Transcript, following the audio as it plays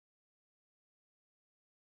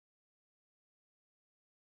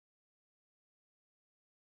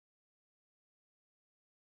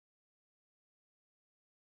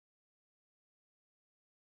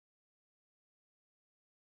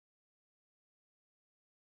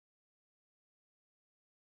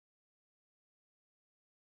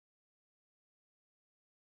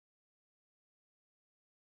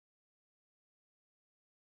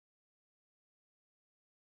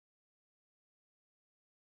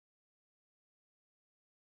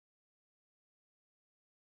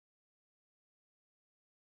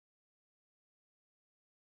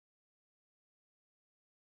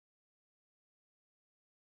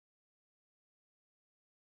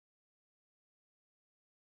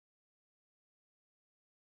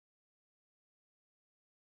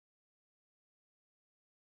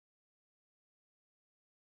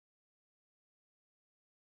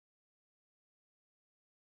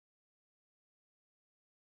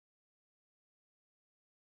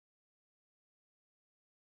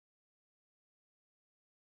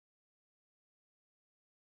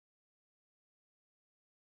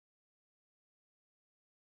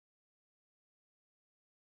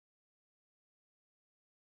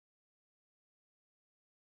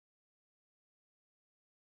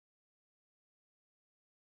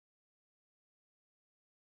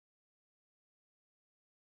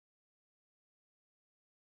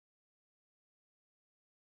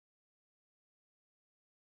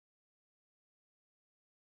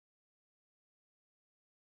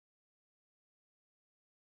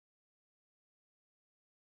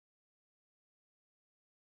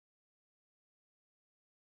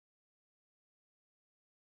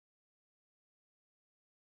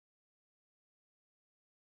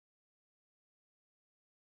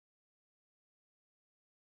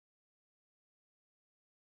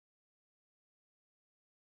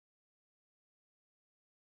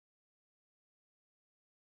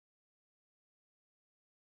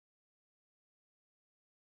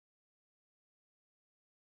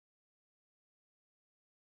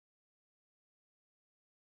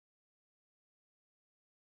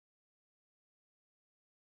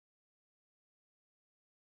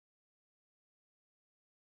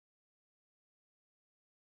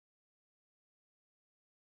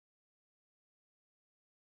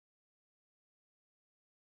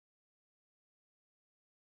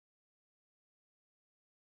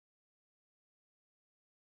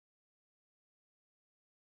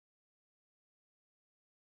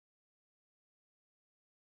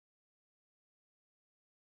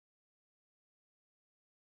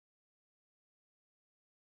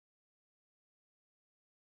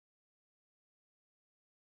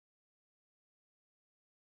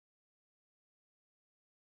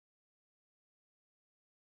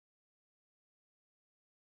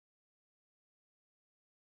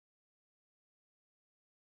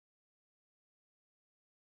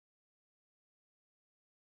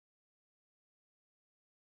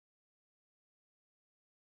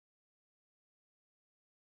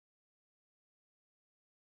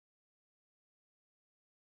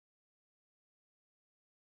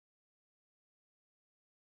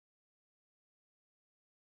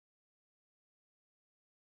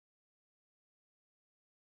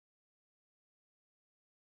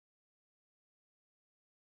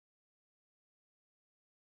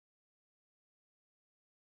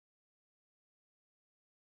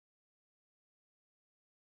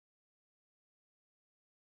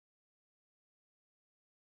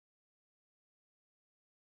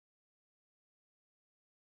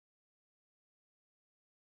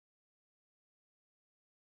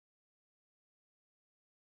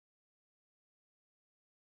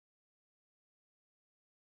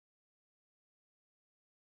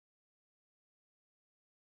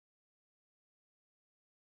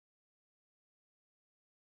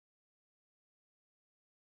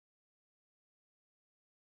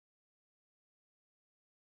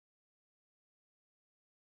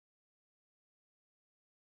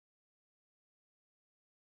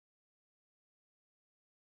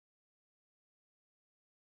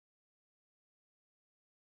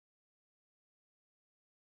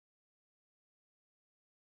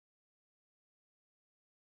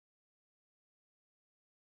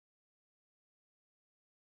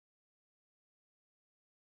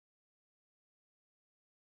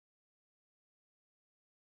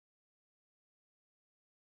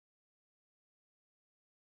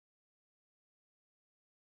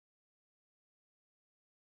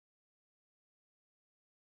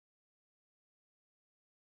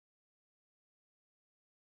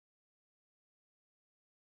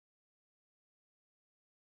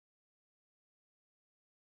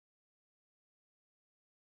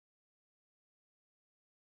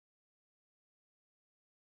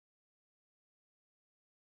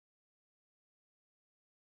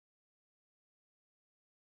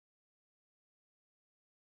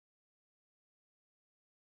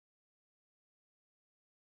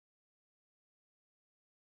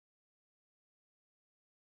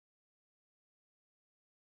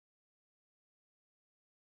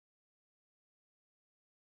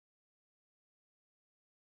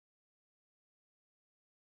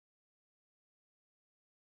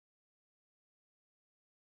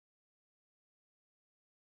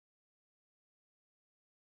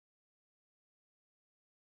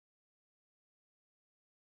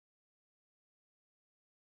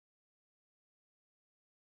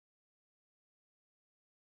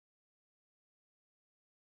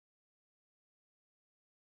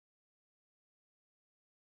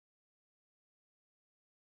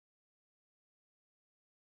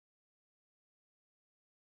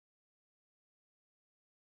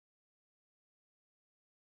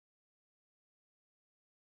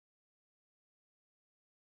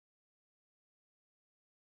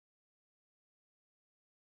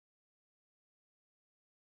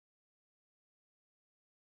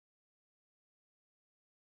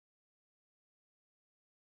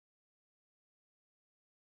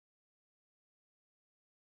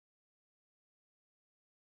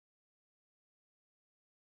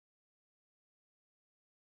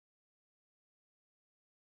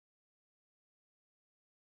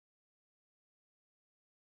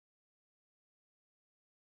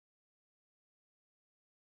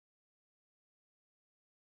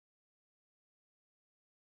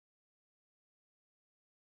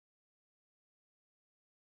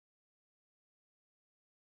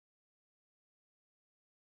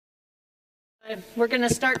We're going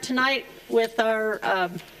to start tonight with our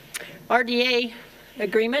RDA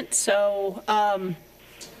agreement. So, hold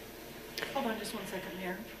on just 1 second,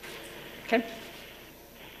 Mayor. Okay.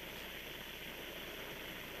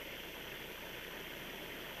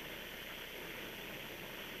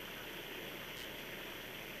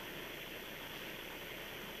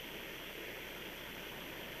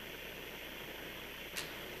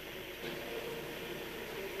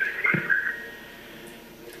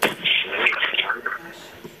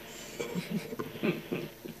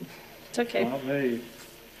 It's okay. Not me.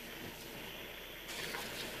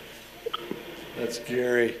 That's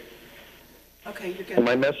Gary. Okay, you're good. Am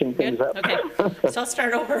I messing things up? Okay, so I'll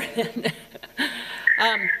start over.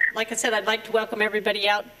 Like I said, I'd like to welcome everybody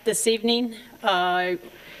out this evening.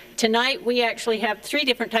 Tonight, we actually have 3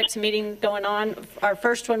 different types of meetings going on. Our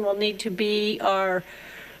first one will need to be our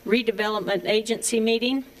redevelopment agency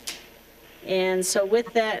meeting. And so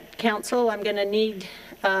with that, council, I'm going to need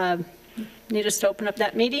us to open up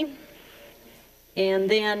that meeting. And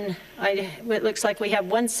then it looks like we have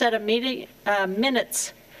one set of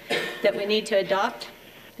minutes that we need to adopt,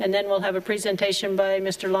 and then we'll have a presentation by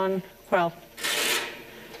Mr. Lon Quell.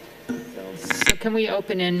 So can we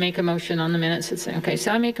open and make a motion on the minutes? Okay,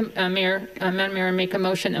 so I make Madam Mayor, make a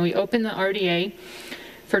motion that we open the RDA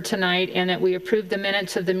for tonight and that we approve the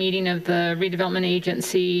minutes of the meeting of the redevelopment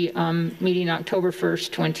agency meeting October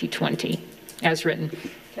 1st, 2020, as written.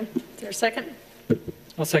 Okay. Is there a second?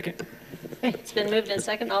 I'll second. Okay, it's been moved and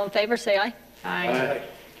second. All in favor, say aye. Aye.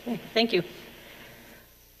 Okay, thank you.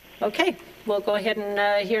 Okay, we'll go ahead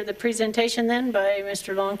and hear the presentation then by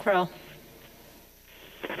Mr. Lon Quell.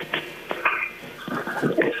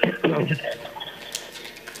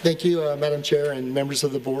 Thank you, Madam Chair and members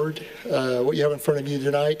of the board. What you have in front of you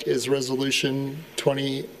tonight is Resolution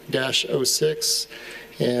 20-06,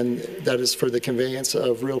 and that is for the conveyance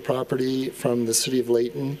of real property from the City of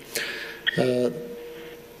Layton.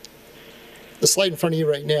 The slide in front of you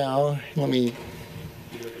right now, let me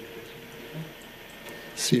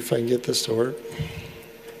see if I can get this to work.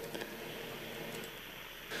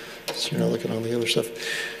 So you're not looking at all the other stuff.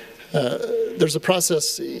 There's a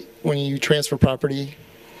process when you transfer property.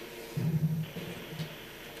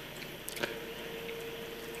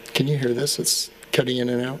 Can you hear this? It's cutting in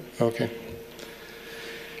and out? Okay.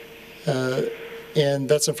 And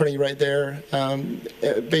that's in front of you right there.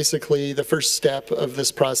 Basically, the first step of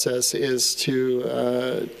this process is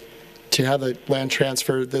to have a land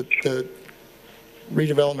transfer. That the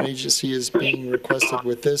redevelopment agency is being requested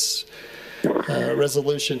with this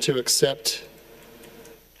resolution to accept.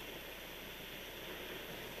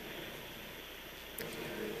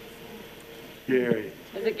 Gary.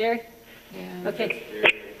 Is it Gary? Yeah. Okay.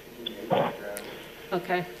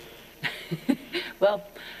 Okay. Well,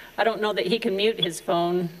 I don't know that he can mute his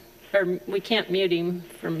phone, or we can't mute him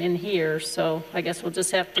from in here, so I guess we'll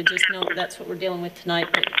just have to just know that that's what we're dealing with tonight,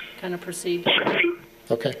 but kind of proceed.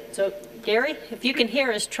 Okay. So, Gary, if you can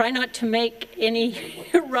hear us, try not to make any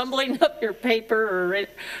rumbling up your paper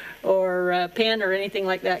or pen or anything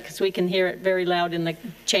like that, because we can hear it very loud in the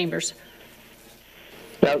chambers.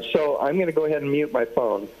 So I'm going to go ahead and mute my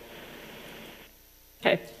phone.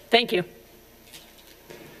 Okay, thank you.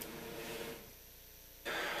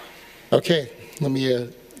 Okay, let me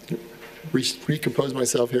recompose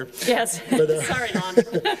myself here. Yes, But, sorry, Lon.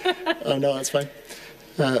 Oh, no, that's fine.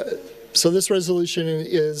 So this resolution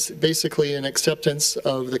is basically an acceptance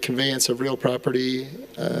of the conveyance of real property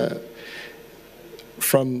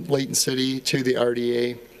from Layton City to the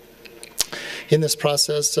RDA. In this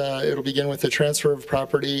process, it'll begin with the transfer of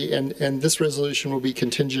property, and this resolution will be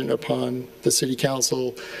contingent upon the City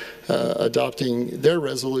Council adopting their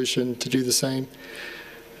resolution to do the same.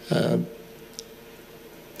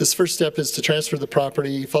 This first step is to transfer the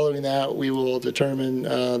property. Following that, we will determine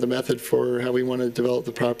the method for how we want to develop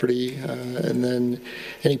the property, and then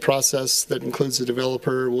any process that includes the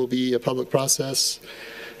developer will be a public process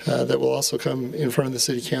that will also come in front of the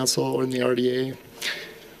City Council or in the RDA.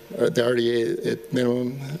 The RDA at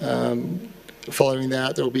minimum. Following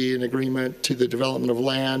that, there will be an agreement to the development of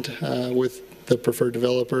land with the preferred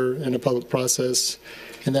developer and a public process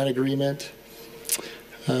in that agreement,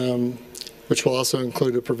 which will also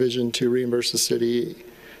include a provision to reimburse the city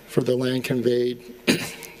for the land conveyed.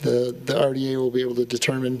 The RDA will be able to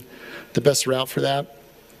determine the best route for that,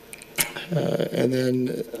 and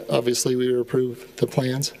then obviously we will approve the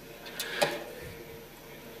plans.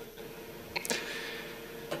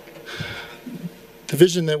 The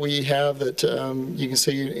vision that we have that you can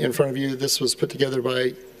see in front of you, this was put together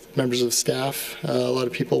by members of staff. A lot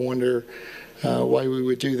of people wonder why we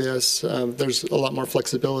would do this. There's a lot more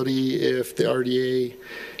flexibility if the RDA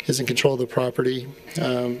is in control of the property.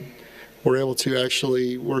 We're able to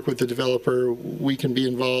actually work with the developer. We can be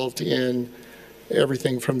involved in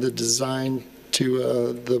everything from the design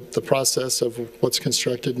to the process of what's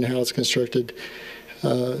constructed and how it's constructed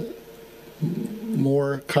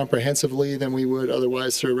more comprehensively than we would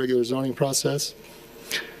otherwise through a regular zoning process.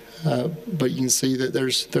 But you can see that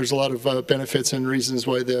there's a lot of benefits and reasons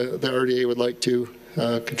why the RDA would like to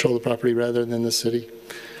control the property rather than the city.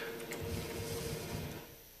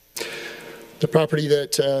 The property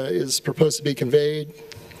that is proposed to be conveyed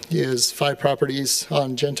is 5 properties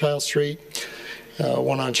on Gentile Street,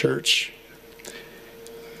 1 on Church,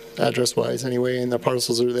 address-wise anyway, and the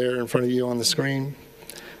parcels are there in front of you on the screen.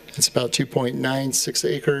 It's about 2.96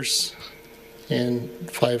 acres and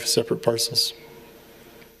 5 separate parcels.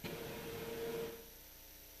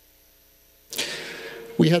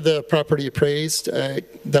 We had the property appraised.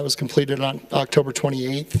 That was completed on October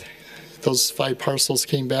 28th. Those 5 parcels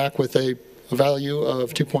came back with a value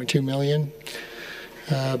of $2.2 million,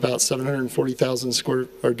 about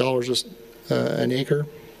 $740,000 dollars an acre.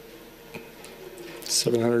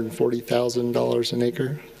 $740,000 an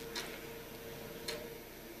acre.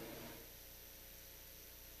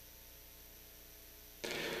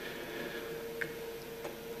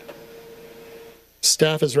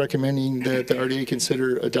 Staff is recommending that the RDA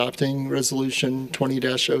consider adopting Resolution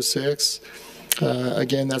 20-06.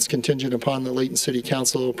 Again, that's contingent upon the Layton City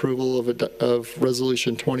Council approval of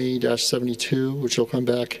Resolution 20-72, which will come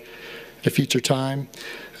back at a future time.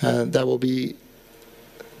 That will be,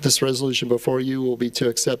 this resolution before you will be to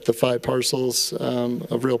accept the 5 parcels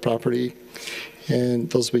of real property, and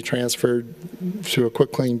those will be transferred to a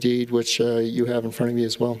quitclaim deed, which you have in front of you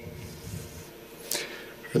as well.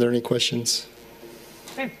 Are there any questions?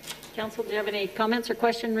 Okay. Council, do you have any comments or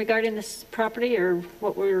question regarding this property or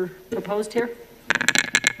what we're proposed here?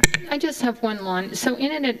 I just have one line. So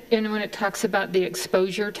in it, when it talks about the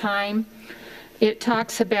exposure time, it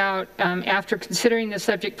talks about after considering the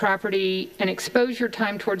subject property, an exposure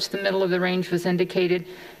time towards the middle of the range was indicated.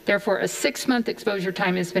 Therefore, a 6-month exposure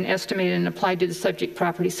time has been estimated and applied to the subject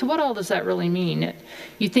property. So what all does that really mean?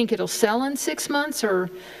 You think it'll sell in 6 months, or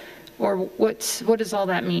what does all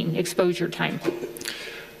that mean, exposure time?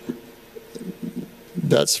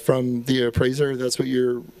 That's from the appraiser. That's what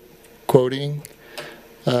you're quoting.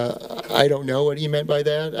 I don't know what he meant by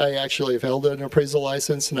that. I actually have held an appraisal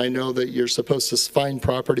license, and I know that you're supposed to find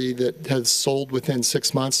property that has sold within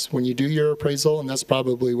 6 months when you do your appraisal, and that's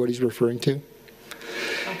probably what he's referring to.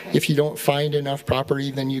 Okay. If you don't find enough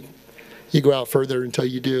property, then you go out further until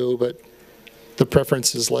you do, but the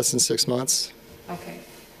preference is less than 6 months. Okay.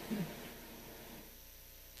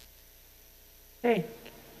 Okay.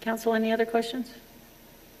 Council, any other questions?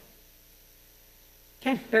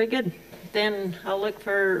 Okay, very good. Then I'll look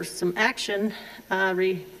for some action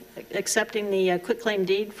accepting the quitclaim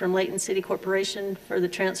deed from Layton City Corporation for the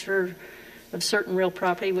transfer of certain real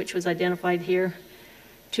property, which was identified here,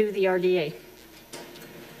 to the RDA.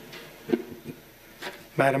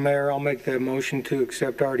 Madam Mayor, I'll make the motion to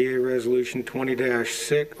accept RDA Resolution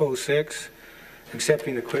 20-06,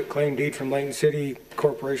 accepting the quitclaim deed from Layton City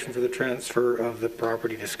Corporation for the transfer of the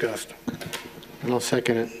property discussed. And I'll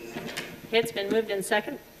second it. It's been moved in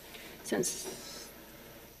second. Since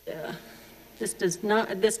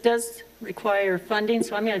this does require funding,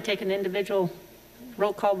 so I'm going to take an individual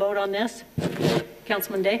roll call vote on this.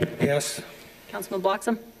 Councilman Day? Yes. Councilman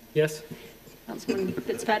Bloxham? Yes. Councilman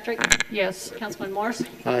Fitzpatrick? Yes. Councilman Morse?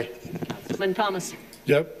 Aye. Councilman Thomas?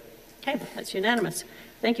 Yep. Okay, that's unanimous.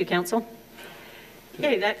 Thank you, Council.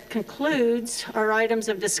 Okay, that concludes our items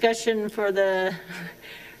of discussion for the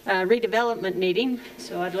redevelopment meeting.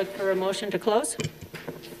 So I'd look for a motion to close.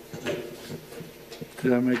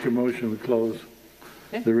 Did I make a motion to close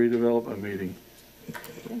Okay. the redevelopment meeting?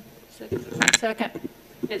 Second.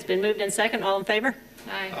 It's been moved in second. All in favor?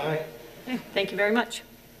 Aye. Aye. Okay, thank you very much.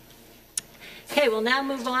 Okay, we'll now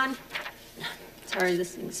move on. Sorry,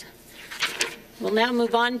 this thing's. We'll now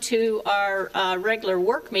move on to our regular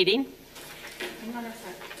work meeting.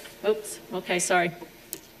 Oops, okay, sorry.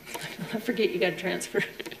 I forget you got to transfer.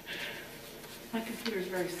 My computer's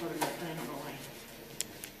very slow tonight, but I don't know why.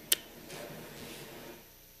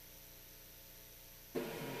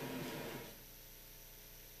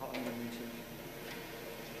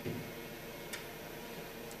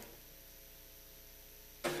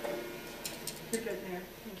 You're good, Mayor.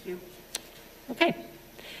 Thank you. Okay,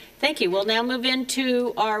 thank you. We'll now move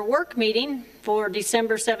into our work meeting for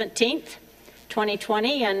December 17th,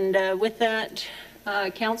 2020. And with that,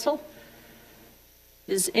 Council,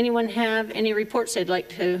 does anyone have any reports they'd like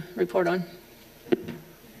to report on?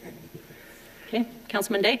 Okay,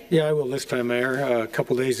 Councilman Day? Yeah, I will this time, Mayor. A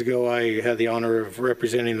couple days ago, I had the honor of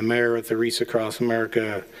representing the mayor at the Wreaths Across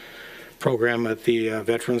America program at the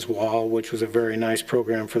Veterans Wall, which was a very nice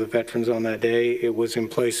program for the veterans on that day. It was in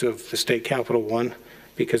place of the State Capitol one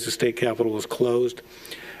because the State Capitol was closed.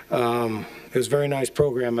 It was a very nice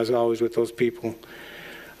program, as always, with those people.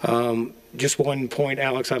 Just one point,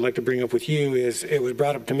 Alex, I'd like to bring up with you is it was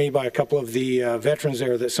brought up to me by a couple of the veterans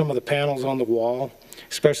there that some of the panels on the wall,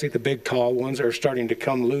 especially the big tall ones, are starting to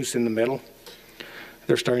come loose in the middle.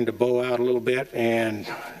 They're starting to bow out a little bit, and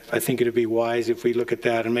I think it'd be wise if we look at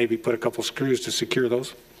that and maybe put a couple screws to secure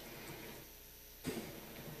those.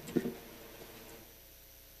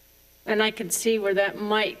 And I could see where that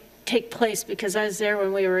might take place because I was there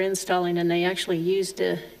when we were installing and they actually used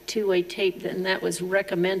a two-way tape, and that was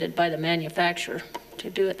recommended by the manufacturer to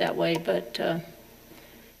do it that way. But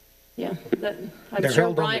yeah, I'm They're sure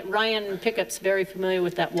held on Ryan Pickup's very familiar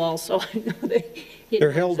with that wall, so I know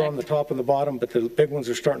They're held on the top and the bottom, but the big ones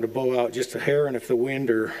are starting to bow out just a hair, and if the wind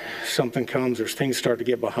or something comes or things start to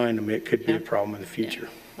get behind them, it could be a problem in the future.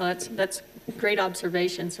 Well, that's a great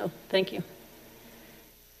observation, so thank you.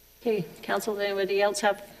 Okay, council, does anybody else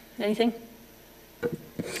have anything?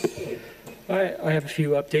 I have a few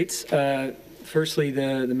updates. Firstly,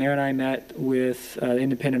 the mayor and I met with the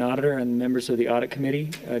independent auditor and members of the audit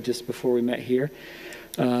committee just before we met here.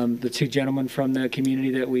 The two gentlemen from the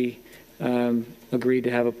community that we agreed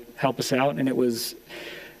to help us out, and it was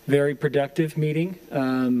very productive meeting.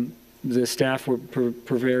 The staff were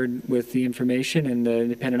prepared with the information, and the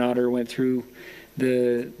independent auditor went through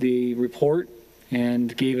the report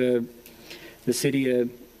and gave the city a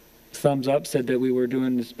thumbs up, said that we were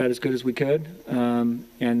doing about as good as we could, and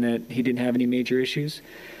that he didn't have any major issues.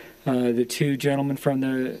 The two gentlemen from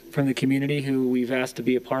the community who we've asked to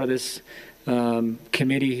be a part of this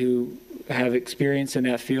committee who have experience in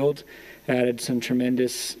that field added some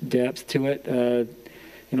tremendous depth to it. The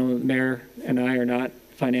mayor and I are not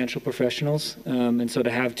financial professionals, and so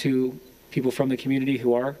to have two people from the community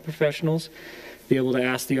who are professionals be able to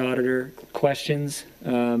ask the auditor questions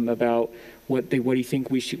about what do you think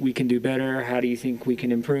we can do better? How do you think we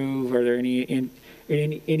can improve? Are there any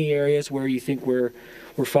areas where you think we're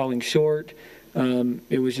falling short?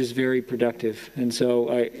 It was just very productive, and so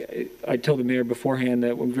I told the mayor beforehand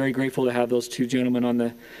that I'm very grateful to have those two gentlemen on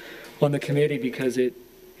the committee because it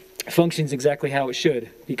functions exactly how it should.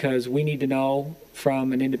 Because we need to know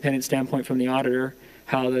from an independent standpoint from the auditor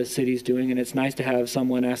how the city's doing, and it's nice to have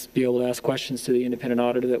someone be able to ask questions to the independent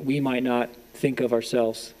auditor that we might not think of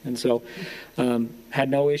ourselves. And so had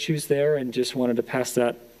no issues there, and just wanted to pass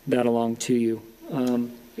that along to you.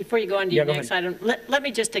 Before you go on to your next item, let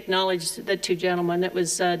me just acknowledge the two gentlemen. It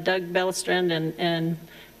was Doug Bellestrand and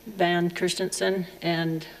Van Christensen,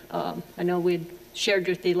 and I know we'd shared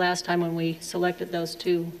with you last time when we selected those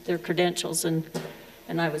two, their credentials, and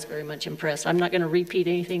I was very much impressed. I'm not going to repeat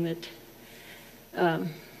anything that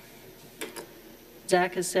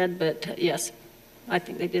Zach has said, but yes, I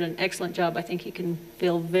think they did an excellent job. I think you can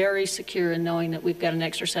feel very secure in knowing that we've got an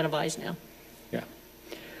extra set of eyes now. Yeah.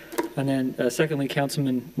 And then secondly,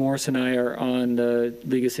 Councilman Morris and I are on the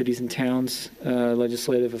League of Cities and Towns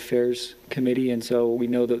Legislative Affairs Committee, and so we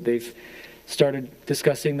know that they've started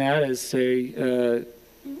discussing that as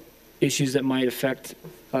issues that might affect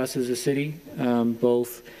us as a city,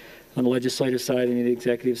 both on the legislative side and the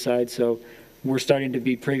executive side. So we're starting to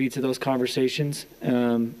be privy to those conversations,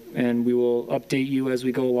 and we will update you as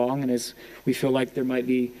we go along, and as we feel like there might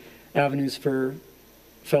be avenues for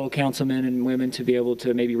fellow councilmen and women to be able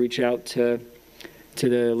to maybe reach out to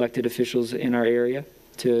the elected officials in our area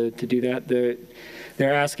to do that.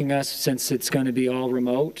 They're asking us, since it's going to be all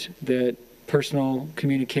remote, that personal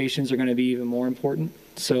communications are going to be even more important.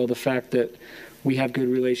 So the fact that we have good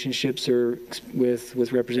relationships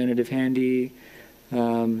with Representative Handy,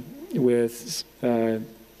 with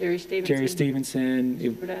Jerry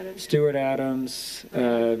Stevenson, Stuart Adams,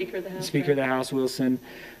 Speaker of the House Wilson.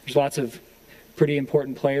 There's lots of pretty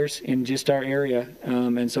important players in just our area,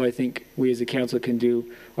 and so I think we as a council can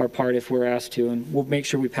do our part if we're asked to, and we'll make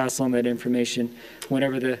sure we pass on that information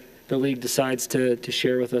whenever the league decides to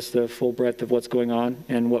share with us the full breadth of what's going on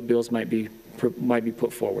and what bills might be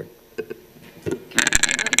put forward.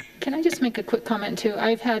 Can I just make a quick comment too?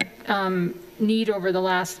 I've had need over the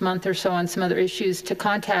last month or so on some other issues to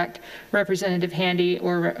contact Representative Handy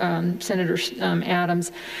or Senator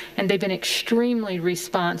Adams, and they've been extremely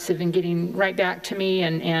responsive in getting right back to me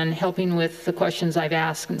and helping with the questions I've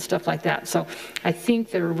asked and stuff like that. So I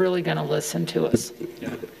think they're really going to listen to us.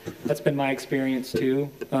 Yeah, that's been my experience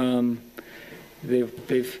too.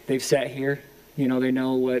 They've sat here. You know, they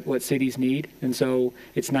know what cities need, and so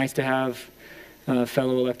it's nice to have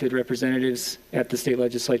fellow elected representatives at the state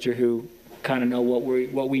legislature who kind of know what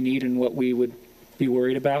we need and what we would be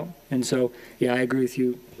worried about. And so, yeah, I agree with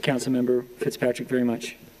you, Councilmember Fitzpatrick, very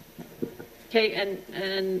much. Okay,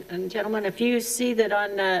 and gentlemen, if you see that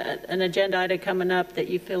on an agenda item coming up that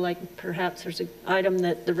you feel like perhaps there's an item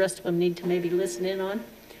that the rest of them need to maybe listen in on,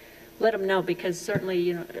 let them know, because certainly,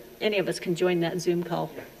 you know, any of us can join that Zoom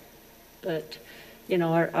call. But, you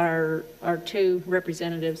know, our two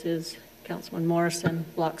representatives is Councilman Morris and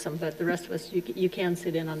Bloxham, but the rest of us, you can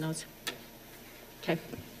sit in on those. Okay.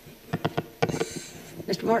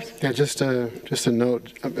 Mr. Morris. Yeah, just a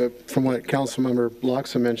note from what Councilmember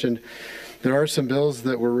Bloxham mentioned. There are some bills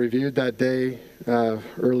that were reviewed that day,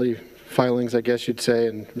 early filings, I guess you'd say,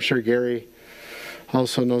 and I'm sure Gary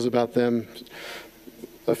also knows about them.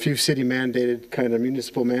 A few city mandated kind of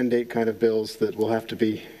municipal mandate kind of bills that will have to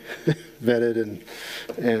be vetted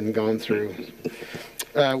and gone through.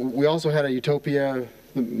 We also had a Utopia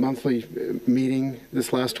monthly meeting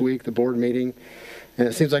this last week, the board meeting, and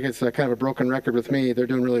it seems like it's kind of a broken record with me. They're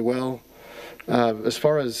doing really well. As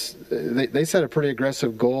far as they set a pretty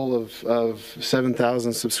aggressive goal of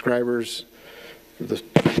 7,000 subscribers through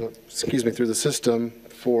the system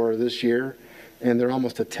for this year, and they're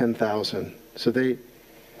almost at 10,000. So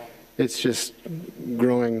it's just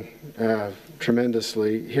growing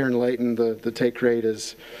tremendously. Here in Layton, the take rate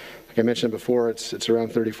is, like I mentioned before, it's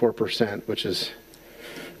around 34%, which is,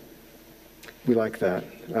 we like that.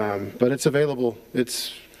 But it's available.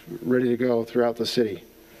 It's ready to go throughout the city.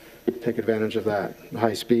 Take advantage of that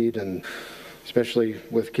high speed, and especially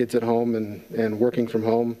with kids at home and working from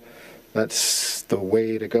home, that's the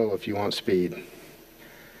way to go if you want speed.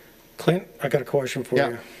 Clint, I got a question for Yeah.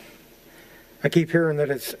 you. I keep hearing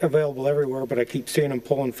that it's available everywhere, but I keep seeing them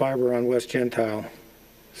pulling fiber on West Gentile.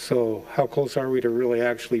 So how close are we to really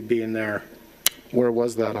actually being there? Where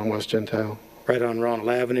was that on West Gentile? Right on Ronald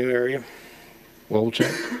Avenue area? Well, we'll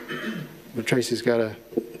check. But Tracy's got a...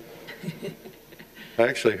 I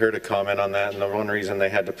actually heard a comment on that, and the one reason they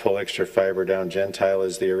had to pull extra fiber down Gentile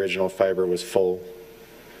is the original fiber was full.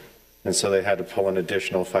 And so they had to pull an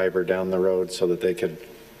additional fiber down the road so that they could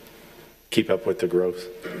keep up with the growth.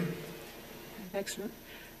 Excellent.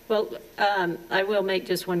 Well, I will make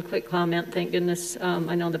just one quick comment. Thank goodness,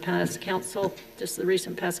 I know the past council, just the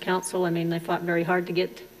recent past council, I mean, they fought very hard to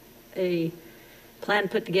get a plan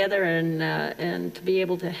put together and to be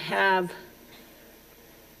able to have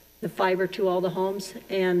the fiber to all the homes.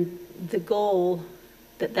 And the goal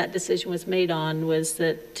that decision was made on was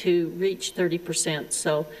that to reach 30%.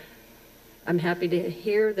 So I'm happy to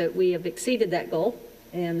hear that we have exceeded that goal,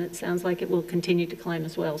 and it sounds like it will continue to climb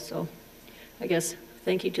as well. So I guess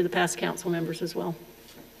thank you to the past council members as well.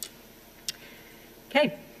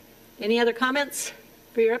 Okay, any other comments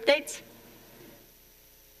for your updates?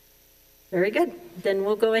 Very good. Then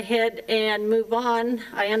we'll go ahead and move on.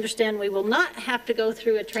 I understand we will not have to go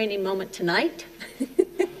through a training moment tonight.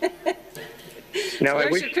 No, So I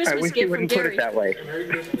wish you wouldn't put it that way.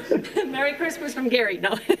 Merry Christmas from Gary.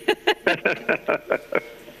 No.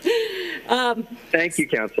 Thank you,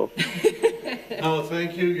 Council. Oh,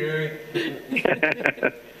 thank you,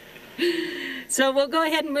 Gary. So we'll go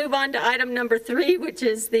ahead and move on to item number 3, which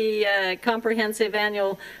is the comprehensive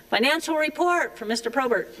annual financial report from Mr.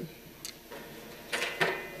 Probert.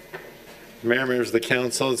 Mayor, members of the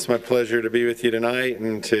council, it's my pleasure to be with you tonight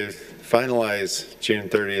and to finalize June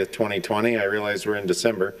 30th, 2020. I realize we're in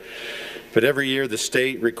December, but every year the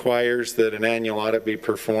state requires that an annual audit be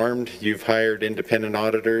performed. You've hired independent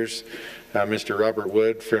auditors. Mr. Robert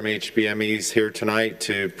Wood from HBME is here tonight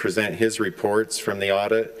to present his reports from the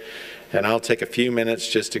audit, and I'll take a few minutes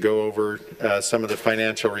just to go over some of the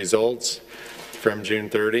financial results from June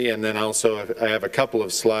 30, and then also I have a couple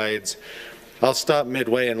of slides. I'll stop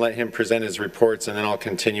midway and let him present his reports, and then I'll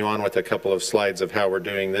continue on with a couple of slides of how we're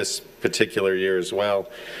doing this particular year as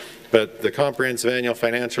well. But the comprehensive annual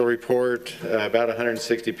financial report, about a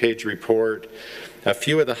 160-page report. A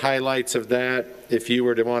few of the highlights of that, if you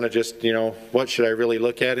were to want to just, what should I really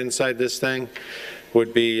look at inside this thing,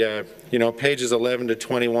 would be, pages 11 to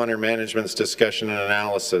 21 are management's discussion and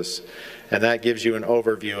analysis. And that gives you an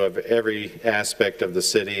overview of every aspect of the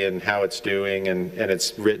city and how it's doing, and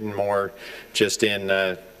it's written more just in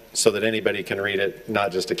so that anybody can read it,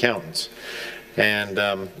 not just accountants.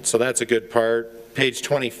 And so that's a good part. Page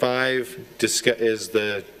 25 is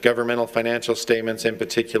the governmental financial statements, in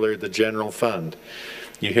particular the general fund.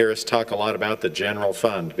 You hear us talk a lot about the general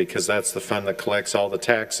fund because that's the fund that collects all the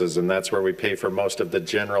taxes, and that's where we pay for most of the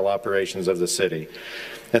general operations of the city.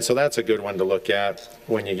 And so that's a good one to look at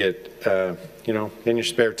when you get, in your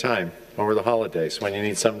spare time over the holidays when you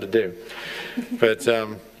need something to do. But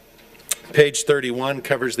Page 31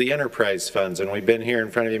 covers the enterprise funds, and we've been here in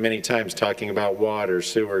front of you many times talking about water,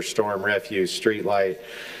 sewer, storm, refuse, street light,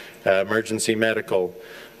 emergency medical,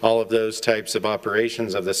 all of those types of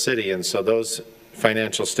operations of the city, and so those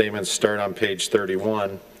financial statements start on page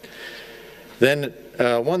 31. Then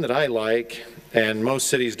one that I like, and most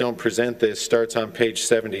cities don't present this, starts on page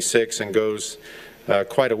 76 and goes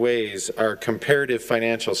quite a ways, are comparative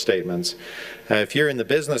financial statements. If you're in the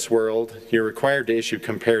business world, you're required to issue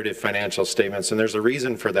comparative financial statements, and there's a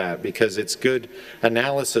reason for that, because it's good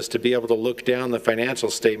analysis to be able to look down the financial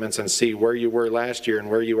statements and see where you were last year and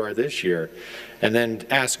where you are this year, and then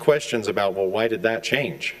ask questions about, well, why did that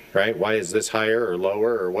change, right? Why is this higher or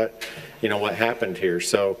lower, or what, what happened here?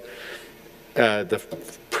 So the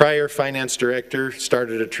prior finance director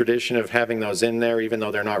started a tradition of having those in there, even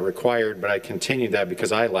though they're not required, but I continued that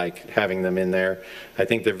because I like having them in there. I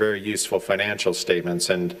think they're very useful financial statements,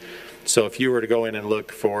 and so if you were to go in and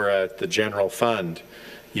look for the general fund,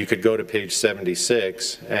 you could go to page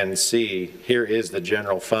 76 and see here is the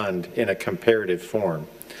general fund in a comparative form.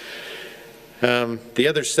 The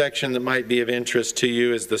other section that might be of interest to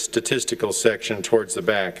you is the statistical section towards the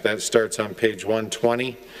back. That starts on page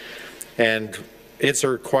 120. And it's a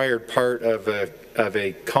required part of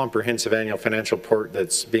a comprehensive annual financial report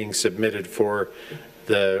that's being submitted for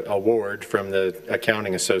the award from the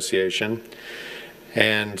Accounting Association.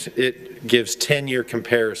 And it gives 10-year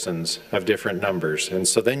comparisons of different numbers. And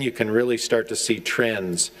so then you can really start to see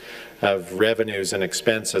trends of revenues and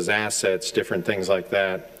expenses, assets, different things like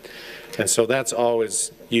that. And so that's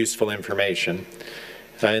always useful information.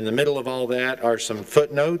 In the middle of all that are some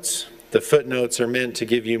footnotes. The footnotes are meant to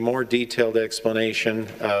give you more detailed explanation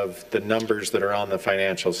of the numbers that are on the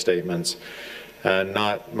financial statements.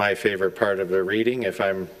 Not my favorite part of the reading if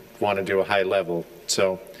I want to do a high level.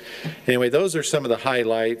 So anyway, those are some of the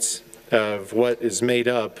highlights of what is made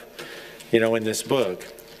up, in this book.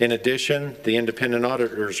 In addition, the independent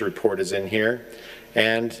auditor's report is in here,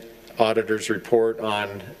 and auditor's report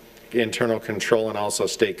on internal control and also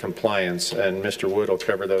state compliance. And Mr. Wood will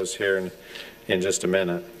cover those here in just a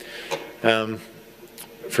minute.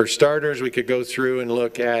 For starters, we could go through and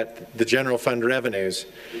look at the general fund revenues.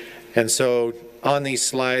 And so on these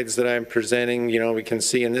slides that I'm presenting, we can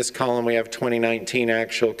see in this column we have 2019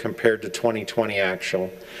 actual compared to 2020 actual.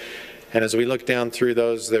 And as we look down through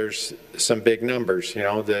those, there's some big numbers.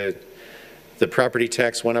 The property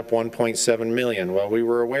tax went up 1.7 million. Well, we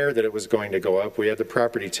were aware that it was going to go up. We had the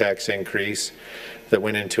property tax increase that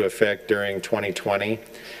went into effect during 2020.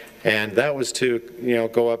 And that was to,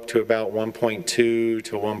 go up to about 1.2 to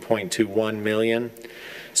 1.21 million.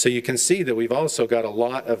 So you can see that we've also got a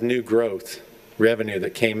lot of new growth revenue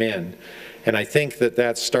that came in. And I think that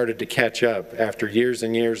that's started to catch up after years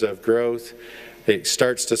and years of growth. It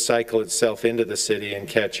starts to cycle itself into the city and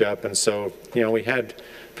catch up. And so, we had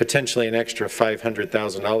potentially an extra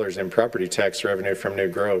 $500,000 in property tax revenue from new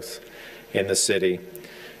growth in the city.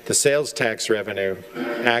 The sales tax revenue,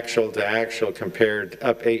 actual to actual, compared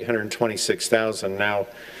up $826,000. Now,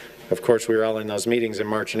 of course, we were all in those meetings in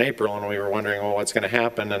March and April, and we were wondering, well, what's going to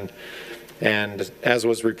happen? And as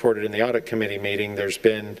was reported in the audit committee meeting, there's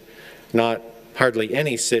been not hardly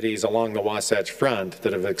any cities along the Wasatch Front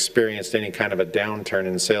that have experienced any kind of a downturn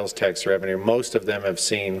in sales tax revenue. Most of them have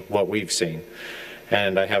seen what we've seen,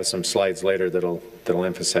 and I have some slides later that'll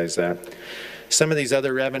emphasize that. Some of these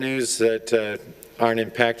other revenues that aren't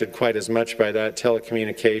impacted quite as much by that.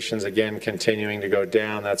 Telecommunications, again, continuing to go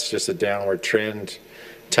down. That's just a downward trend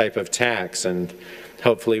type of tax, and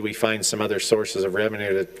hopefully we find some other sources of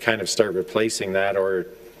revenue to kind of start replacing that, or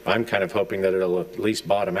I'm kind of hoping that it'll at least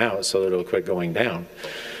bottom out so that it'll quit going down.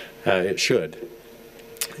 It should.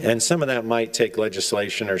 And some of that might take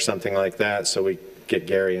legislation or something like that, so we get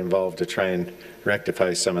Gary involved to try and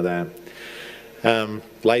rectify some of that.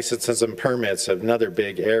 Licenses and permits, another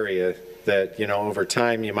big area that, over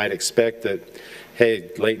time you might expect that,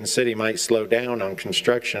 hey, Layton City might slow down on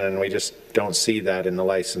construction, and we just don't see that in the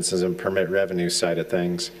licenses and permit revenue side of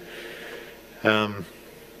things.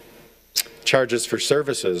 Charges for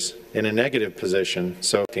services in a negative position,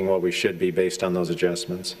 so what we should be based on those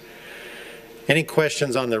adjustments. Any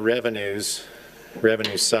questions on the revenue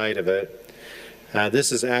side of it?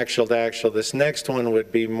 This is actual to actual. This next one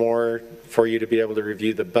would be more for you to be able to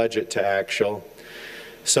review the budget to actual.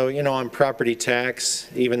 So, on property tax,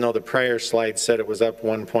 even though the prior slide said it was up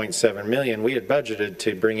 1.7 million, we had budgeted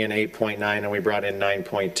to bring in 8.9 and we brought in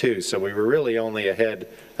 9.2. So we were really only ahead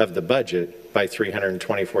of the budget by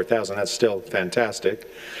 324,000. That's still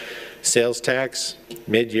fantastic. Sales tax,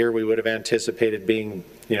 mid-year we would have anticipated being,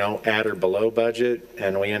 at or below budget,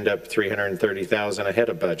 and we end up 330,000 ahead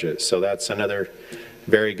of budget. So that's another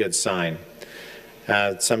very good sign.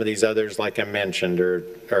 Some of these others, like I mentioned,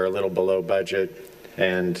 are a little below budget,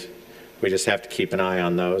 and we just have to keep an eye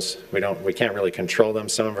on those. We can't really control them.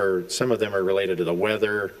 Some of them are related to the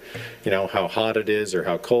weather, how hot it is or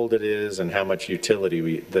how cold it is, and how much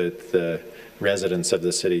utility the residents of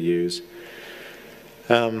the city use.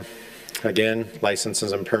 Again,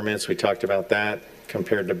 licenses and permits, we talked about that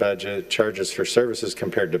compared to budget. Charges for services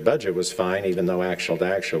compared to budget was fine, even though actual to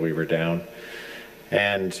actual we were down.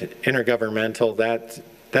 And intergovernmental,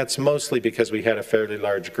 that's mostly because we had a fairly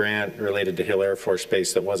large grant related to Hill Air Force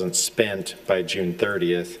Base that wasn't spent by June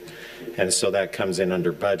 30th. And so that comes in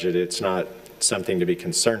under budget. It's not something to be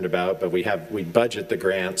concerned about, but we budget the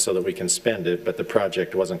grant so that we can spend it, but the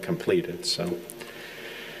project wasn't completed. So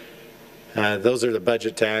those are the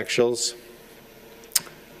budget to actuals.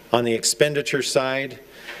 On the expenditure side,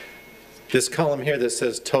 this column here that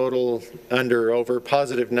says total under or over,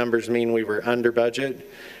 positive numbers mean we were under budget.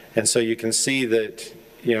 And so you can see that,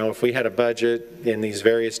 if we had a budget in these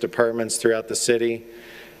various departments throughout the city,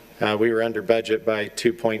 we were under budget by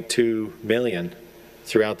 2.2 million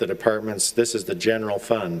throughout the departments. This is the general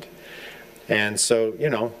fund. And so,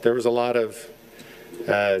 there was a lot of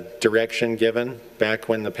direction given back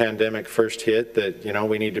when the pandemic first hit that,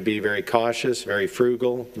 we need to be very cautious, very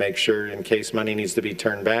frugal, make sure in case money needs to be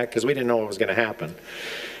turned back, because we didn't know what was going to happen.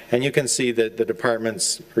 And you can see that the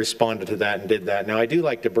departments responded to that and did that. Now, I do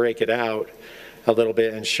like to break it out a little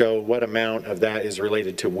bit and show what amount of that is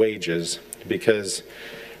related to wages, because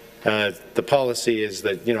the policy is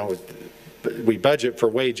that, we budget for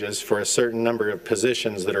wages for a certain number of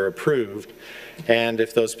positions that are approved, and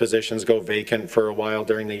if those positions go vacant for a while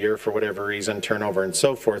during the year for whatever reason, turnover and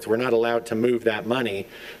so forth, we're not allowed to move that money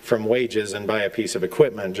from wages and buy a piece of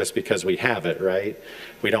equipment just because we have it, right?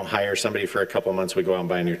 We don't hire somebody for a couple months, we go out and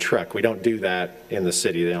buy a new truck. We don't do that in the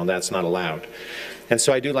city, that's not allowed. And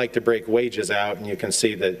so I do like to break wages out, and you can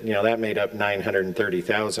see that, that made up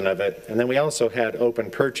 930,000 of it. And then we also had open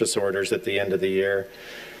purchase orders at the end of the year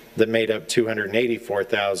that made up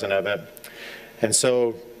 284,000 of it. And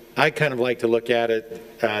so I kind of like to look at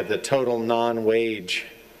it, the total non-wage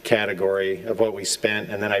category of what we spent,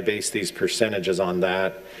 and then I base these percentages on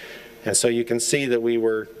that. And so you can see that we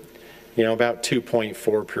were, about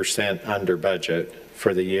 2.4% under budget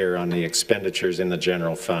for the year on the expenditures in the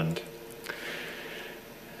general fund.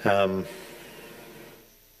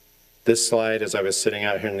 This slide, as I was sitting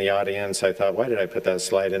out here in the audience, I thought, why did I put that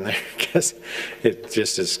slide in there? Because it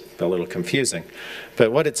just is a little confusing.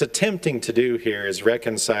 But what it's attempting to do here is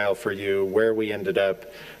reconcile for you where we ended up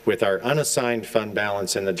with our unassigned fund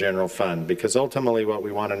balance in the general fund. Because ultimately what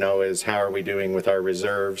we want to know is how are we doing with our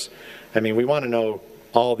reserves. I mean, we want to know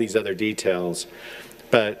all these other details,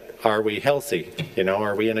 but are we healthy?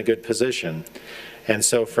 Are we in a good position? And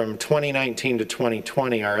so from 2019 to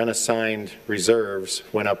 2020, our unassigned reserves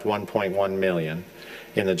went up 1.1 million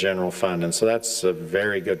in the general fund. And so that's a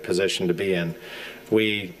very good position to be in.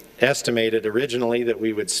 We estimated originally that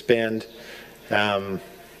we would spend, thought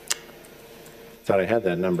I had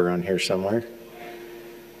that number on here somewhere.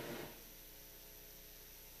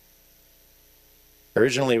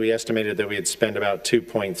 Originally, we estimated that we'd spend about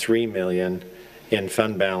 2.3 million in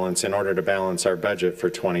fund balance in order to balance our budget for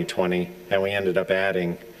 2020, and we ended up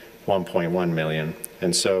adding 1.1 million.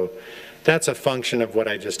 And so that's a function of what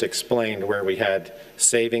I just explained, where we had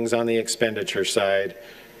savings on the expenditure side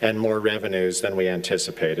and more revenues than we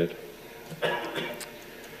anticipated.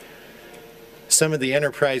 Some of the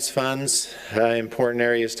enterprise funds, important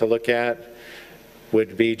areas to look at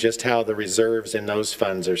would be just how the reserves in those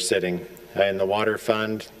funds are sitting. In the water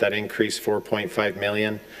fund, that increased 4.5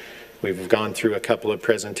 million. We've gone through a couple of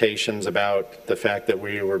presentations about the fact that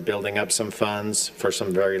we were building up some funds for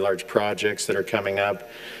some very large projects that are coming up.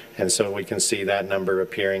 And so we can see that number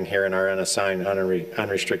appearing here in our unassigned,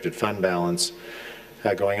 unrestricted fund balance,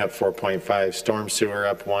 going up 4.5. Storm sewer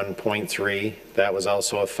up 1.3. That was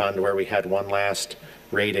also a fund where we had one last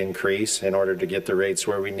rate increase in order to get the rates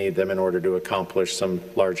where we need them in order to accomplish some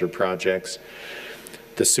larger projects.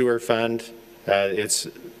 The sewer fund, its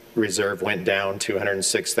reserve went down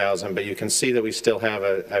 206,000, but you can see that we still have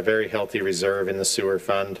a very healthy reserve in the sewer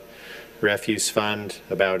fund. Refuse fund,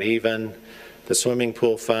 about even. The swimming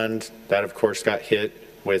pool fund, that of course got hit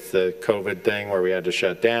with the COVID thing where we had to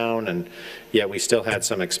shut down, and yet we still had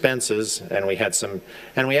some expenses, and we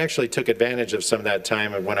actually took advantage of some of that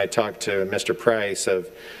time when I talked to Mr. Price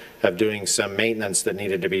of doing some maintenance that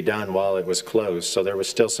needed to be done while it was closed. So there was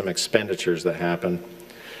still some expenditures that happened.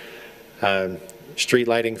 Street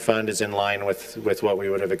lighting fund is in line with what we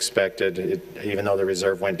would have expected. Even though the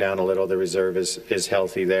reserve went down a little, the reserve is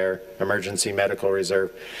healthy there. Emergency medical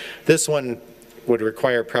reserve. This one would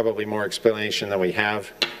require probably more explanation than we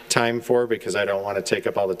have time for, because I don't want to take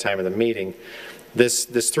up all the time of the meeting. This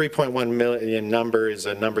 3.1 million number is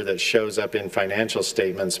a number that shows up in financial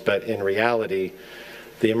statements, but in reality,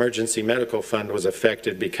 the emergency medical fund was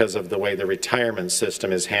affected because of the way the retirement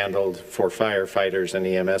system is handled for firefighters and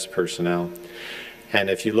EMS personnel. And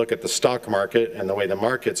if you look at the stock market and the way the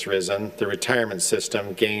market's risen, the retirement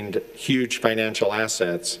system gained huge financial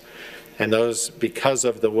assets. And those, because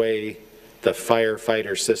of the way the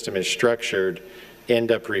firefighter system is structured,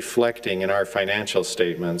 end up reflecting in our financial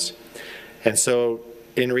statements. And so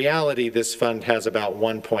in reality, this fund has about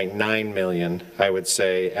 1.9 million, I would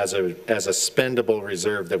say, as a spendable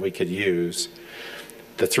reserve that we could use.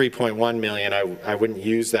 The 3.1 million, I wouldn't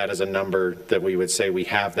use that as a number that we would say we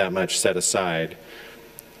have that much set aside.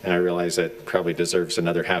 And I realize that probably deserves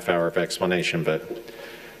another half hour of explanation, but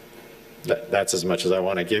that's as much as I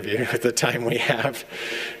want to give you at the time we have.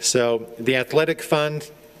 So the athletic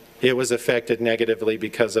fund, it was affected negatively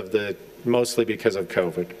because of mostly because of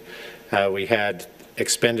COVID. We had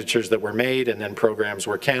expenditures that were made and then programs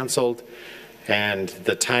were canceled, and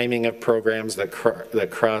the timing of programs that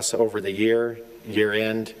cross over the year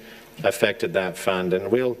end affected that fund.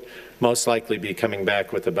 And we'll most likely be coming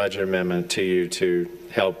back with a budget amendment to you to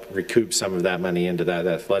help recoup some of that money into that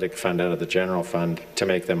athletic fund out of the general fund to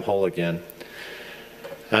make them whole again.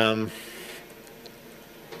 Our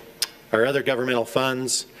other governmental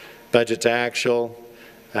funds, budget to actual,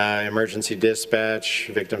 emergency dispatch,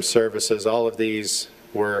 victim services, all of these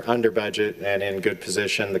were under budget and in good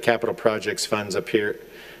position. The capital projects funds appear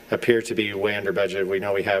to be way under budget. We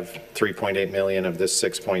know we have 3.8 million of this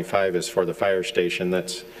 6.5 is for the fire station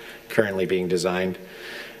that's currently being designed.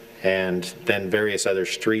 And then various other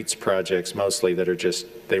streets projects, mostly that are just,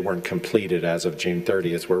 they weren't completed as of June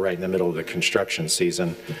 30th. We're right in the middle of the construction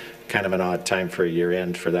season. Kind of an odd time for a year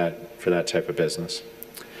end for that type of business.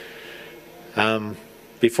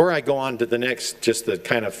 Before I go on to the next, just the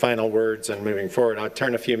kind of final words and moving forward, I'll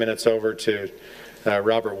turn a few minutes over to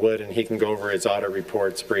Robert Wood, and he can go over his audit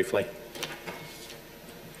reports briefly.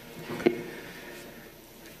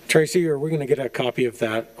 Tracy, are we going to get a copy of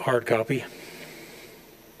that hard copy?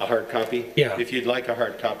 A hard copy? Yeah. If you'd like a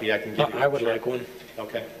hard copy, I can give you. I would like one.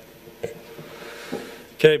 Okay.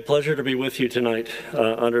 Okay, pleasure to be with you tonight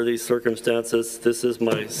under these circumstances. This is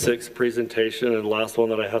my 6th presentation and last one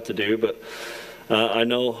that I have to do, but I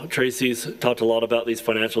know Tracy's talked a lot about these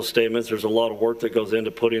financial statements. There's a lot of work that goes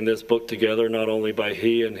into putting this book together, not only by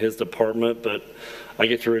he and his department, but I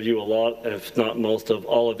get to review a lot, if not most of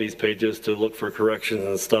all of these pages to look for corrections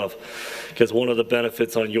and stuff. Because one of the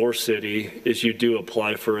benefits on your city is you do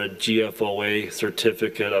apply for a GFOA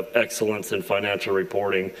Certificate of Excellence in Financial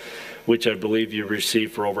Reporting, which I believe you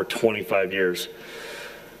received for over 25 years.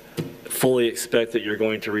 Fully expect that you're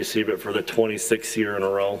going to receive it for the 26th year in a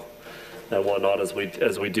row and whatnot as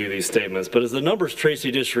we do these statements. But as the numbers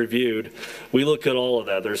Tracy just reviewed, we look at all of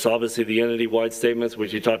that. There's obviously the entity-wide statements,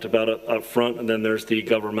 which you talked about up front, and then there's the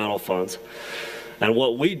governmental funds. And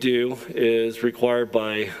what we do is required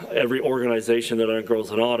by every organization that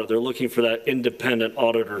undergoes an audit. They're looking for that independent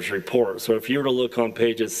auditor's report. So if you were to look on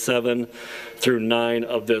pages 7 through 9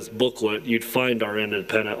 of this booklet, you'd find our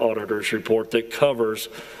independent auditor's report that covers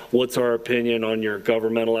what's our opinion on your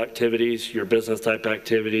governmental activities, your business type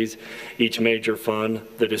activities, each major fund,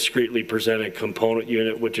 the discreetly presented component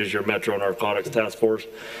unit, which is your Metro Narcotics Task Force,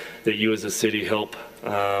 that you as a city help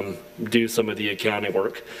do some of the accounting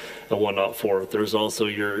work and whatnot for. There's also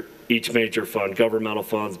your each major fund, governmental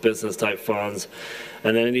funds, business type funds,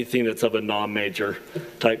 and then anything that's of a non-major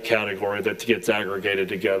type category that gets aggregated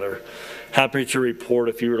together. Happy to report,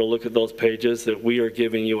 if you were to look at those pages, that we are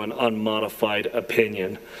giving you an unmodified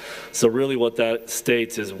opinion. So really what that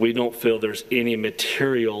states is we don't feel there's any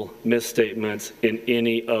material misstatements in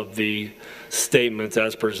any of the statements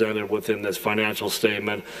as presented within this financial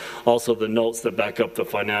statement. Also the notes that back up the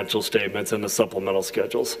financial statements and the supplemental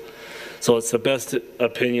schedules. So it's the best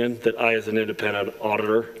opinion that I as an independent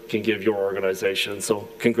auditor can give your organization. So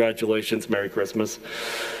congratulations, Merry Christmas.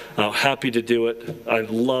 Happy to do it. I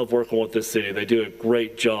love working with this city. They do a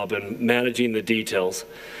great job in managing the details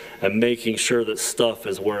and making sure that stuff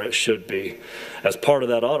is where it should be. As part of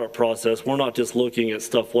that audit process, we're not just looking at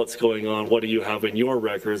stuff, what's going on, what do you have in your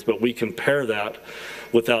records, but we compare that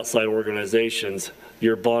with outside organizations,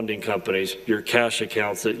 your bonding companies, your cash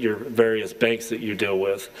accounts, at your various banks that you deal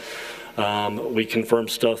with. We confirm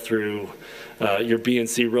stuff through your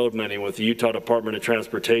BNC road money with the Utah Department of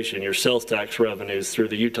Transportation, your sales tax revenues through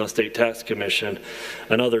the Utah State Tax Commission,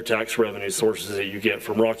 and other tax revenue sources that you get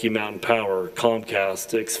from Rocky Mountain Power,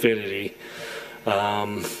 Comcast, Xfinity,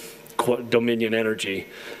 Dominion Energy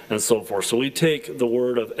and so forth. So we take the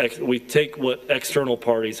word of, we take what external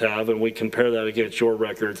parties have and we compare that against your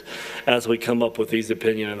records as we come up with these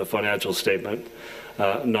opinion and the financial statement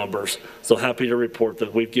numbers. So happy to report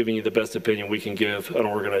that we've given you the best opinion we can give an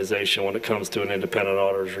organization when it comes to an independent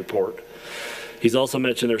auditor's report. He's also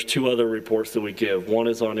mentioned there's 2 other reports that we give. One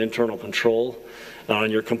is on internal control, on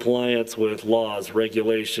your compliance with laws,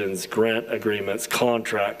 regulations, grant agreements,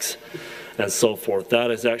 contracts, and so forth. That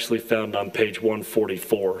is actually found on page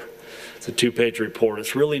 144. It's a 2-page report.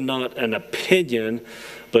 It's really not an opinion,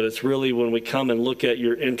 but it's really when we come and look at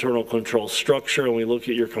your internal control structure and we look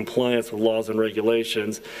at your compliance with laws and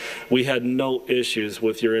regulations, we had no issues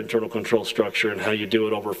with your internal control structure and how you do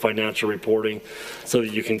it over financial reporting so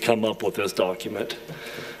that you can come up with this document.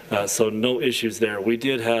 So no issues there. We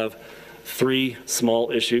did have 3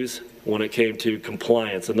 small issues when it came to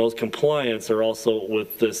compliance, and those compliance are also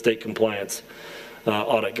with the state compliance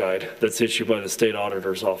audit guide that's issued by the state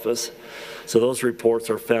auditor's office. So those reports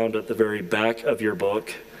are found at the very back of your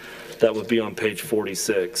book. That would be on page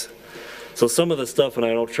 46. So some of the stuff, and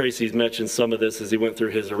I know Tracy's mentioned some of this as he went through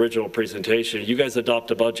his original presentation, you guys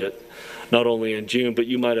adopt a budget, not only in June, but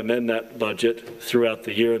you might amend that budget throughout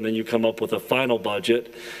the year, and then you come up with a final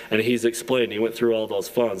budget, and he's explained, he went through all those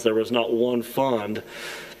funds. There was not one fund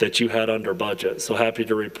that you had under budget. So happy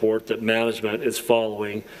to report that management is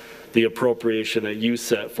following the appropriation that you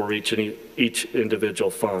set for each individual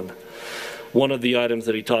fund. One of the items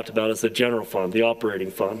that he talked about is the general fund, the operating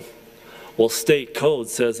fund. Well, state code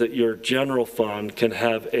says that your general fund can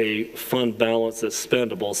have a fund balance that's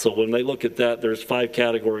spendable. So when they look at that, there's 5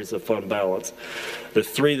 categories of fund balance. The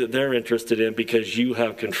 3 that they're interested in, because you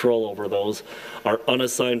have control over those, are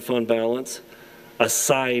unassigned fund balance,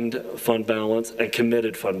 assigned fund balance, and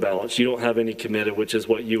committed fund balance. You don't have any committed, which is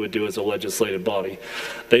what you would do as a legislative body.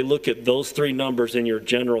 They look at those 3 numbers in your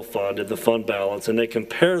general fund and the fund balance, and they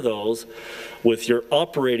compare those with your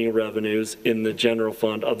operating revenues in the general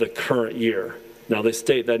fund of the current year. Now they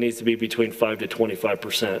state that needs to be between 5 to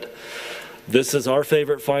 25%. This is our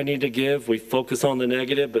favorite finding to give. We focus on the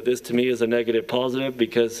negative, but this to me is a negative positive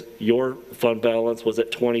because your fund balance was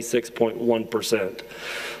at 26.1%.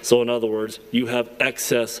 So in other words, you have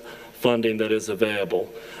excess funding that is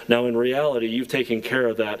available. Now in reality, you've taken care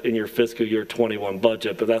of that in your fiscal year 21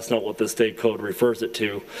 budget, but that's not what the state code refers it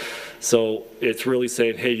to. So it's really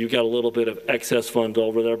saying, hey, you got a little bit of excess funds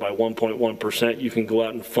over there by 1.1%. You can go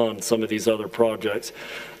out and fund some of these other projects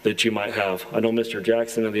that you might have. I know Mr.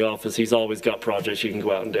 Jackson in the office, he's always got projects you can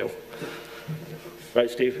go out and do. Right,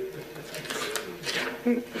 Steve?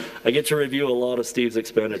 I get to review a lot of Steve's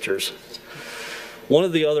expenditures. One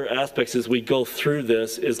of the other aspects as we go through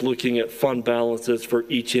this is looking at fund balances for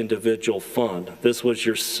each individual fund. This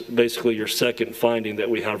was basically your second finding that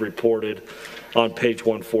we have reported on page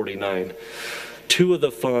 149. 2 of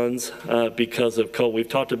the funds, because of COVID, we've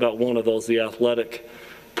talked about one of those, the athletic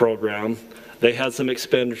program. They had some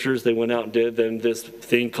expenditures they went out and did, then this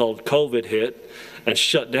thing called COVID hit and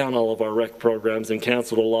shut down all of our rec programs and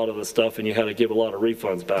canceled a lot of the stuff, and you had to give a lot of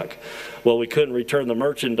refunds back. Well, we couldn't return the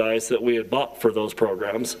merchandise that we had bought for those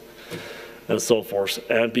programs and so forth.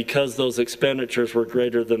 And because those expenditures were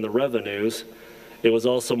greater than the revenues, it was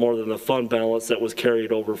also more than the fund balance that was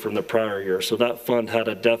carried over from the prior year. So that fund had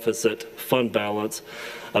a deficit fund balance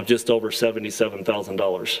of just over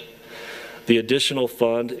 $77,000. The additional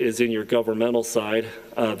fund is in your governmental side.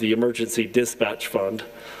 The emergency dispatch fund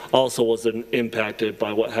also was impacted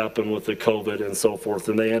by what happened with the COVID and so forth,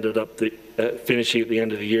 and they ended up finishing at the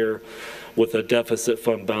end of the year with a deficit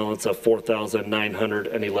fund balance of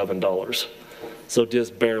 $4,911. So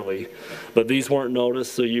just barely. But these weren't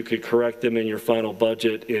noticed, so you could correct them in your final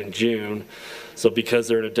budget in June. So because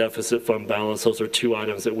they're in a deficit fund balance, those are 2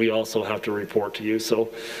 items that we also have to report to you. So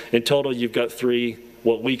in total, you've got 3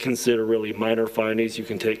 what we consider really minor findings. You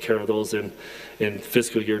can take care of those in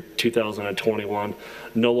fiscal year 2021.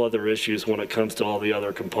 No other issues when it comes to all the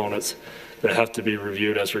other components that have to be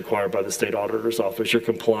reviewed as required by the state auditor's office. You're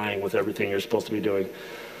complying with everything you're supposed to be doing.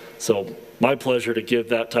 So my pleasure to give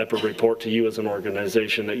that type of report to you as an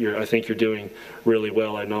organization that I think you're doing really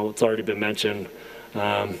well. I know it's already been mentioned.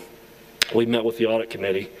 We met with the audit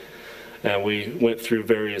committee and we went through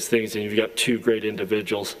various things, and you've got 2 great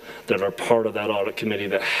individuals that are part of that audit committee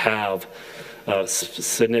that have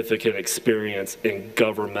significant experience in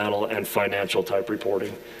governmental and financial type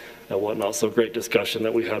reporting and whatnot. So great discussion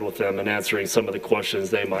that we had with them and answering some of the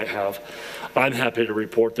questions they might have. I'm happy to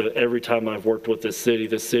report that every time I've worked with the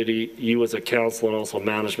city, you as a council and also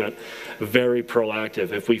management, very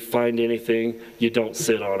proactive. If we find anything, you don't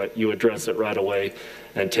sit on it. You address it right away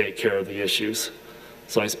and take care of the issues.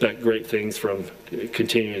 So I expect great things from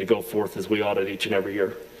continuing to go forth as we audit each and every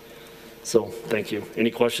year. So thank you.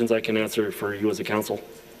 Any questions I can answer for you as a council?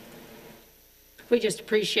 We just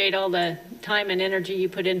appreciate all the time and energy you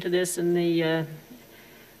put into this and the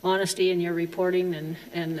honesty in your reporting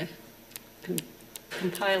and the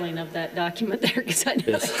compiling of that document there, because I know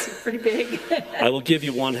it's pretty big. I will give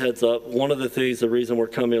you one heads up. One of the things, the reason we're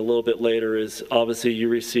coming a little bit later is obviously you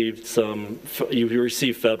received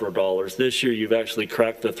federal dollars. This year you've actually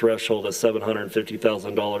cracked the threshold of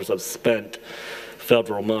 $750,000 of spent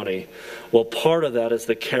federal money. Well, part of that is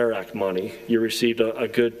the CARE Act money. You received a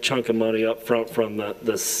good chunk of money up front from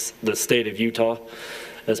the state of Utah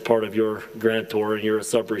as part of your grantor, and you're a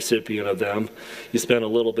subrecipient of them. You spent a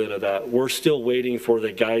little bit of that. We're still waiting for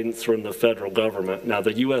the guidance from the federal government. Now,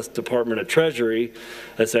 the U.S. Department of Treasury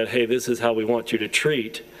has said, hey, this is how we want you to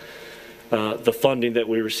treat the funding that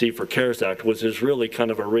we receive for CARES Act, which is really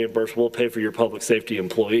kind of a reimbursement. We'll pay for your public safety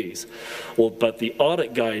employees. Well, but the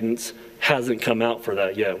audit guidance hasn't come out for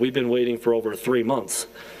that yet. We've been waiting for over 3 months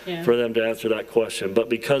for them to answer that question. But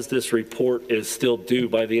because this report is still due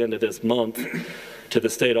by the end of this month to the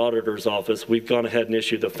state auditor's office, we've gone ahead and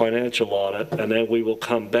issued the financial audit, and then we will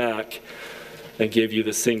come back and give you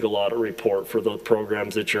the single audit report for the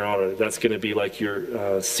programs that you're auditing. That's going to be like your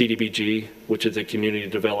CDBG, which is a community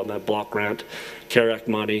development block grant, CARE Act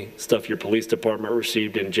money, stuff your police department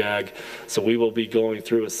received in JAG. So we will be going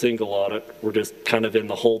through a single audit. We're just kind of in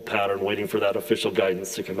the hold pattern waiting for that official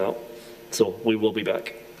guidance to come out. So we will be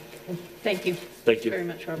back. Thank you. Thank you very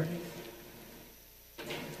much, Robert.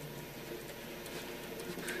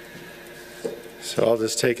 So I'll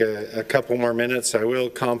just take a couple more minutes. I will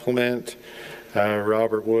compliment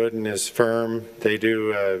Robert Wood and his firm. They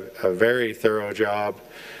do a very thorough job.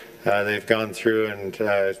 They've gone through and,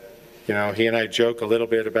 you know, he and I joke a little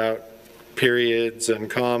bit about periods and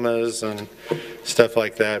commas and stuff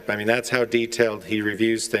like that. I mean, that's how detailed he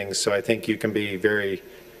reviews things. So I think you can be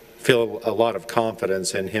feel a lot of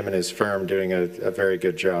confidence in him and his firm doing a very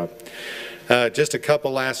good job. Just a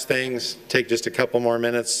couple last things, take just a couple more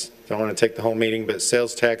minutes. Don't want to take the whole meeting, but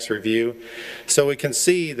sales tax review. So we can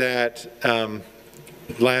see that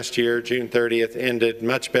last year, June 30th, ended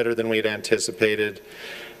much better than we had anticipated.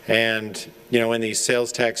 And, you know, in these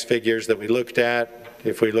sales tax figures that we looked at,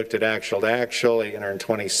 if we looked at actual to actual,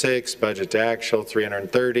 826, budget to actual,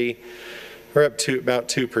 330, we're up to about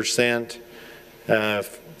 2%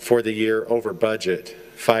 for the year over budget.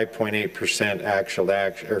 5.8% actual to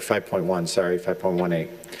actual, or 5.1, sorry, 5.18.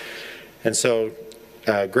 And so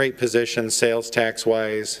great position sales tax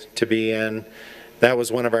wise to be in. That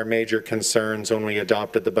was one of our major concerns when we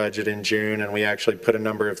adopted the budget in June, and we actually put a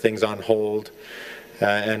number of things on hold.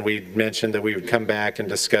 And we mentioned that we would come back and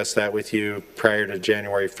discuss that with you prior to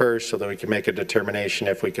January 1st so that we could make a determination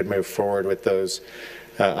if we could move forward with those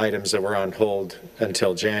items that were on hold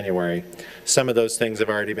until January. Some of those things have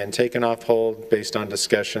already been taken off hold based on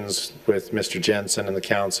discussions with Mr. Jensen and the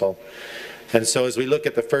council. And so as we look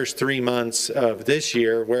at the first 3 months of this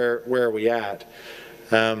year, where are we at?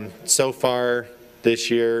 So far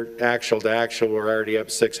this year, actual to actual, we're already up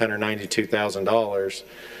 $692,000.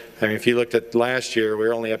 I mean, if you looked at last year, we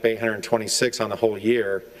were only up $826 on the whole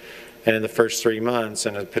year. And in the first 3 months,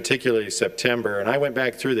 and particularly September, and I went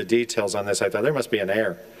back through the details on this, I thought there must be an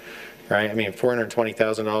error, right? I mean,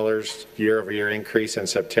 $420,000 year-over-year increase in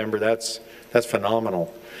September, that's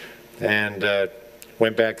phenomenal. And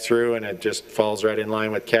went back through, and it just falls right in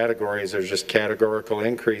line with categories. There's just categorical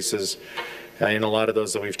increases in a lot of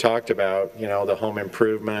those that we've talked about, you know, the home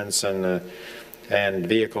improvements and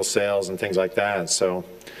vehicle sales and things like that. So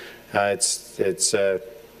it's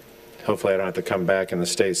hopefully I don't have to come back and the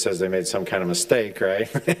state says they made some kind of mistake,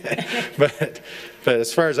 right? but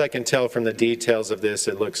as far as I can tell from the details of this,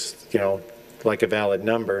 it looks, you know, like a valid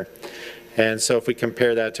number. And so if we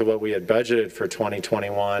compare that to what we had budgeted for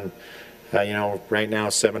 2021, you know, right now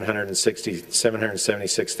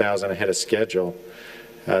 $776,000 ahead of schedule.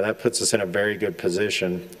 That puts us in a very good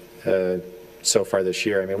position so far this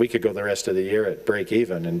year. I mean, we could go the rest of the year at break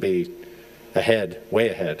even and be ahead, way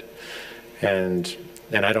ahead. And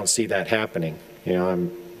I don't see that happening. You know,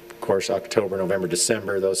 of course, October, November,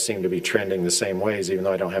 December, those seem to be trending the same ways, even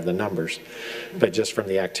though I don't have the numbers. But just from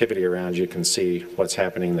the activity around, you can see what's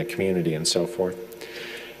happening in the community and so forth.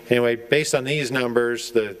 Anyway, based on these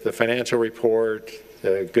numbers, the financial report,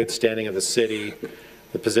 the good standing of the city,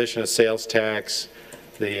 the position of sales tax,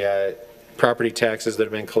 the property taxes that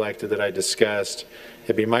have been collected that I discussed,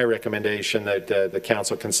 it'd be my recommendation that the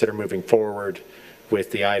council consider moving forward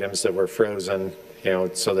with the items that were frozen, you know,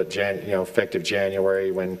 so that effective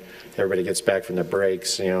January, when everybody gets back from the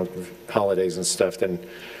breaks, you know, holidays and stuff, then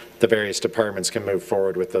the various departments can move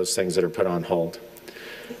forward with those things that are put on hold.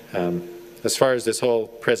 As far as this whole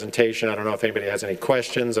presentation, I don't know if anybody has any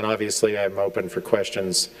questions, and obviously I'm open for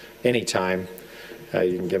questions anytime.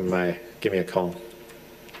 You can give me a call.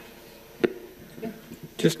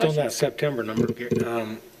 Just on that September number,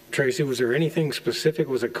 Tracy, was there anything specific?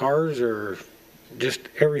 Was it cars or just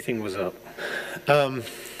everything was up?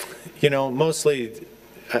 You know, mostly,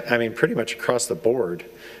 I mean, pretty much across the board.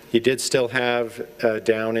 You did still have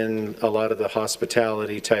down in a lot of the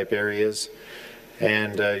hospitality type areas,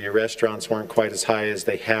 and your restaurants weren't quite as high as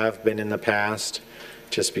they have been in the past,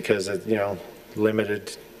 just because of, you know,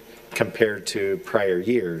 limited compared to prior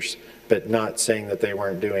years, but not saying that they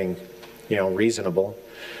weren't doing, you know, reasonable.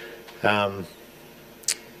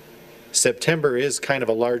 September is kind of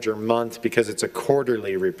a larger month because it's a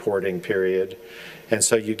quarterly reporting period. And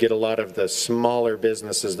so you get a lot of the smaller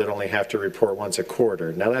businesses that only have to report once a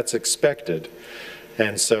quarter. Now that's expected.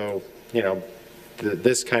 And so, you know,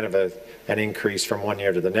 this kind of an increase from one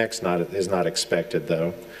year to the next is not expected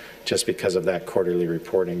though, just because of that quarterly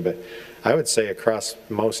reporting. But I would say across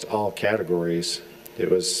most all categories,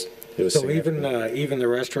 it was So even the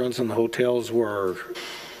restaurants and the hotels were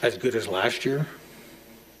as good as last year?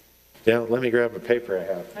 Yeah, let me grab a paper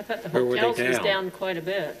I have. I thought the Or were they hotels was down? down quite a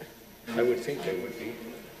bit. I would think they would be.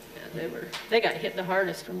 Yeah, they got hit the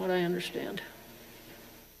hardest from what I understand.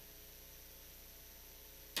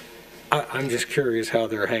 I'm just curious how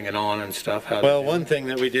they're hanging on and stuff. Well, one thing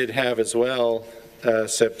that we did have as well,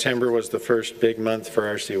 September was the first big month for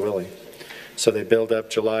R.C. Willey. So they build up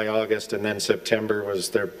July, August, and then September was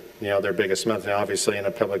their biggest month. Now, obviously, in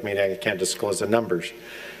a public meeting, I can't disclose the numbers,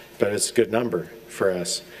 but it's a good number for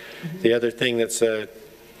us. Mm-hmm. The other thing that's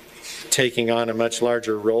taking on a much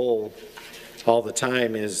larger role all the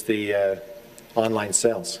time is the online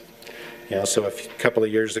sales. You know, so a couple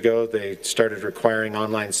of years ago, they started requiring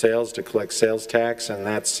online sales to collect sales tax, and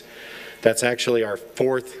that's actually our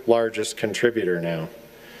fourth largest contributor now,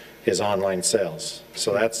 is online sales.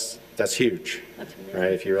 So that's huge,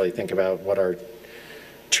 right? If you really think about what our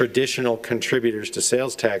traditional contributors to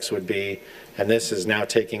sales tax would be, and this is now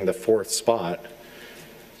taking the fourth spot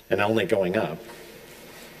and only going up.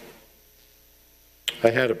 I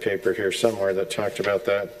had a paper here somewhere that talked about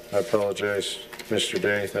that. I apologize, Mr.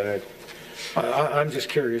 Day, that I'm just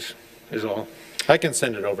curious, is all. I can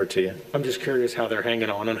send it over to you. I'm just curious how they're hanging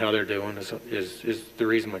on and how they're doing is the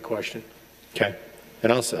reason my question. Okay.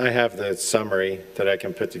 And I have the summary that I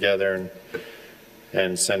can put together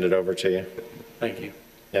and send it over to you. Thank you.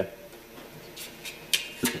 Yeah.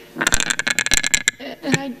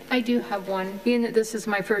 And I do have one, being that this is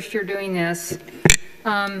my first year doing this.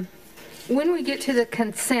 When we get to the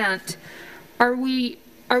consent, are we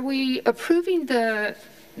approving the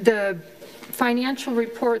financial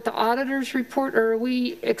report, the auditor's report, or are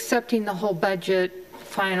we accepting the whole budget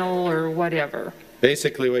final or whatever?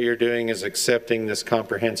 Basically, what you're doing is accepting this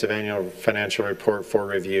comprehensive annual financial report for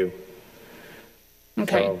review.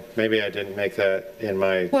 Okay. So maybe I didn't make that in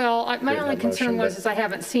my. Well, my only concern motion, was I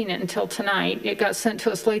haven't seen it until tonight. It got sent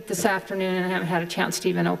to us late this afternoon, and I haven't had a chance to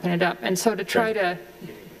even open it up. And so to try to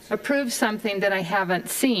approve something that I haven't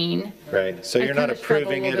seen. Right. So you're not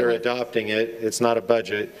approving it or adopting it. It's not a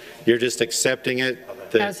budget. You're just accepting it.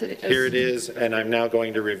 Here it is, and I'm now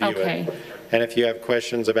going to review it. And if you have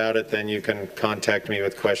questions about it, then you can contact me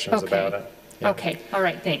with questions about it. Yeah. Okay. All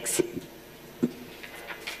right. Thanks.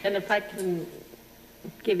 And if I can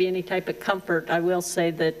give you any type of comfort, I will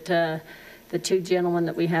say that the two gentlemen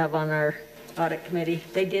that we have on our audit committee,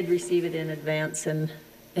 they did receive it in advance, and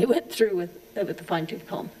they went through with the fine-tooth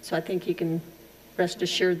comb. So I think you can rest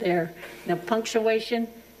assured there. Now, punctuation,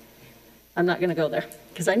 I'm not going to go there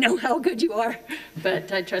because I know how good you are,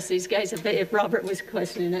 but I trust these guys if Robert was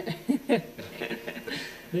questioning it.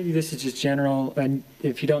 Maybe this is just general, and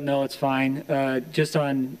if you don't know, it's fine. Just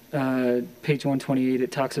on page 128,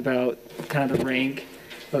 it talks about kind of the rank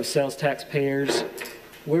of sales tax payers.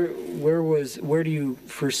 Where do you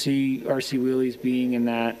foresee R.C. Willey's being in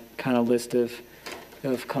that kind of list of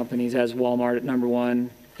companies, as Walmart at number one,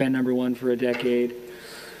 been number one for a decade?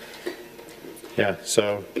 Yeah,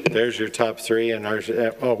 so there's your top three, and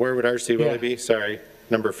where would R.C. Willey be? Sorry,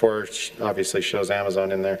 number 4 obviously shows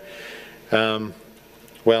Amazon in there.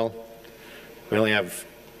 Well, we only have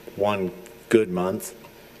one good month,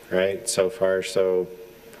 right, so far. So,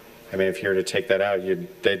 I mean, if you were to take that out,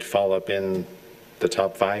 they'd fall up in the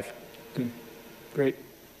top 5. Great.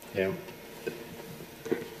 Yeah.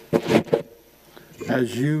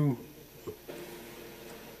 As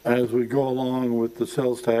we go along with the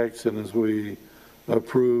sales tax and as we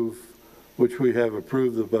approve, which we have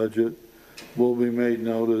approved the budget, will be made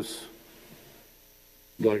notice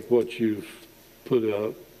like what you've put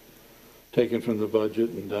up, taken from the budget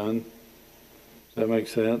and done. Does that make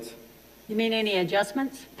sense? You mean any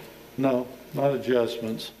adjustments? No, not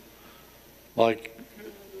adjustments. Like,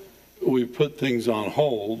 we put things on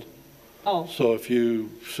hold. Oh, So if you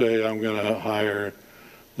say, I'm going to hire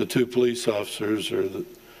the 2 police officers or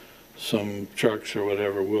some trucks or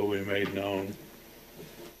whatever will be made known,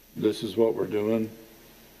 this is what we're doing.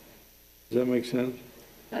 Does that make sense?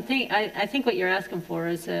 I think what you're asking for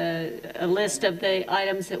is a list of the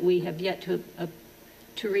items that we have yet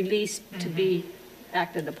to release to be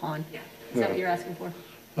acted upon. Is that what you're asking for?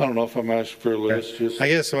 I don't know if I'm asking for a list, just I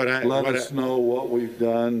guess let us know what we've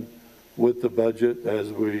done with the budget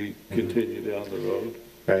as we continue down the road.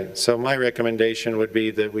 Right, so my recommendation would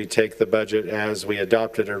be that we take the budget as we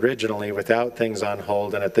adopted originally without things on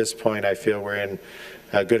hold, and at this point I feel we're in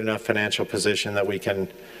a good enough financial position that we can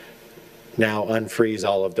now unfreeze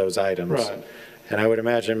all of those items. Right. And I would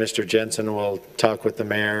imagine Mr. Jensen will talk with the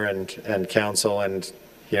mayor and council, and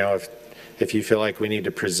you know, if you feel like we need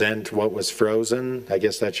to present what was frozen, I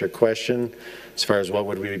guess that's your question, as far as what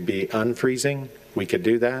would we be unfreezing, we could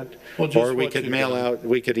do that. Well, just or we what could you've mail done. out,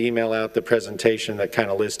 we could email out the presentation that kind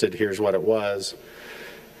of listed, here's what it was.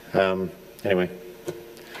 Anyway.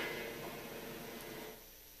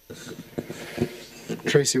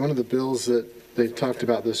 Tracy, one of the bills that they talked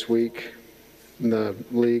about this week in the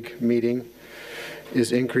league meeting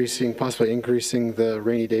is possibly increasing the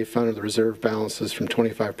rainy day fund or the reserve balances from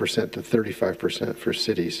 25% to 35% for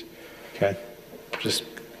cities. Okay. Just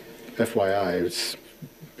FYI, it's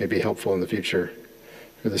maybe helpful in the future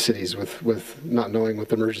for the cities with not knowing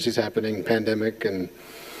with emergencies happening, pandemic, and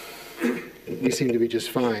we seem to be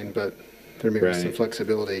just fine, but there may be some Right.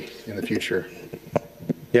 flexibility in the future.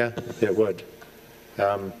 Yeah, it would.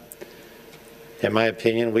 In my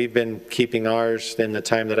opinion, we've been keeping ours in the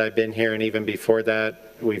time that I've been here, and even before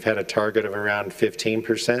that, we've had a target of around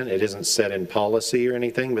 15%. It isn't set in policy or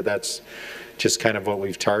anything, but that's just kind of what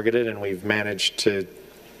we've targeted, and we've managed to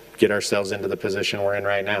get ourselves into the position we're in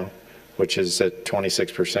right now, which is at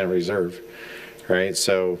 26% reserve, right?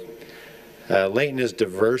 So Layton is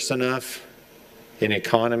diverse enough in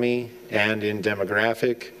economy and in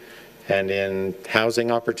demographic and in housing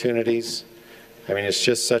opportunities. I mean, it's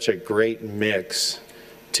just such a great mix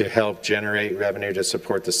to help generate revenue to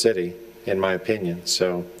support the city, in my opinion.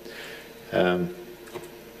 So,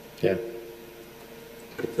 yeah.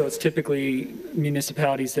 So it's typically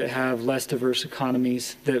municipalities that have less diverse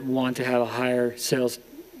economies that want to have a higher sales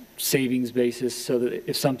savings basis so that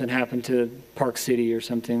if something happened to Park City or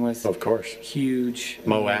something with Of course. huge.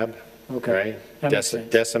 Moab, Okay. right? That makes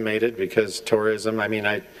sense. Decimated because tourism, I mean,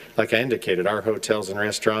 like I indicated, our hotels and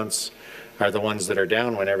restaurants are the ones that are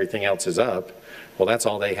down when everything else is up. Well, that's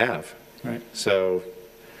all they have. Right. So,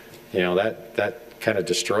 you know, that kind of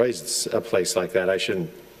destroys a place like that. I shouldn't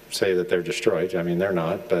say that they're destroyed. I mean, they're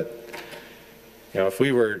not, but you know, if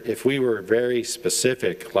we were very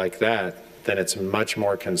specific like that, then it's much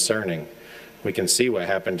more concerning. We can see what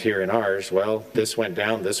happened here in ours. Well, this went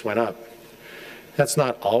down, this went up. That's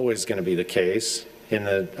not always going to be the case. In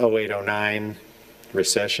the 08-09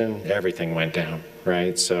 recession, everything went down,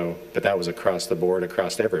 right? So, but that was across the board,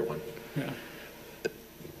 across everyone. Yeah.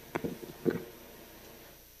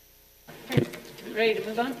 Ready to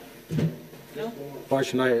move on? No?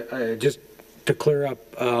 Question, I just to clear up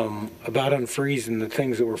about unfreezing the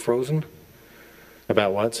things that were frozen,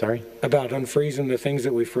 About what, sorry? about unfreezing the things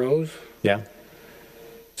that we froze. Yeah.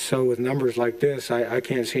 So with numbers like this, I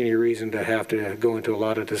can't see any reason to have to go into a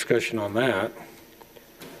lot of discussion on that.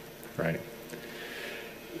 Right.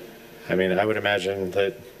 I mean, I would imagine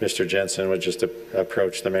that Mr. Jensen would just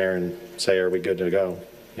approach the mayor and say, are we good to go?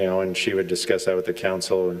 You know, and she would discuss that with the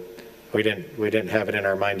council. And we didn't have it in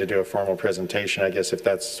our mind to do a formal presentation. I guess if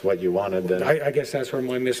that's what you wanted, then. I guess that's where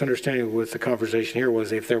my misunderstanding with the conversation here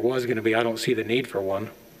was if there was going to be, I don't see the need for one.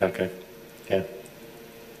 Okay. Yeah.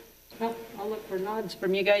 Well, I'll look for nods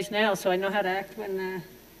from you guys now, so I know how to act when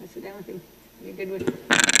I sit down with you. You're good with it?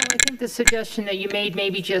 Well, I think the suggestion that you made,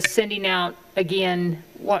 maybe just sending out again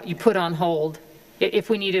what you put on hold, if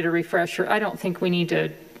we needed a refresher, I don't think we need to,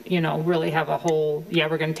 you know, really have a whole, yeah,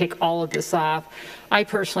 we're going to take all of this off. I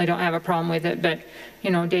personally don't have a problem with it, but, you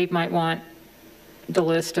know, Dave might want the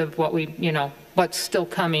list of what we, you know, what's still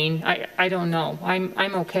coming. I don't know. I'm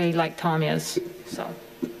okay like Tom is, so.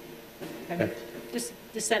 Okay. Just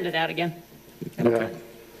send it out again. Yeah.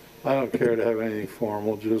 I don't care to have anything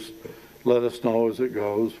formal, just let us know as it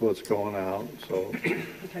goes, what's going out, so,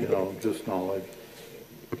 you know, just knowledge.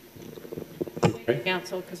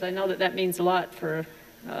 Council, because I know that means a lot for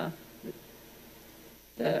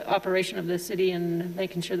the operation of the city and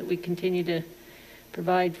making sure that we continue to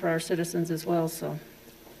provide for our citizens as well, so.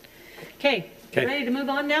 Okay, Okay. ready to move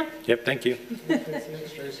on now? Yep, thank you.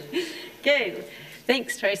 Okay,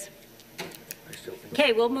 thanks, Trace.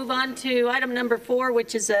 Okay, we'll move on to item number 4,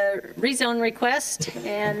 which is a rezone request,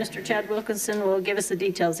 and Mr. Chad Wilkinson will give us the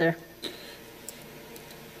details there.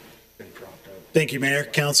 Thank you, Mayor,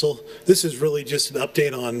 Council. This is really just an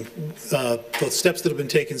update on the steps that have been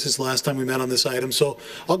taken since the last time we met on this item. So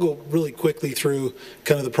I'll go really quickly through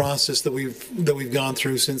kind of the process that we've gone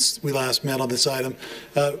through since we last met on this item.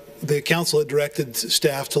 The council had directed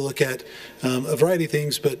staff to look at a variety of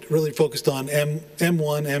things, but really focused on M1,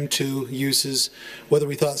 M2 uses, whether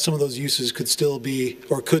we thought some of those uses could still be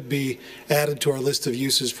or could be added to our list of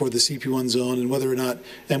uses for the CP1 zone, and whether or not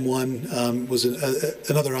M1 was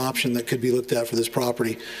another option that could be looked at for this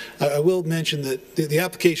property. I will mention that the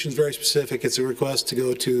application is very specific. It's a request to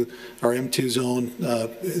go to our M2 zone.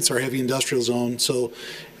 It's our heavy industrial zone. So,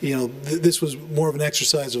 you know, this was more of an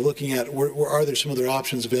exercise of looking at where are there some other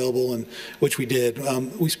options available, and which we did.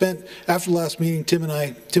 We spent, after the last meeting,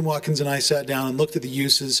 Tim Watkins and I sat down and looked at the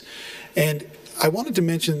uses, and I wanted to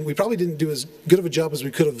mention, we probably didn't do as good of a job as we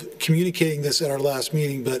could of communicating this at our last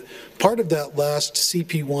meeting, but part of that last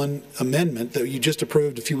CP1 amendment that you just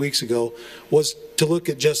approved a few weeks ago was to look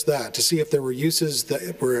at just that, to see if there were uses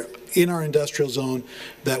that were in our industrial zone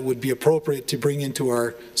that would be appropriate to bring into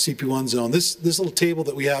our CP1 zone. This little table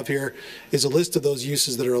that we have here is a list of those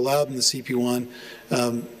uses that are allowed in the CP1.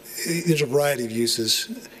 There's a variety of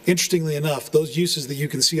uses. Interestingly enough, those uses that you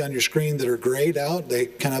can see on your screen that are grayed out, they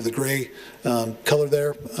kind of have the gray color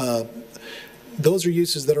there, those are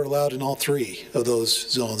uses that are allowed in all 3 of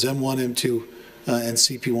those zones, M1, M2, and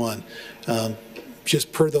CP1,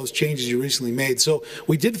 just per those changes you recently made. So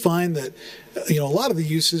we did find that, you know, a lot of the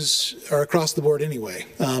uses are across the board anyway.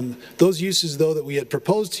 Those uses, though, that we had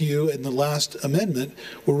proposed to you in the last amendment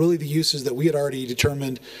were really the uses that we had already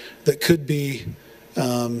determined that could be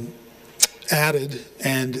added,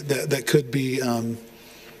 and that could be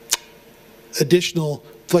additional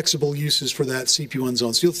flexible uses for that CP1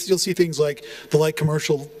 zone. So you'll see things like the light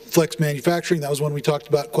commercial flex manufacturing. That was one we talked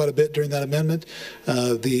about quite a bit during that amendment.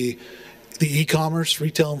 The e-commerce,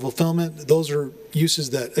 retail and fulfillment. Those are uses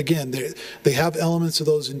that, again, they have elements of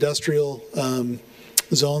those industrial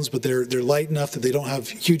zones, but they're light enough that they don't have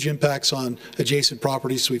huge impacts on adjacent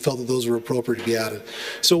properties, so we felt that those were appropriate to be added.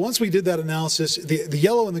 So once we did that analysis, the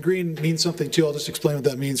yellow and the green means something too. I'll just explain what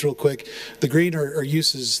that means real quick. The green are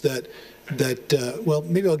uses that well,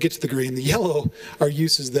 maybe I'll get to the green. The yellow are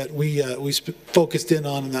uses that we focused in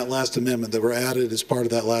on in that last amendment that were added as part of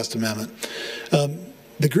that last amendment.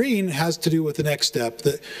 The green has to do with the next step,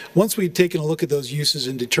 that once we'd taken a look at those uses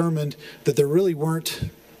and determined that there really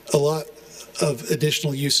weren't a lot of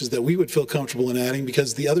additional uses that we would feel comfortable in adding,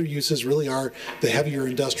 because the other uses really are the heavier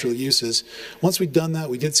industrial uses. Once we'd done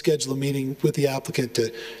that, we did schedule a meeting with the applicant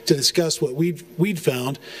to discuss what we'd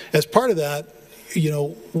found. As part of that, you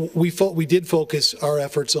know, we did focus our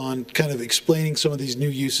efforts on kind of explaining some of these new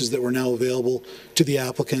uses that were now available to the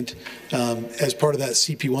applicant as part of that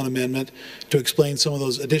CP1 amendment, to explain some of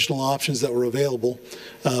those additional options that were available.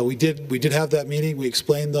 We did have that meeting. We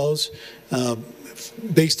explained those.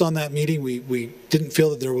 Based on that meeting, we didn't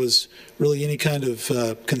feel that there was really any kind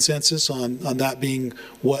of consensus on that being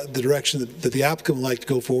what the direction that the applicant would like to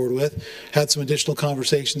go forward with. Had some additional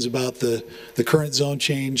conversations about the current zone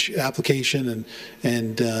change application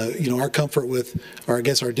and you know, our comfort with, or I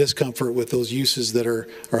guess our discomfort with those uses that are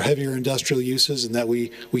heavier industrial uses, and that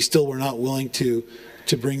we still were not willing to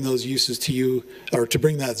bring those uses to you, or to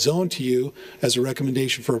bring that zone to you as a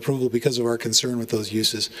recommendation for approval because of our concern with those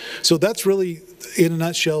uses. So that's really, in a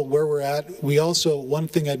nutshell, where we're at. We also, one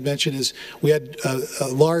thing I'd mention is we had a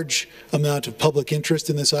large amount of public interest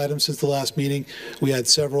in this item since the last meeting. We had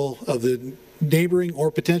several of the neighboring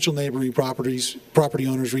or potential neighboring property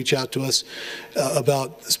owners reach out to us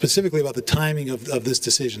specifically about the timing of this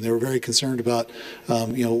decision. They were very concerned about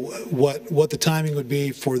you know, what the timing would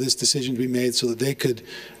be for this decision to be made, so that they could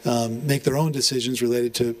make their own decisions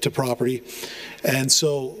related to property. And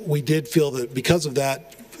so we did feel that because of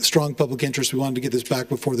that strong public interest, we wanted to get this back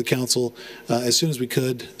before the council as soon as we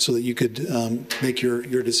could, so that you could make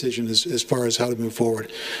your decision as far as how to move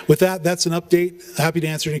forward. With that, that's an update. Happy to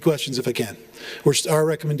answer any questions if I can. Our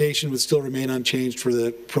recommendation would still remain unchanged for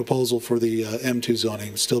the proposal for the M2 zoning.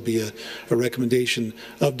 It would still be a recommendation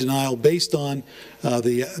of denial based on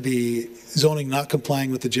the zoning not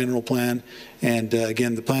complying with the general plan. And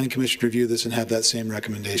again, the Planning Commission reviewed this and had that same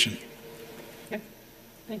recommendation. Okay.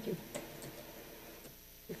 Thank you.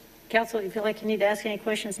 Council, you feel like you need to ask any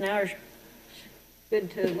questions now, or good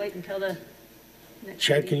to wait until the next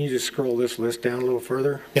Chad, meeting? can you just scroll this list down a little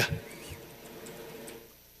further? Yeah.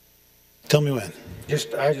 Tell me when.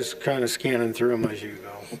 I just kind of scanning through them as you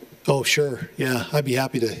go. Oh, sure. Yeah, I'd be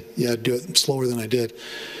happy to do it slower than I did.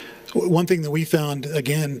 One thing that we found,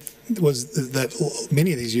 again, was that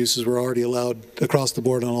many of these uses were already allowed across the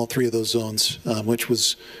board on all three of those zones, which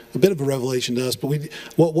was a bit of a revelation to us. But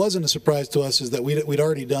what wasn't a surprise to us is that we'd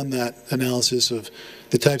already done that analysis of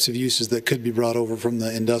the types of uses that could be brought over from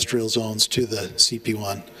the industrial zones to the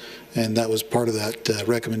CP1. And that was part of that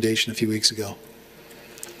recommendation a few weeks ago.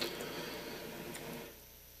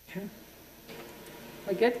 Okay.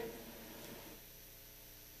 We good?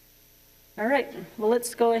 All right, well,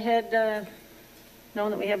 let's go ahead,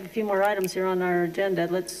 knowing that we have a few more items here on our agenda,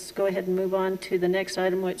 let's go ahead and move on to the next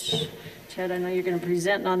item, which, Chad, I know you're going to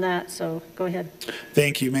present on that, so go ahead.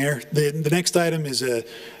 Thank you, Mayor. The next item is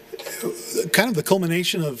kind of the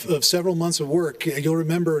culmination of several months of work. You'll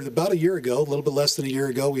remember about a year ago, a little bit less than a year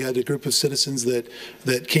ago, we had a group of citizens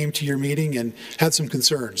that came to your meeting and had some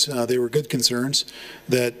concerns. They were good concerns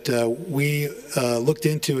that we looked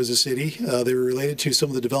into as a city. They were related to some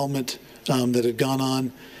of the development that had gone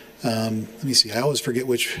on. Let me see, I always forget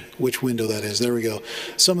which window that is. There we go.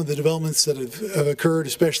 Some of the developments that have occurred,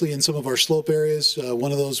 especially in some of our slope areas.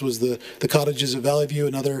 One of those was the cottages at Valley View.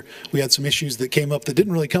 Another, we had some issues that came up that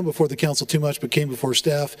didn't really come before the council too much, but came before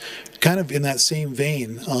staff, kind of in that same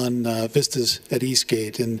vein on Vistas at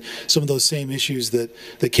Eastgate, and some of those same issues that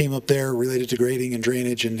came up there related to grading and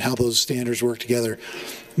drainage and how those standards work together.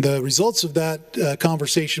 The results of that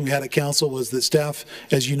conversation we had at council was that staff,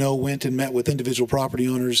 as you know, went and met with individual property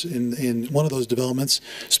owners in one of those developments,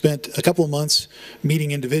 spent a couple of months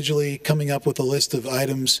meeting individually, coming up with a list of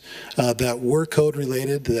items that were code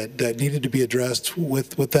related, that needed to be addressed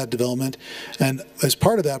with that development. And as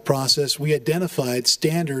part of that process, we identified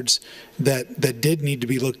standards that did need to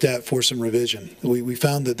be looked at for some revision. We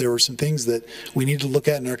found that there were some things that we needed to look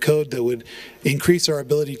at in our code that would increase our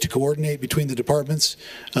ability to coordinate between the departments,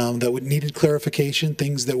 that would needed clarification,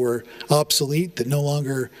 things that were obsolete, that no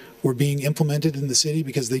longer were being implemented in the city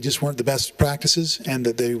because they just weren't the best practices and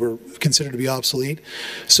that they were considered to be obsolete.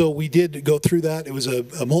 So we did go through that. It was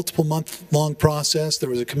a multiple month long process. There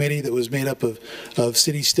was a committee that was made up of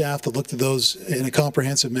city staff that looked at those in a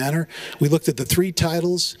comprehensive manner. We looked at the three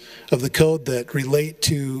titles of the code that relate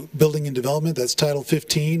to building and development. That's Title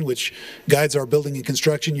 15, which guides our building and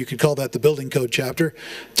construction. You could call that the building code chapter.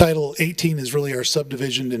 Title 18 is really our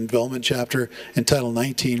subdivision and development chapter, and Title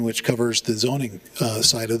 19, which covers the zoning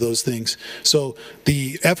side of those things. So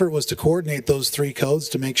the effort was to coordinate those three codes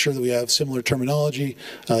to make sure that we have similar terminology,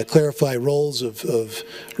 clarify roles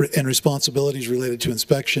and responsibilities related to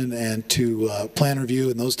inspection and to plan review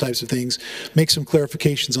and those types of things, make some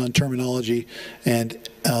clarifications on terminology, and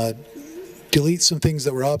delete some things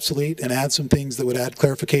that were obsolete and add some things that would add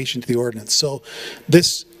clarification to the ordinance. So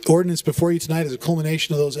this ordinance before you tonight is a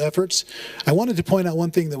culmination of those efforts. I wanted to point out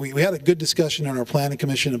one thing that we had a good discussion on our planning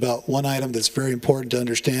commission about one item that's very important to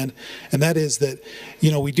understand, and that is that,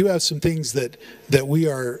 you know, we do have some things that we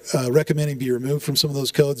are recommending be removed from some of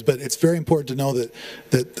those codes, but it's very important to know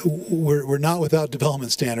that we're not without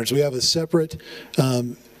development standards. We have a separate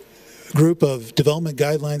group of development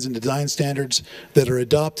guidelines and design standards that are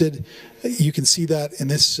adopted. You can see that in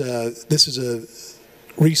this. This is a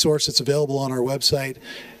resource that's available on our website.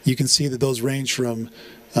 You can see that those range from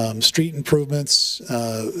street improvements,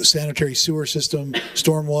 sanitary sewer system,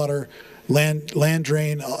 stormwater, land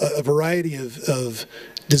drain. A variety of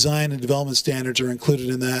design and development standards are included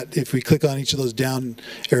in that. If we click on each of those down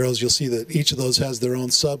arrows, you'll see that each of those has their own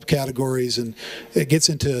subcategories, and it gets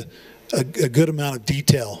into a good amount of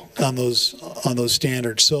detail on those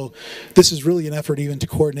standards. So this is really an effort even to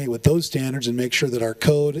coordinate with those standards and make sure that our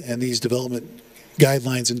code and these development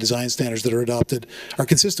guidelines and design standards that are adopted are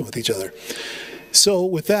consistent with each other. So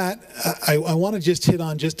with that, I want to just hit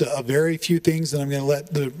on just a very few things, and I'm going to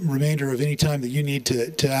let the remainder of any time that you need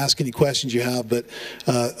to ask any questions you have. But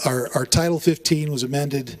our Title 15 was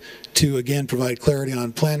amended to, again, provide clarity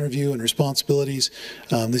on plan review and responsibilities.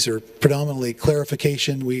 These are predominantly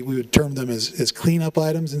clarification. We would term them as cleanup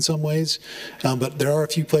items in some ways. But there are a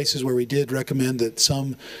few places where we did recommend that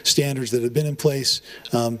some standards that have been in place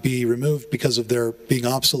be removed because of their being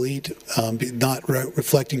obsolete, not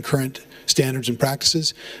reflecting current standards and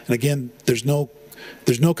practices. And again, there's no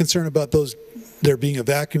concern about those there being a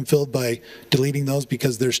vacuum filled by deleting those,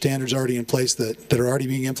 because there's standards already in place that are already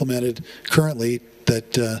being implemented currently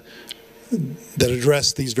that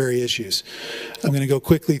address these very issues. I'm going to go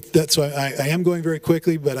quickly. I am going very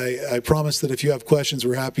quickly, but I promise that if you have questions,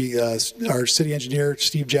 we're happy. Our city engineer,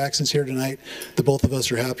 Steve Jackson's here tonight. The both of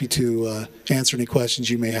us are happy to answer any questions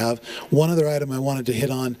you may have. One other item I wanted to hit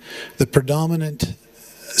on, the predominant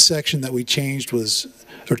section that we changed was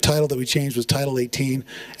or title that we changed was Title 18.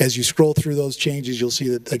 As you scroll through those changes, you'll see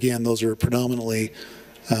that, again, those are predominantly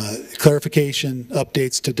clarification,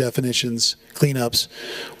 updates to definitions, cleanups.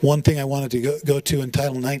 One thing I wanted to go to in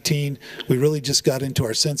Title 19, we really just got into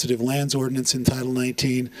our sensitive lands ordinance in Title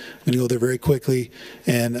 19. I'm going to go there very quickly,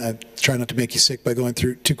 and I try not to make you sick by going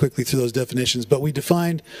through too quickly through those definitions, but we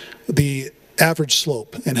defined the average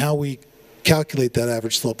slope and how we calculate that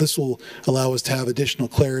average slope. This will allow us to have additional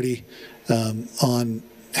clarity on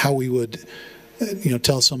how we would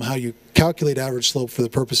tell someone how you calculate average slope for the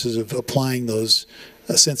purposes of applying those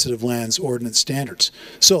sensitive lands ordinance standards.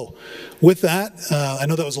 So with that, I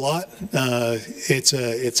know that was a lot. It's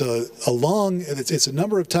a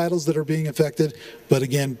number of titles that are being affected, but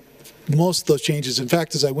again, most of those changes, in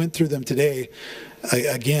fact, as I went through them today,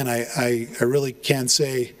 I really can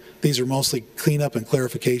say these are mostly cleanup and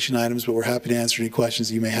clarification items, but we're happy to answer any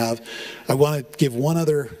questions you may have. I want to give one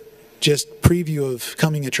other just preview of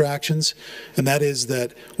coming attractions, and that is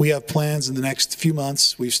that we have plans in the next few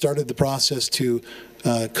months. We've started the process to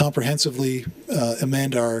comprehensively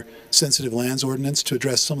amend our sensitive lands ordinance to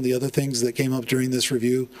address some of the other things that came up during this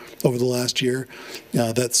review over the last year.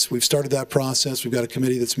 We've started that process. We've got a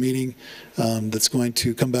committee that's meeting that's going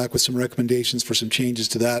to come back with some recommendations for some changes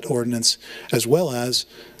to that ordinance, as well as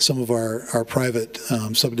some of our private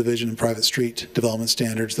subdivision and private street development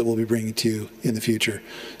standards that we'll be bringing to you in the future.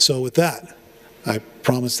 So with that, I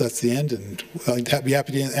promise that's the end, and I'd be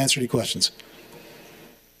happy to answer any questions.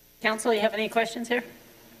 Council, you have any questions here?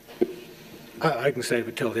 I can save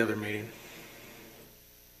it till the other meeting.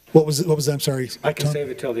 What was that? I'm sorry. I can Tom? save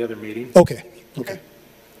it till the other meeting. Okay. All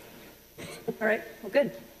right, well,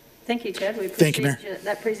 good. Thank you, Chad. We Thank you, appreciate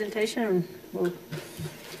that presentation, and we'll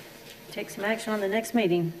take some action on the next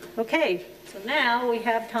meeting. Okay, so now we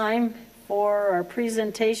have time for our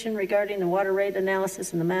presentation regarding the water rate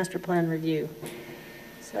analysis and the master plan review.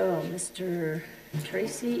 So, Mr.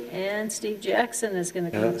 Tracy and Steve Jackson is going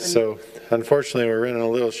to come up. So unfortunately, we're running a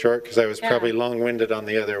little short because I was probably long-winded on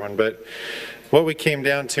the other one. But what we came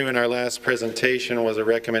down to in our last presentation was a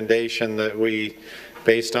recommendation that we,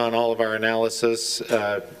 based on all of our analysis,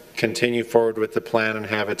 continue forward with the plan and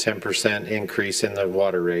have a 10% increase in the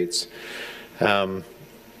water rates.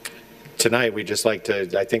 Tonight, we just like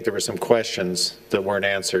to, I think there were some questions that weren't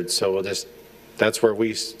answered, so we'll just, that's where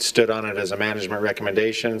we stood on it as a management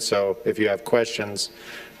recommendation. So if you have questions,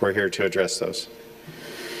 we're here to address those.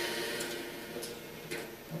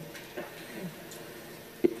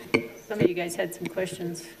 Some of you guys had some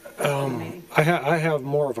questions. I have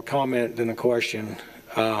more of a comment than a question.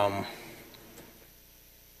 I'm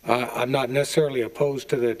not necessarily opposed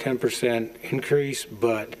to the 10% increase,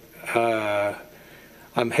 but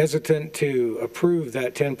I'm hesitant to approve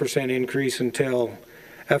that 10% increase until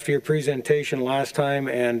after your presentation last time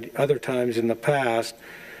and other times in the past.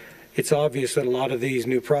 It's obvious that a lot of these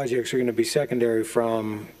new projects are going to be secondary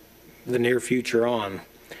from the near future on.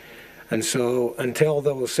 And so until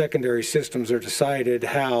those secondary systems are decided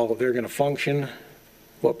how they're going to function,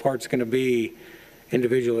 what part's going to be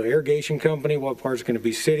individual irrigation company, what part's going to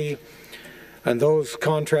be city, and those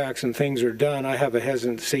contracts and things are done, I have a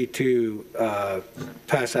hesitancy to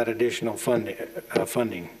pass that additional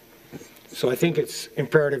funding. So I think it's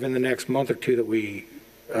imperative in the next month or two that we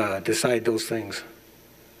decide those things.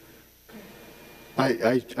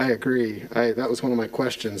 I agree. That was one of my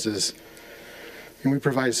questions is, when we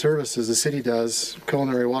provide services, the city does,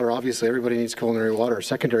 culinary water, obviously everybody needs culinary water.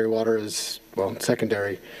 Secondary water is, well,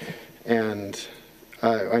 secondary. And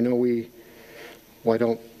I know I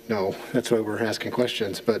don't know, that's why we're asking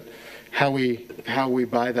questions, but how we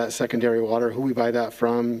buy that secondary water, who we buy that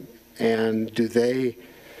from, and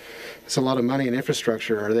it's a lot of money in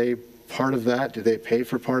infrastructure. Are they part of that? Do they pay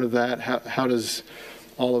for part of that? How does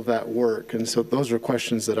all of that work? And so those are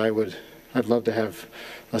questions that I'd love to have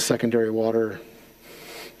a secondary water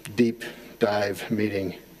deep dive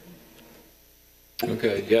meeting.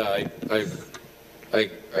 Okay, yeah,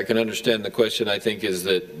 I can understand the question. I think is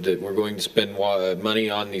that we're going to spend money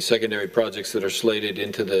on the secondary projects that are slated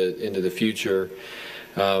into the future.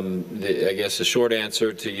 I guess the short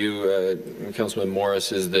answer to you, Councilman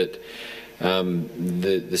Morris, is that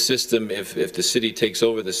the system, if the city takes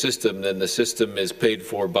over the system, then the system is paid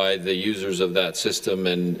for by the users of that system,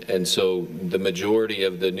 and so the majority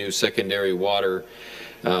of the new secondary water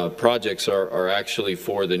projects are actually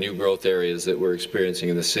for the new growth areas that we're experiencing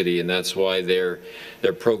in the city, and that's why they're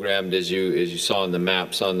programmed as you saw on the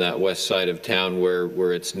maps on that west side of town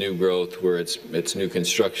where it's new growth, where it's new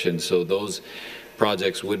construction. So those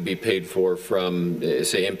projects would be paid for from,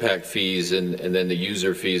 say, impact fees, and then the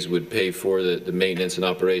user fees would pay for the maintenance and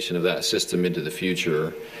operation of that system into the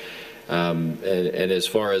future. And as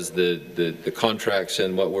far as the contracts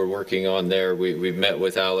and what we're working on there, we've met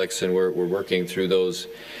with Alex and we're working through those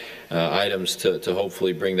items to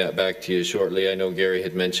hopefully bring that back to you shortly. I know Gary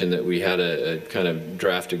had mentioned that we had a kind of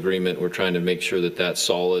draft agreement. We're trying to make sure that that's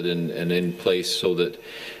solid and in place so that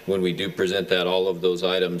when we do present that, all of those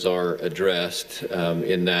items are addressed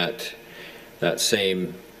in that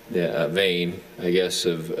same vein, I guess,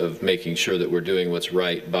 of making sure that we're doing what's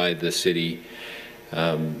right by the city.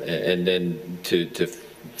 And then to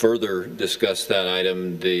further discuss that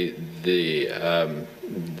item,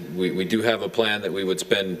 we do have a plan that we would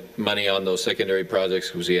spend money on those secondary projects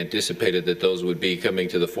because we anticipated that those would be coming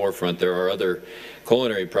to the forefront. There are other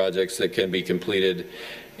culinary projects that can be completed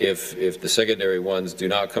if the secondary ones do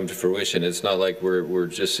not come to fruition. It's not like we're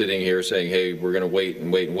just sitting here saying, hey, we're going to wait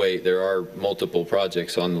and wait and wait. There are multiple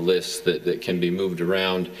projects on the list that can be moved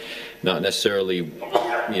around, not necessarily,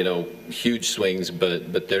 you know, huge swings,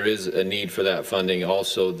 but there is a need for that funding.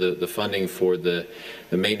 Also, the funding for the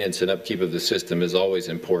maintenance and upkeep of the system is always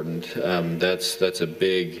important. That's a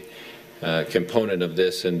big component of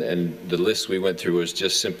this, and the list we went through was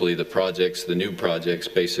just simply the projects, the new projects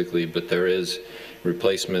basically, but there is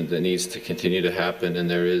replacement that needs to continue to happen, and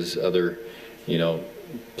there is other, you know,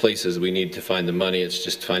 places we need to find the money. It's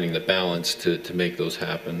just finding the balance to make those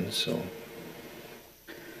happen. So.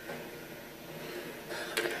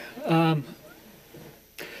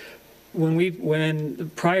 When the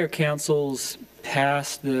prior councils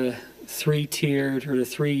passed the three-tiered or the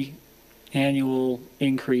 3 annual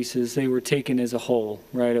increases, they were taken as a whole,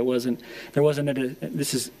 right?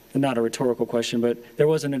 This is not a rhetorical question, but there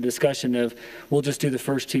wasn't a discussion of, we'll just do the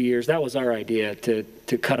first 2 years. That was our idea, to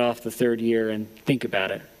cut off the third year and think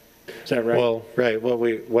about it. Is that right? Well, right.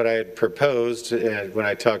 What I had proposed, and when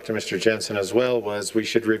I talked to Mr. Jensen as well, was we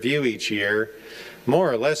should review each year,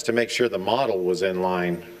 more or less to make sure the model was in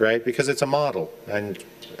line, right? Because it's a model, and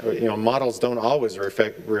you know, models don't always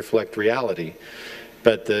reflect reality.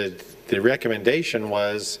 But the recommendation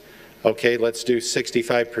was, okay, let's do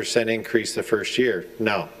 65% increase the first year.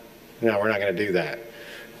 No, we're not going to do that.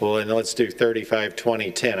 Well, and let's do 35,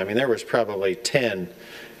 20, 10. I mean, there was probably 10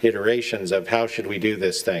 iterations of how should we do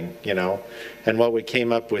this thing, you know, and what we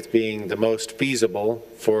came up with being the most feasible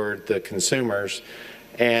for the consumers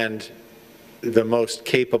and the most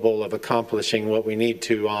capable of accomplishing what we need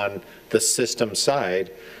to on the system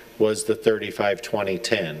side was the 35, 20,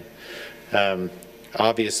 10.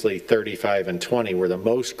 Obviously 35 and 20 were the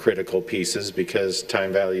most critical pieces because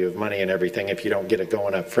time value of money and everything, if you don't get it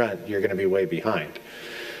going up front, you're going to be way behind.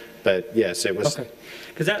 But yes, it was. Okay.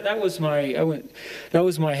 Because that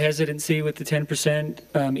was my hesitancy with the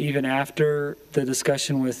 10%, even after the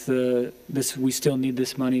discussion with this. We still need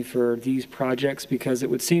this money for these projects, because it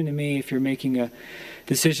would seem to me if you're making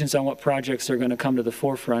decisions on what projects are going to come to the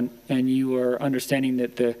forefront, and you are understanding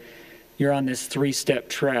that you're on this 3-step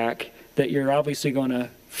track, that you're obviously going to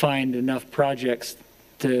find enough projects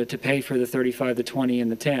to pay for the 35, the 20,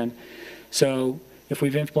 and the 10. So if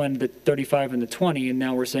we've implemented the 35 and the 20, and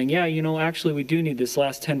now we're saying, yeah, you know, actually we do need this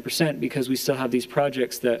last 10% because we still have these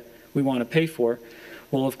projects that we want to pay for.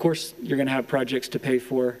 Well, of course, you're going to have projects to pay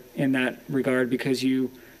for in that regard, because you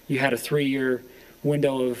had a 3-year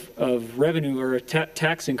window of revenue or a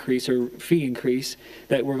tax increase or fee increase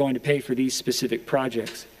that we're going to pay for these specific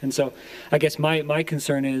projects. And so I guess my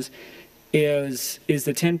concern is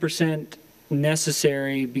the 10%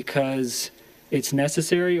 necessary because it's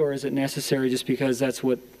necessary, or is it necessary just because that's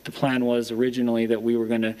what the plan was originally, that we were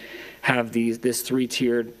going to have this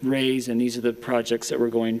 3-tiered raise and these are the projects that we're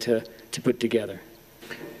going to put together?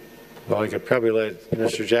 Well, I could probably let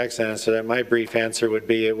Mr. Jackson answer that. My brief answer would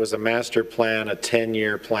be it was a master plan, a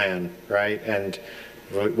 10-year plan, right? And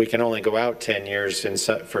we can only go out 10 years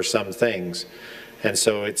for some things. And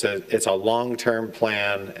so it's a long-term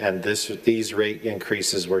plan, and these rate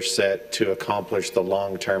increases were set to accomplish the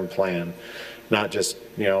long-term plan. Not just,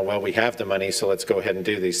 you know, well, we have the money, so let's go ahead and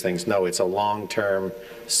do these things. No, it's a long-term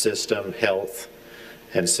system health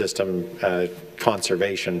and system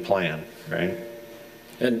conservation plan, right?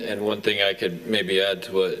 And one thing I could maybe add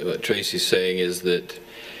to what Tracy's saying is that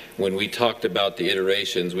when we talked about the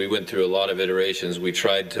iterations, we went through a lot of iterations. We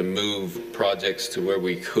tried to move projects to where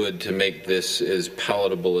we could to make this as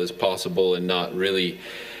palatable as possible and not really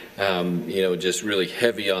just really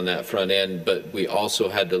heavy on that front end, but we also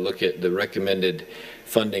had to look at the recommended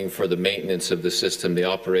funding for the maintenance of the system, the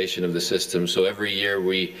operation of the system. So every year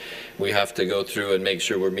we have to go through and make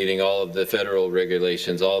sure we're meeting all of the federal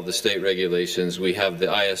regulations, all of the state regulations. We have the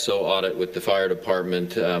ISO audit with the fire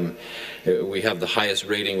department. We have the highest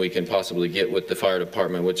rating we can possibly get with the fire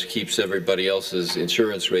department, which keeps everybody else's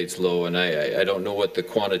insurance rates low. And I don't know what the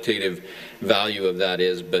quantitative value of that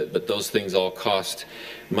is, but those things all cost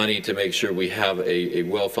money to make sure we have a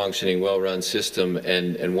well-functioning, well-run system.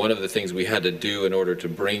 And one of the things we had to do in order to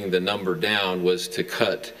bring the number down was to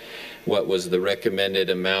cut what was the recommended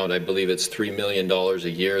amount. I believe it's $3 million a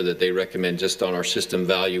year that they recommend just on our system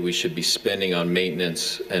value we should be spending on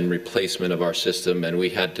maintenance and replacement of our system, and we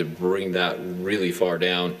had to bring that really far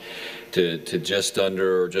down to just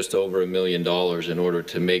under or just over $1 million in order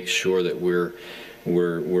to make sure that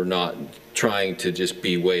we're not trying to just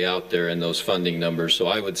be way out there in those funding numbers. So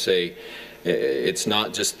I would say it's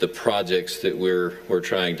not just the projects that we're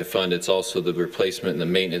trying to fund, it's also the replacement and the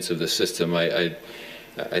maintenance of the system.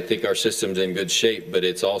 I think our system's in good shape, but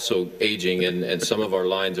it's also aging, and some of our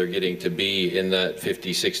lines are getting to be in that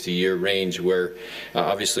 50, 60 year range where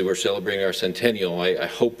obviously we're celebrating our Centennial. I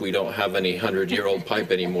hope we don't have any 100-year-old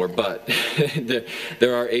pipe anymore, but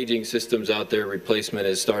there are aging systems out there. Replacement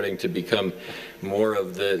is starting to become more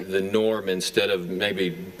of the norm instead of maybe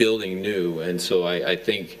building new. And so I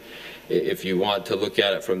think if you want to look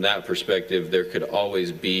at it from that perspective, there could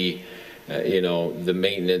always be the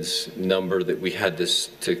maintenance number that we had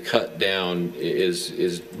to cut down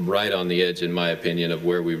is right on the edge, in my opinion, of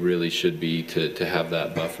where we really should be to have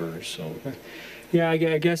that buffer. So, yeah, I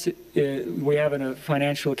guess we have a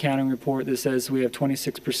financial accounting report that says we have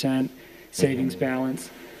 26% savings balance,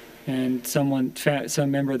 and some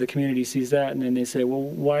member of the community sees that, and then they say, well,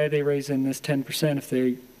 why are they raising this 10% if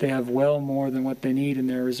they have well more than what they need in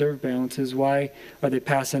their reserve balances? Why are they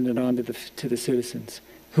passing it on to the citizens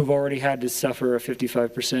who've already had to suffer a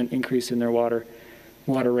 55% increase in their water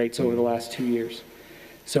rates over the last 2 years?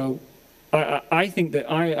 So I think that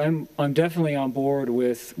I'm definitely on board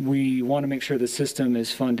with, we want to make sure the system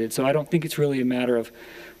is funded. So I don't think it's really a matter of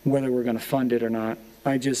whether we're going to fund it or not.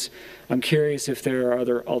 I'm curious if there are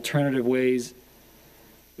other alternative ways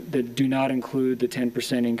that do not include the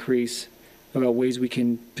 10% increase, about ways we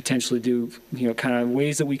can potentially do, kind of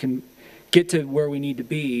ways that we can get to where we need to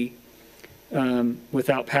be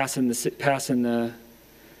without passing the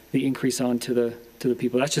increase on to the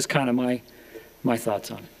people. That's just kind of my thoughts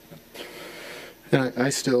on it.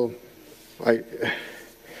 And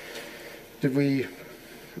did we,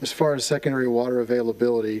 as far as secondary water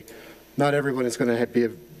availability, not everyone is going to be,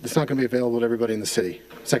 it's not going to be available to everybody in the city,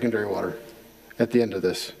 secondary water, at the end of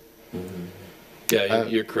this. Mm-hmm. Yeah,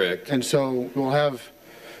 you're correct. And so we'll have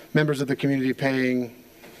members of the community paying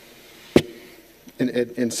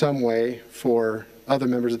in some way for other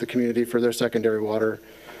members of the community for their secondary water.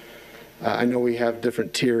 I know we have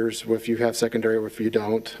different tiers, if you have secondary or if you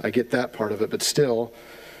don't. I get that part of it, but still,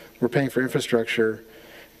 we're paying for infrastructure,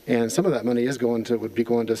 and some of that money would be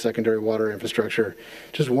going to secondary water infrastructure.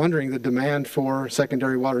 Just wondering the demand for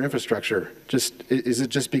secondary water infrastructure. Is it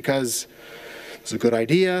just because it's a good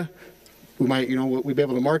idea? We might, we'd be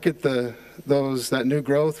able to market that new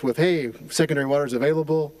growth with, hey, secondary water is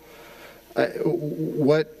available.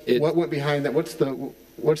 What went behind that?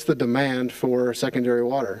 What's the demand for secondary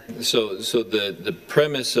water? So the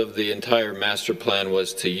premise of the entire master plan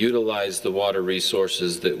was to utilize the water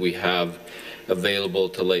resources that we have available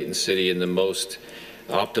to Layton City in the most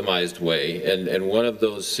optimized way. And one of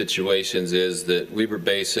those situations is that Weber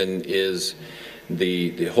Basin is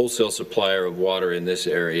the wholesale supplier of water in this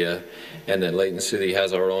area, and that Layton City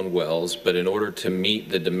has our own wells. But in order to meet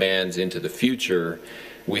the demands into the future,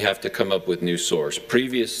 we have to come up with new source.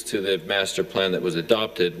 Previous to the master plan that was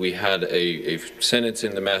adopted, we had a sentence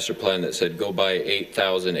in the master plan that said go buy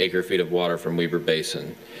 8,000 acre-feet of water from Weber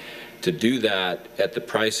Basin. To do that at the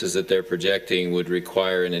prices that they're projecting would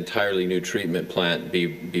require an entirely new treatment plant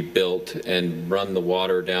be built and run the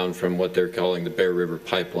water down from what they're calling the Bear River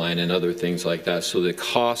Pipeline and other things like that. So the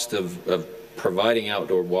cost of providing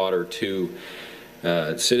outdoor water to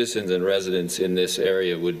citizens and residents in this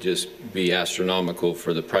area would just be astronomical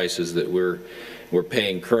for the prices that we're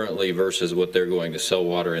paying currently versus what they're going to sell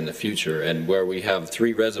water in the future. And where we have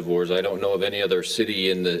 3 reservoirs, I don't know of any other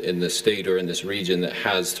city in the state or in this region that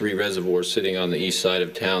has 3 reservoirs sitting on the east side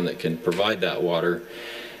of town that can provide that water.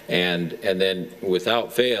 And then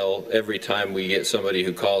without fail, every time we get somebody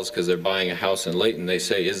who calls because they're buying a house in Layton, they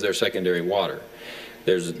say, is there secondary water?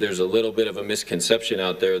 there's a little bit of a misconception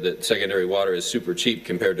out there that secondary water is super cheap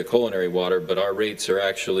compared to culinary water, but our rates are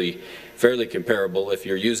actually fairly comparable if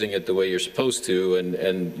you're using it the way you're supposed to,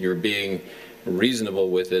 and you're being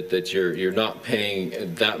reasonable with it, that you're not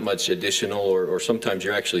paying that much additional, or sometimes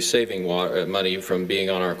you're actually saving money from being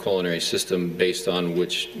on our culinary system based on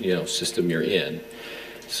which system you're in.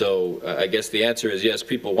 So I guess the answer is yes,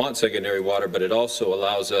 people want secondary water, but it also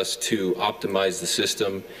allows us to optimize the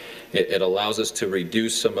system. It allows us to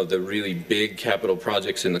reduce some of the really big capital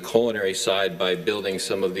projects in the culinary side by building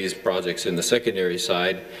some of these projects in the secondary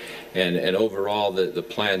side. And overall, the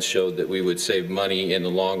plans showed that we would save money in the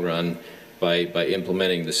long run by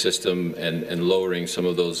implementing the system and lowering some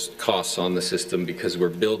of those costs on the system, because we're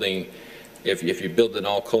building, if you build an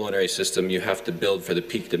all culinary system, you have to build for the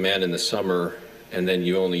peak demand in the summer, and then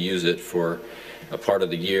you only use it for a part of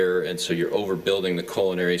the year, and so you're overbuilding the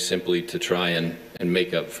culinary simply to try and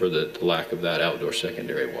make up for the lack of that outdoor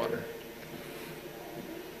secondary water.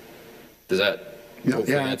 Does that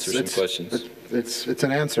hopefully answer some questions? It's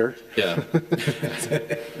an answer. Yeah.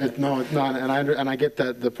 No, and I get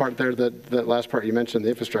that the part there, that last part you mentioned, the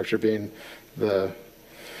infrastructure being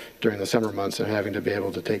during the summer months and having to be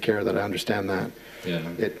able to take care of that. I understand that. Yeah.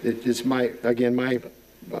 It's my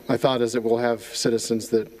thought is that we'll have citizens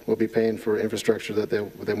that will be paying for infrastructure that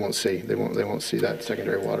they won't see. They won't see that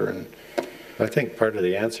secondary water. And I think part of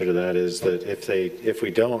the answer to that is that if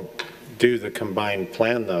we don't do the combined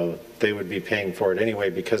plan, though, they would be paying for it anyway,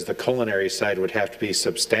 because the culinary side would have to be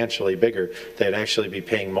substantially bigger. They'd actually be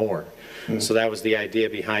paying more. So that was the idea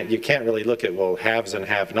behind. You can't really look at, well, haves and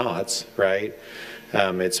have-nots, right?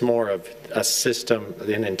 It's more of a system,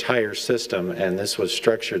 an entire system, and this was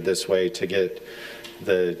structured this way to get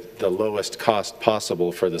the lowest cost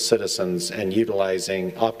possible for the citizens and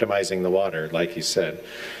optimizing the water, like you said.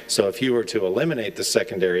 So if you were to eliminate the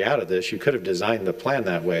secondary out of this, you could have designed the plan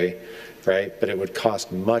that way, right? But it would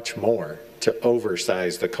cost much more to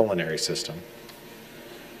oversize the culinary system.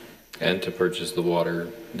 And to purchase the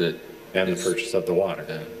water the purchase of the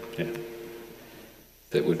water. Yeah.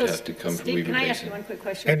 That would have to come from Steve, Weaver can I ask Basin. you one quick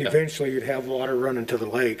question? And eventually you'd have water running to the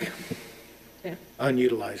lake, Yeah.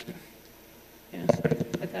 unutilized. Yeah, sorry,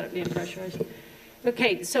 without it being pressurized.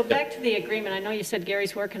 Okay, so back to the agreement. I know you said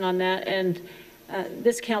Gary's working on that, and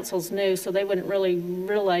this council's new, so they wouldn't really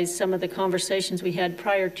realize some of the conversations we had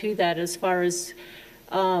prior to that, as far as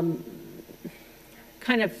kind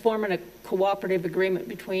of forming a cooperative agreement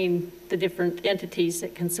between the different entities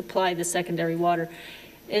that can supply the secondary water.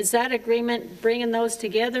 Is that agreement bringing those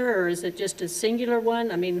together, or is it just a singular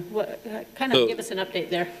one? I mean, give us an update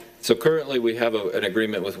there. So currently we have an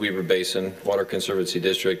agreement with Weaver Basin Water Conservancy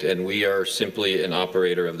District, and we are simply an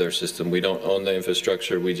operator of their system. We don't own the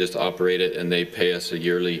infrastructure, we just operate it, and they pay us a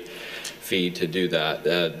yearly fee to do that.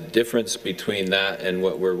 The difference between that and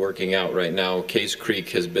what we're working out right now, Case Creek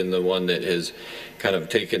has been the one that has kind of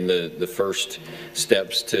taken the first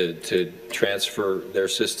steps to transfer their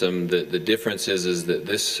system. The difference is that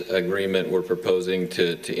this agreement we're proposing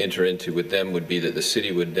to enter into with them would be that the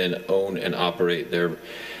city would then own and operate their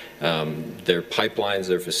pipelines,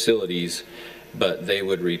 their facilities, but they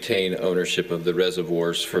would retain ownership of the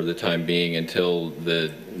reservoirs for the time being until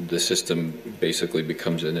the system basically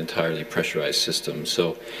becomes an entirely pressurized system.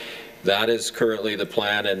 So that is currently the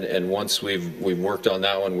plan, and once we've worked on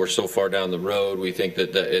that one, we're so far down the road, we think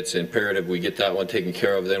that it's imperative we get that one taken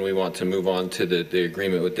care of. Then we want to move on to the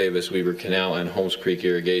agreement with Davis Weaver Canal and Holmes Creek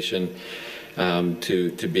Irrigation,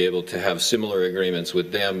 to be able to have similar agreements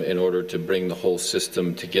with them in order to bring the whole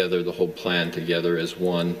system together, the whole plan together as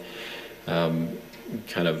one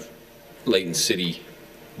kind of Layton City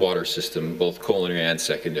water system, both culinary and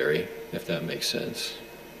secondary, if that makes sense.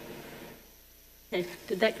 Okay.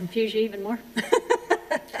 Did that confuse you even more?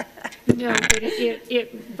 No, but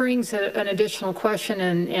it brings an additional question,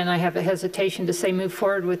 and I have a hesitation to say move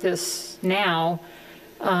forward with this now.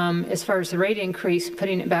 As far as the rate increase,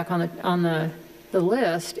 putting it back on the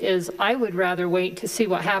list, is I would rather wait to see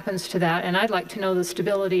what happens to that, and I'd like to know the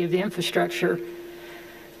stability of the infrastructure.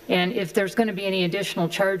 And if there's going to be any additional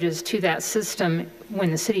charges to that system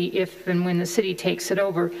when the city, if and when the city takes it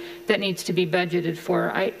over, that needs to be budgeted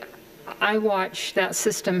for. I watch that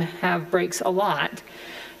system have breaks a lot,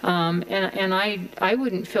 and I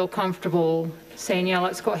wouldn't feel comfortable saying, yeah,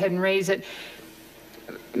 let's go ahead and raise it.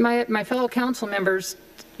 My fellow council members,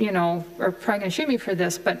 are probably going to shoot me for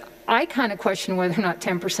this, but I kind of question whether or not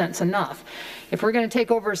 10% is enough. If we're going to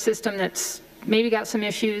take over a system that's maybe got some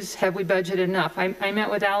issues, have we budgeted enough? I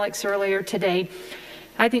met with Alex earlier today.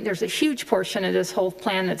 I think there's a huge portion of this whole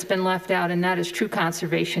plan that's been left out, and that is true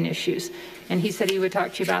conservation issues. And he said he would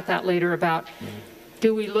talk to you about that later, about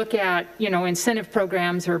do we look at, incentive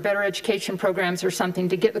programs or better education programs or something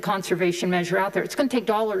to get the conservation measure out there? It's going to take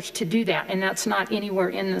dollars to do that, and that's not anywhere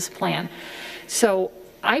in this plan. So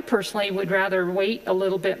I personally would rather wait a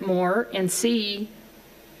little bit more and see,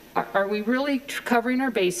 are we really covering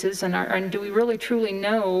our bases, and do we really truly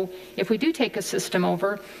know, if we do take a system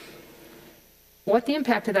over, what the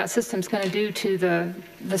impact of that system is going to do to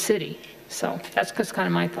the city? So that's just kind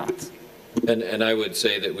of my thoughts. And I would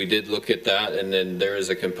say that we did look at that, and then there is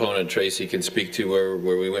a component Tracy can speak to where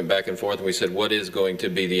we went back and forth and we said, what is going to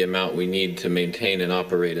be the amount we need to maintain and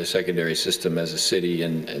operate a secondary system as a city?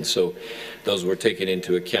 And so those were taken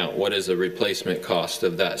into account. What is the replacement cost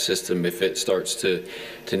of that system if it starts to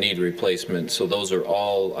need replacement? So those are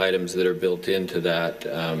all items that are built into that,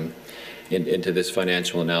 into this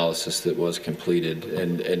financial analysis that was completed.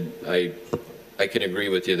 And I can agree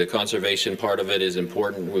with you. The conservation part of it is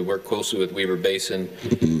important. We work closely with Weaver Basin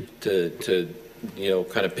to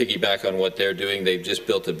kind of piggyback on what they're doing. They've just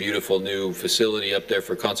built a beautiful new facility up there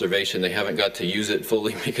for conservation. They haven't got to use it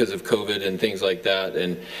fully because of COVID and things like that.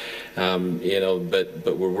 And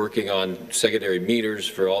but we're working on secondary meters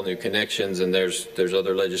for all new connections, and there's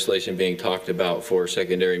other legislation being talked about for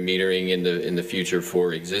secondary metering in the future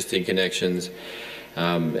for existing connections.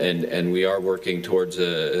 And we are working towards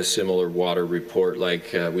a similar water report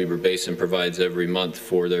like Weaver Basin provides every month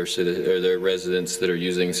for their residents that are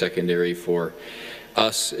using secondary. For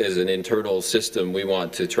us as an internal system, we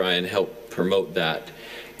want to try and help promote that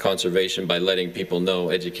conservation by letting people know,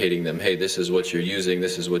 educating them, hey, this is what you're using,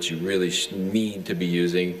 this is what you really need to be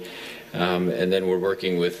using. And then we're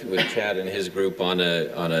working with Chad and his group on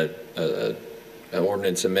an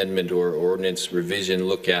ordinance amendment or ordinance revision,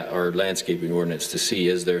 look at our landscaping ordinance to see,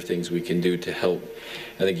 is there things we can do to help?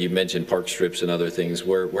 I think you mentioned park strips and other things.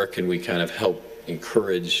 Where can we kind of help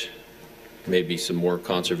encourage maybe some more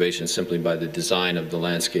conservation simply by the design of the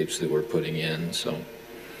landscapes that we're putting in? So,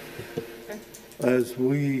 as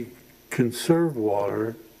we conserve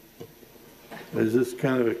water, is this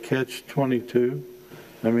kind of a catch-22?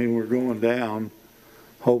 I mean, we're going down,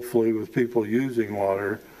 hopefully, with people using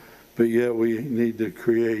water, but yet we need to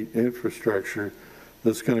create infrastructure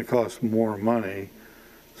that's going to cost more money,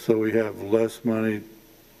 so we have less money.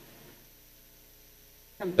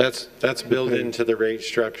 That's built into the rate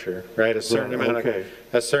structure, right? A certain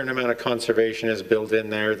amount of conservation is built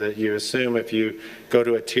in there that you assume if you go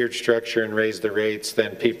to a tiered structure and raise the rates,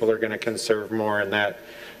 then people are going to conserve more, and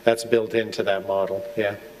that's built into that model.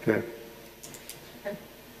 Yeah. Okay.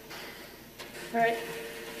 All right.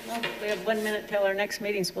 Well, we have 1 minute till our next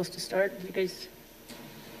meeting's supposed to start. You guys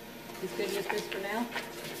good with this for now?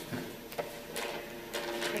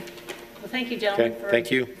 Okay. Well, thank you, gentlemen,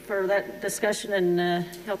 for that discussion and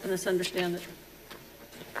helping us understand it.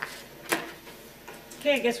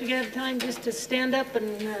 Okay, I guess we got time just to stand up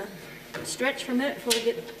and stretch for a minute before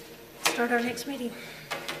we start our next meeting.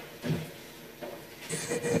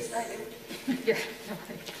 Yeah.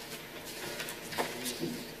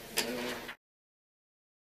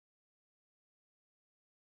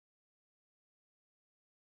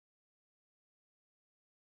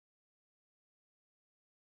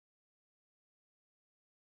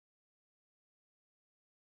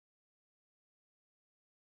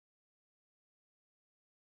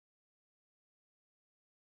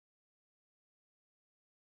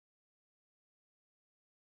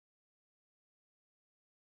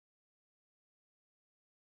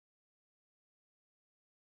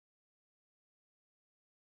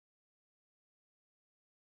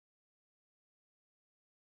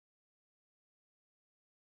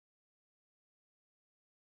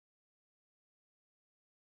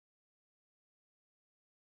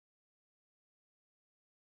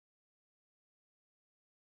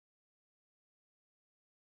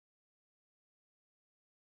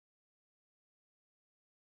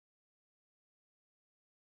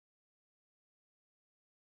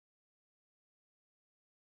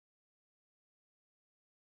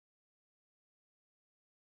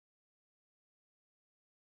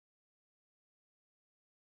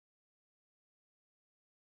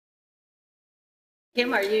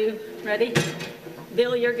 Kim, are you ready?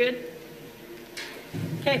 Bill, you're good?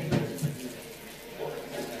 Okay.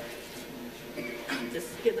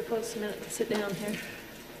 Just give the folks a minute to sit down here.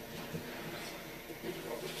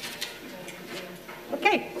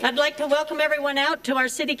 Okay, I'd like to welcome everyone out to our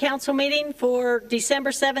City Council meeting for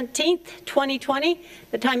December 17th, 2020.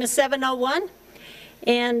 The time is 7:01.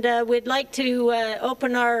 And we'd like to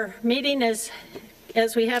open our meeting as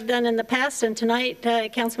we have done in the past, and tonight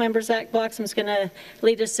Councilmember Zach Bloxham is going to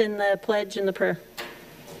lead us in the pledge and the prayer.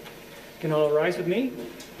 Can all rise with me?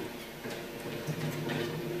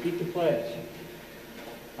 Repeat the pledge.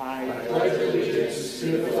 Our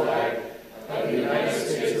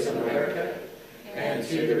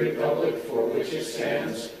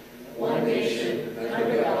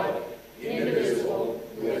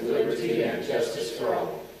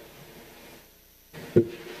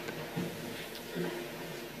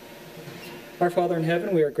Father in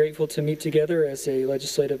heaven, we are grateful to meet together as a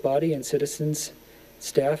legislative body and citizens,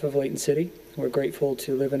 staff of Layton City. We're grateful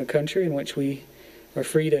to live in a country in which we are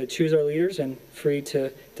free to choose our leaders and free to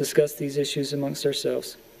discuss these issues amongst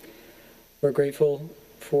ourselves. We're grateful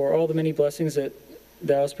for all the many blessings that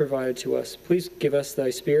Thou hast provided to us. Please give us Thy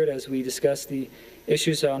Spirit as we discuss the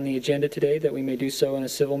issues on the agenda today, that we may do so in a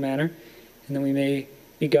civil manner, and that we may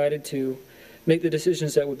be guided to make the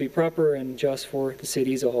decisions that would be proper and just for the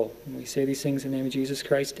city as a whole. And we say these things in the name of Jesus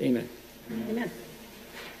Christ. Amen. Amen.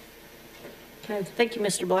 Okay, thank you,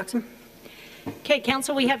 Mr. Bloxham. Okay,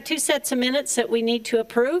 council, we have 2 sets of minutes that we need to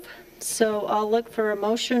approve, so I'll look for a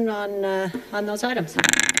motion on those items.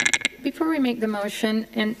 Before we make the motion,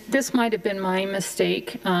 and this might have been my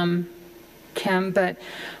mistake, Kim, but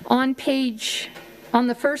on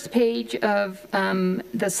the first page of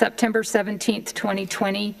the September 17th,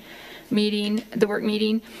 2020 meeting, the work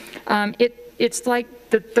meeting, it's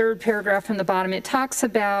like the third paragraph from the bottom. It talks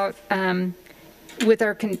about with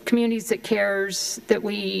our communities that cares that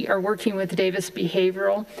we are working with Davis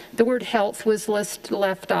Behavioral. The word health was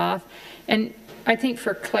left off, and I think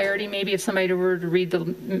for clarity, maybe if somebody were to read the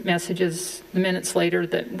messages the minutes later,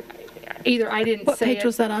 that either I didn't say it. What page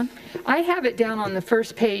was that on? I have it down on the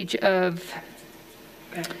first page of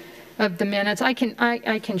the minutes. I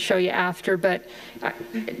can show you after, but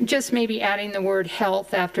just maybe adding the word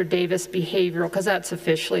health after Davis Behavioral, because that's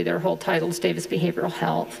officially their whole title is Davis Behavioral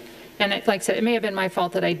Health. And like I said, it may have been my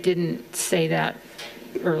fault that I didn't say that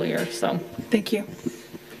earlier, so. Thank you.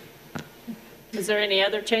 Is there any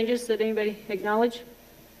other changes that anybody acknowledge?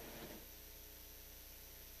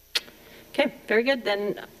 Okay, very good.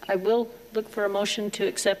 Then I will look for a motion to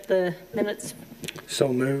accept the minutes. So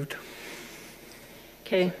moved.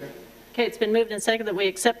 Okay. Okay, it's been moved and seconded that we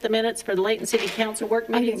accept the minutes for the Layton City Council work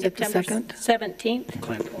meeting September 17th.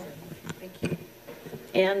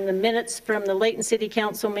 And the minutes from the Layton City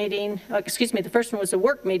Council meeting, the first one was a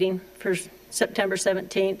work meeting for September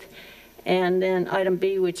 17th. And then item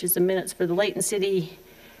B, which is the minutes for the Layton City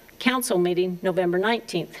Council meeting, November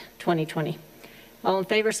 19th, 2020. All in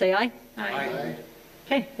favor, say aye. Aye.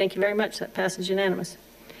 Okay, thank you very much. That passes unanimous.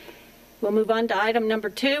 We'll move on to item number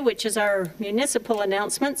 2, which is our municipal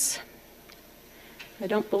announcements. I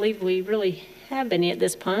don't believe we really have any at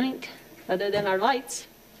this point, other than our lights.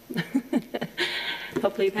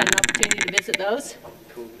 Hopefully you've had an opportunity to visit those.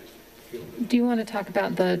 Do you want to talk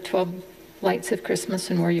about the 12 lights of Christmas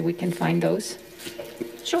and where we can find those?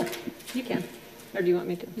 Sure, you can. Or do you want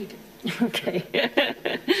me to? You can. Okay.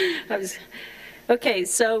 Okay,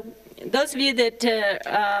 so those of you that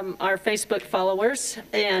are Facebook followers,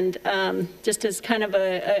 and just as kind of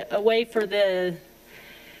a way for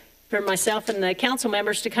myself and the council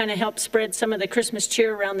members to kind of help spread some of the Christmas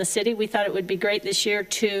cheer around the city, we thought it would be great this year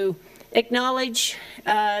to acknowledge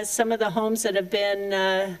some of the homes that have been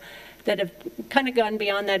that have kind of gone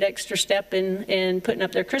beyond that extra step in putting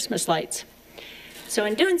up their Christmas lights. So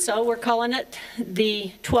in doing so, we're calling it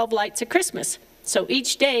the 12 Lights of Christmas. So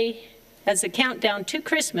each day, as the countdown to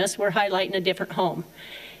Christmas, we're highlighting a different home.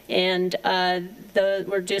 And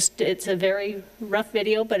it's a very rough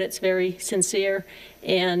video, but it's very sincere.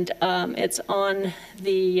 And it's on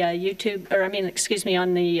the YouTube,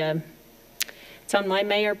 on the it's on my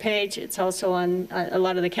mayor page. It's also on a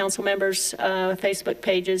lot of the council members' Facebook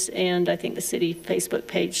pages, and I think the city Facebook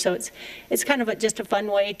page. So it's kind of just a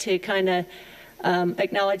fun way to kind of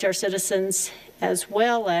acknowledge our citizens, as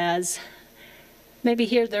well as maybe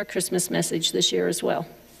hear their Christmas message this year as well,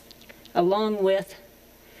 along with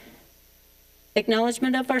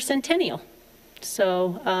acknowledgement of our Centennial.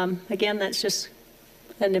 So again, that's just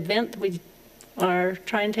an event we are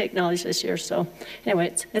trying to acknowledge this year. So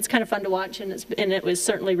anyway, it's kind of fun to watch, and it was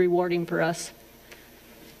certainly rewarding for us.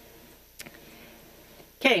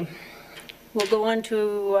 Okay, we'll go on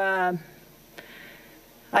to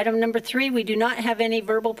item number 3. We do not have any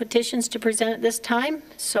verbal petitions to present at this time,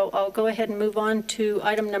 so I'll go ahead and move on to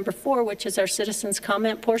item number 4, which is our citizens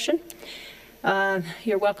comment portion.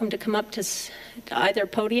 You're welcome to come up to either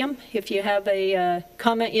podium if you have a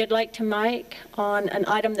comment you'd like to make on an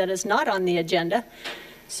item that is not on the agenda.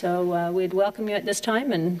 So we'd welcome you at this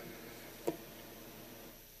time. And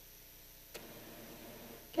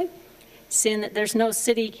okay, seeing that there's no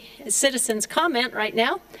citizens comment right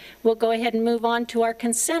now, we'll go ahead and move on to our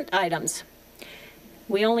consent items.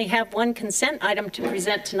 We only have one consent item to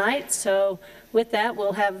present tonight, so with that,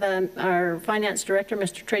 we'll have our Finance Director,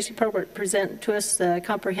 Mr. Tracy Probert, present to us the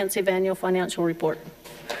comprehensive annual financial report.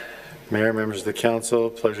 Mayor, members of the council,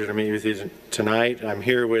 pleasure to meet with you tonight. I'm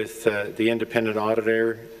here with the independent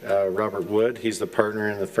auditor, Robert Wood. He's the partner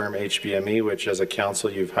in the firm HBME, which as a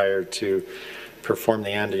council you've hired to perform the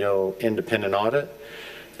annual independent audit.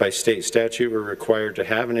 By state statute, we're required to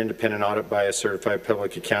have an independent audit by a certified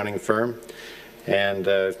public accounting firm, and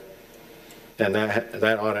that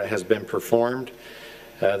audit has been performed.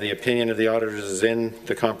 The opinion of the auditors is in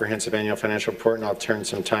the comprehensive annual financial report, and I'll turn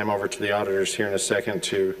some time over to the auditors here in a second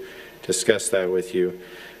to discuss that with you.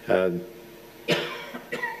 The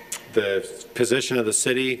position of the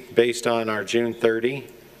city based on our June 30,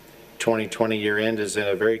 2020 year end is in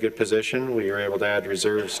a very good position. We were able to add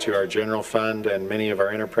reserves to our general fund and many of our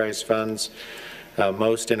enterprise funds,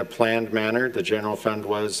 most in a planned manner. The general fund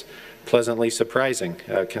was pleasantly surprising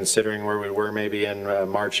considering where we were maybe in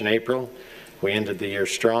March and April. We ended the year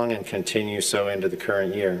strong and continue so into the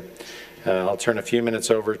current year. I'll turn a few minutes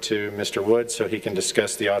over to Mr. Wood so he can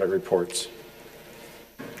discuss the audit reports.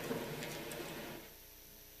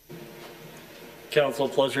 Council,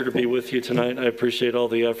 pleasure to be with you tonight. I appreciate all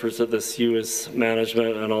the efforts that the CU's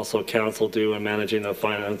management and also council do in managing the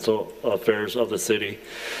financial affairs of the city.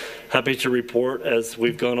 Happy to report, as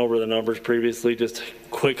we've gone over the numbers previously, just a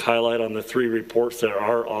quick highlight on the 3 reports that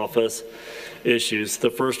our office issues. The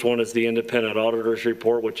first one is the independent auditor's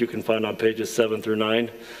report, which you can find on pages 7 through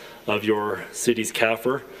 9 of your city's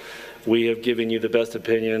CAFR. We have given you the best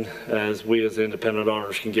opinion as we as independent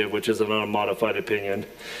auditors can give, which is an unmodified opinion.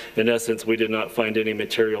 In essence, we did not find any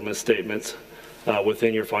material misstatements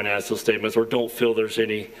within your financial statements, or don't feel there's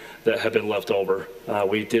any that have been left over.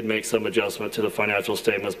 We did make some adjustment to the financial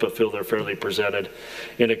statements, but feel they're fairly presented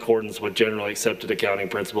in accordance with generally accepted accounting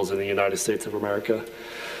principles in the United States of America.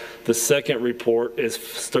 The second report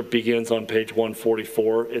begins on page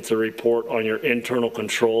 144. It's a report on your internal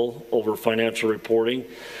control over financial reporting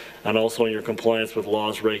and also on your compliance with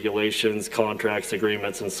laws, regulations, contracts,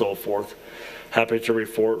 agreements, and so forth. Happy to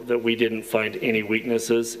report that we didn't find any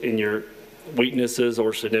weaknesses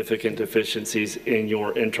or significant deficiencies in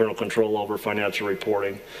your internal control over financial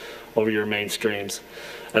reporting over your main streams.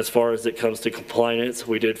 As far as it comes to compliance,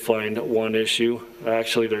 we did find one issue.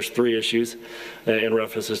 Actually, there's 3 issues in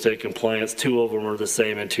reference to state compliance. 2 of them are the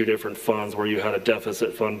same in 2 different funds, where you had a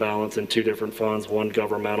deficit fund balance in 2 different funds, one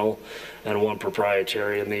governmental and one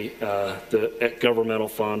proprietary. And the governmental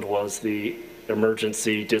fund was the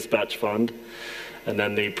emergency dispatch fund, and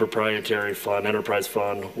then the proprietary fund, enterprise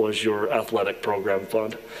fund, was your athletic program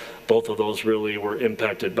fund. Both of those really were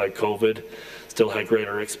impacted by COVID. Still had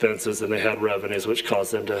greater expenses than they had revenues, which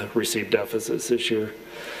caused them to receive deficits this year.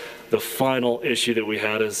 The final issue that we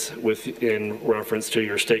had is in reference to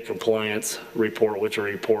your state compliance report, which a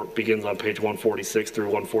report begins on page 146 through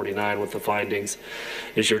 149 with the findings,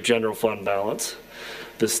 is your general fund balance.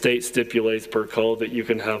 The state stipulates per code that you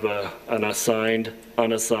can have an assigned,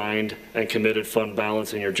 unassigned, and committed fund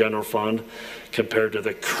balance in your general fund compared to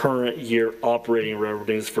the current year operating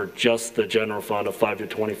revenues for just the general fund of 5 to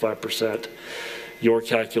 25%. Your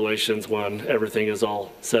calculations, when everything is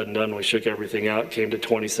all said and done, we shook everything out, came to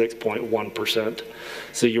 26.1%.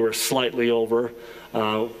 So you were slightly over.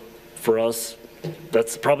 For us,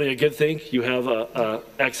 that's probably a good thing. You have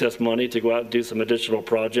excess money to go out and do some additional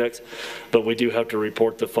projects, but we do have to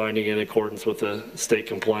report the finding in accordance with the state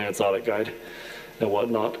compliance audit guide and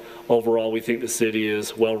whatnot. Overall, we think the city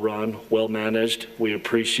is well run, well managed. We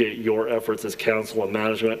appreciate your efforts as council and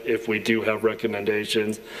management. If we do have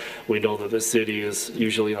recommendations, we know that the city is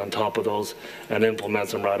usually on top of those and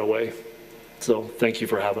implements them right away. So thank you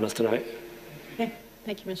for having us tonight. Okay,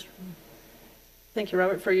 thank you, Mr. Thank you,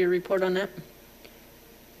 Robert, for your report on that.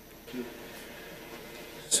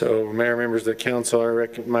 So, Mayor, members of the council,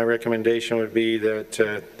 my recommendation would be that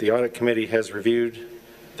the audit committee has reviewed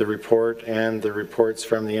the report and the reports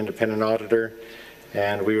from the independent auditor,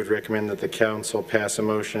 and we would recommend that the council pass a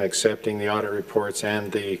motion accepting the audit reports and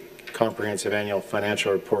the comprehensive annual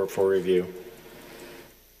financial report for review.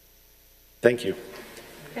 Thank you.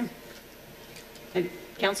 Okay. And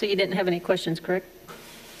council, you didn't have any questions, correct?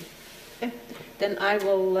 Okay. Then I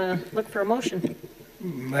will look for a motion.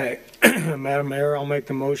 Madam Mayor, I'll make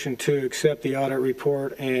the motion to accept the audit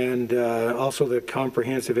report and also the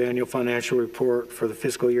comprehensive annual financial report for the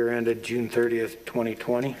fiscal year ended June 30th,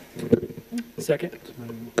 2020. Second.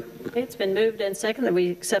 Okay, it's been moved and seconded that we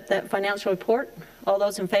accept that financial report. All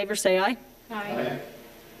those in favor say aye. Aye.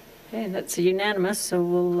 Okay, that's unanimous, so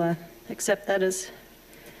we'll accept that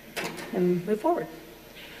and move forward.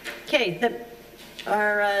 Okay,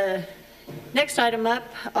 our Next item up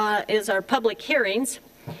is our public hearings.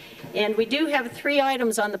 And we do have 3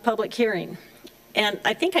 items on the public hearing. And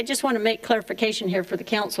I think I just want to make clarification here for the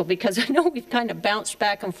council, because I know we've kind of bounced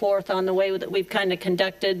back and forth on the way that we've kind of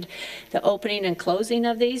conducted the opening and closing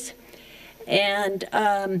of these. And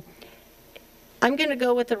I'm going to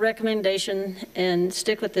go with the recommendation and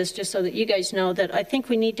stick with this just so that you guys know that I think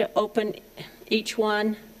we need to open each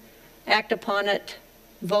one, act upon it,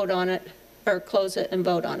 vote on it, or close it and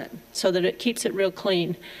vote on it, so that it keeps it real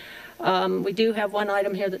clean. We do have one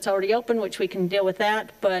item here that's already open, which we can deal with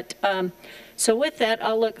that. But so with that,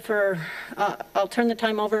 I'll turn the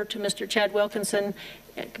time over to Mr. Chad Wilkinson,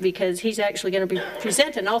 because he's actually going to be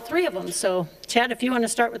presenting all 3 of them. So Chad, if you want to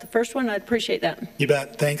start with the first one, I'd appreciate that. You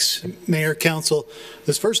bet. Thanks, Mayor, Council.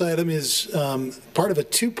 This first item is part of a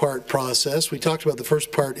 2-part process. We talked about the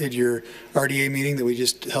first part at your RDA meeting that we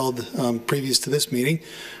just held previous to this meeting,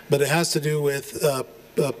 but it has to do with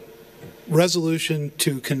resolution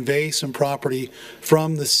to convey some property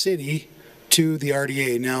from the city to the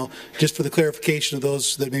RDA. Now, just for the clarification of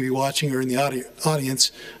those that may be watching or in the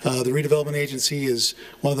audience, the redevelopment agency is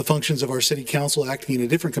one of the functions of our city council, acting in a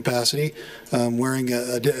different capacity, wearing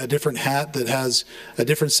a different hat that has a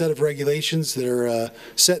different set of regulations that are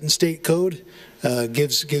set in state code,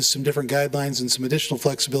 gives some different guidelines and some additional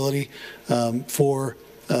flexibility for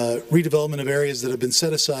redevelopment of areas that have been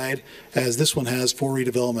set aside, as this one has, for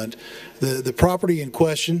redevelopment. The property in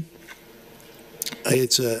question,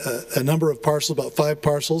 it's a number of parcels, about 5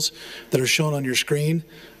 parcels that are shown on your screen.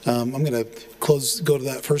 I'm going to go to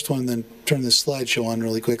that first one and then turn this slideshow on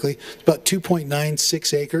really quickly. It's about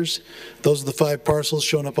 2.96 acres. Those are the 5 parcels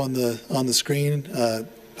shown up on the screen,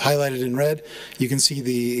 highlighted in red. You can see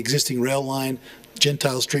the existing rail line.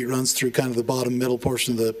 Gentile Street runs through kind of the bottom middle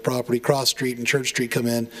portion of the property. Cross Street and Church Street come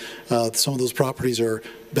in. Some of those properties are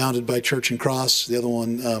bounded by Church and Cross. The other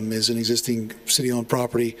one is an existing city-owned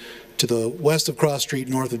property to the west of Cross Street,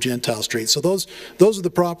 north of Gentile Street. So those are the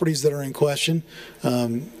properties that are in question.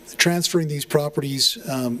 Transferring these properties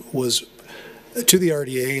was to the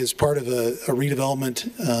RDA as part of a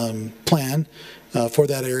redevelopment plan for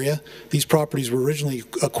that area. These properties were originally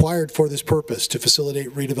acquired for this purpose, to facilitate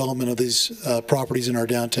redevelopment of these properties in our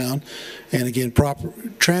downtown. And again,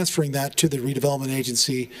 transferring that to the redevelopment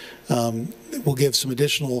agency will give some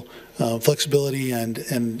additional flexibility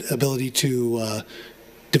and ability to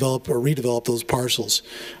develop or redevelop those parcels.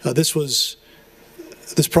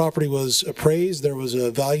 This property was appraised. There was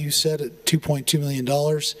a value set at $2.2 million.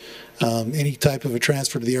 Any type of a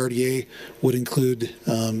transfer to the RDA would include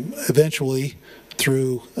eventually,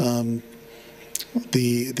 through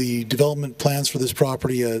the development plans for this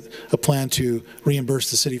property, a plan to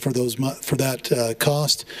reimburse the city for that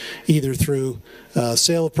cost, either through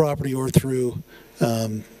sale of property or through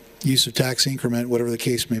use of tax increment, whatever the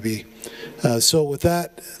case may be. So with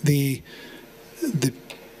that, the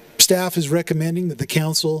staff is recommending that the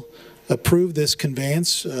council approve this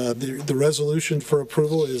conveyance. The resolution for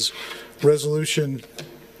approval is Resolution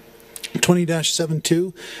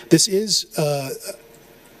 20-72. This is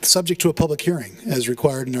subject to a public hearing as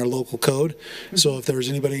required in our local code. So if there's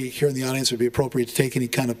anybody here in the audience, it would be appropriate to take any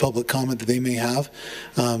kind of public comment that they may have.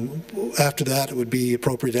 After that, it would be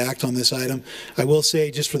appropriate to act on this item. I will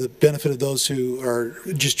say, just for the benefit of those who are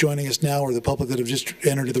just joining us now, or the public that have just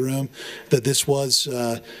entered the room, that this was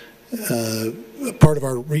part of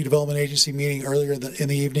our redevelopment agency meeting earlier in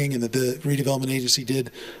the evening, and that the redevelopment agency did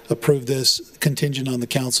approve this contingent on the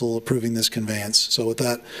council approving this conveyance. So with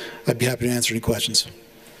that, I'd be happy to answer any questions.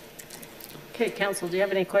 Okay, council, do you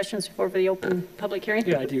have any questions before the open public hearing?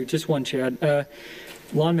 Yeah, I do. Just one, Chad.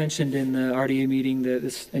 Lon mentioned in the RDA meeting that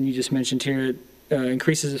this, and you just mentioned here,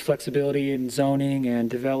 increases the flexibility in zoning and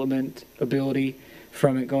development ability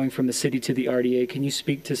from it going from the city to the RDA. Can you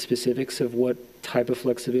speak to specifics of what type of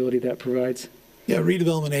flexibility that provides? Yeah,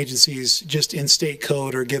 redevelopment agencies just in state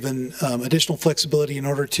code are given additional flexibility in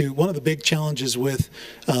order to, one of the big challenges with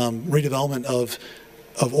redevelopment of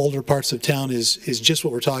older parts of town is just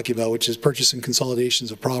what we're talking about, which is purchase and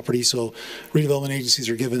consolidations of property. So redevelopment agencies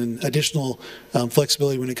are given additional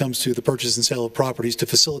flexibility when it comes to the purchase and sale of properties to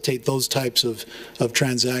facilitate those types of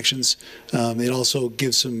transactions. It also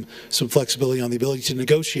gives some flexibility on the ability to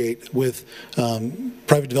negotiate with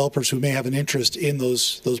private developers who may have an interest in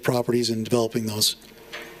those properties and developing those.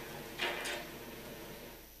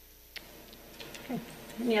 Okay.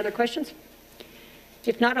 Any other questions?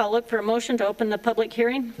 If not, I'll look for a motion to open the public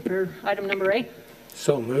hearing for item number A.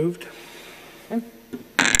 So moved. Okay.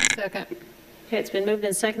 Second. Okay, it's been moved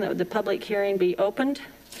and seconded that the public hearing be opened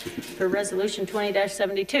for Resolution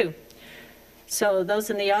 20-72. So those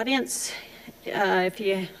in the audience, if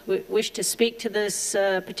you wish to speak to this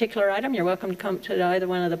particular item, you're welcome to come to either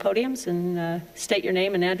one of the podiums and state your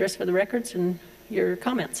name and address for the records and your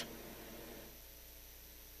comments.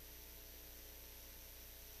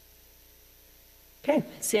 Okay,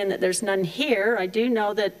 seeing that there's none here, I do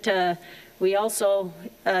know that we also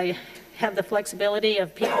have the flexibility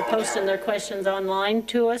of people posting their questions online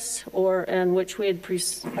to us, and which we had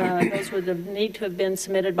those would have need to have been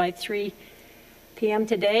submitted by 3 p.m.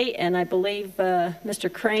 today, and I believe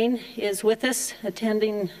Mr. Crane is with us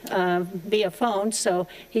attending via phone, so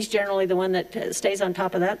he's generally the one that stays on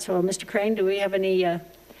top of that. So Mr. Crane, do we have any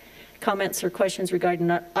comments or questions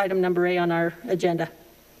regarding item number A on our agenda?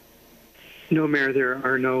 No, Mayor, there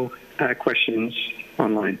are no questions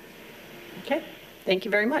online. Okay, thank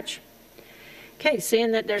you very much. Okay,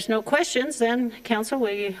 seeing that there's no questions, then, Council,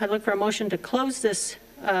 I look for a motion to close this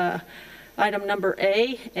item number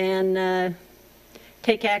A and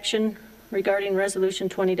take action regarding Resolution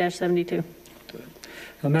 20-72.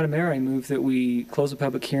 Madam Mayor, I move that we close the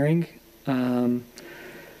public hearing on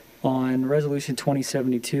Resolution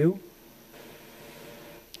 2072,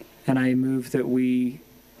 and I move that we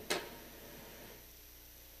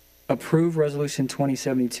approve Resolution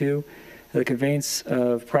 2072, the conveyance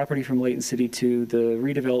of property from Layton City to the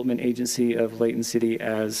redevelopment agency of Layton City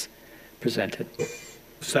as presented.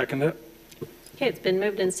 Second it. Okay, it's been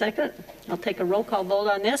moved and seconded. I'll take a roll call vote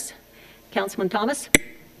on this. Councilman Thomas?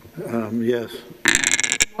 Yes.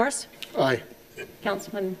 Morris? Aye.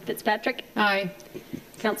 Councilman Fitzpatrick? Aye.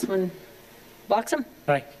 Councilman Bloxham?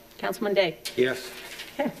 Aye. Councilman Day? Yes.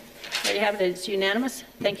 Okay, there you have it. It's unanimous.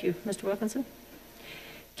 Thank you, Mr. Wilkinson.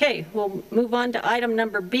 Okay, we'll move on to item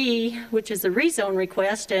number B, which is the rezone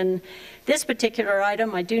request. And this particular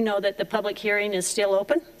item, I do know that the public hearing is still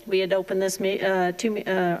open. We had opened this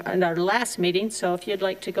in our last meeting, so if you'd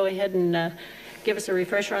like to go ahead and give us a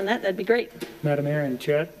refresher on that, that'd be great. Madam Mayor and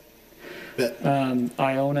Chad,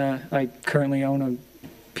 I currently own a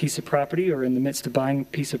piece of property, or in the midst of buying a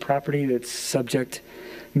piece of property that's subject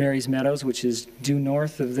Mary's Meadows, which is due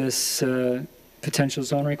north of this potential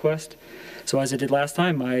zone request. So as I did last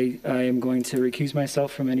time, I am going to recuse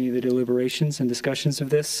myself from any of the deliberations and discussions of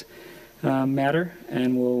this matter,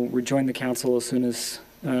 and will rejoin the council as soon as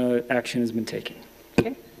action has been taken.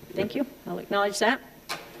 Okay, thank you. I'll acknowledge that.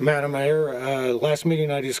 Madam Mayor, last meeting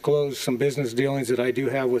I disclosed some business dealings that I do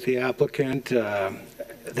have with the applicant.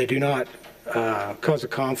 They do not cause a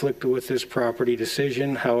conflict with this property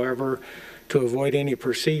decision. However, to avoid any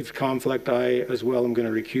perceived conflict, I as well am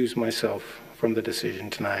going to recuse myself from the decision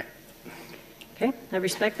tonight. Okay, I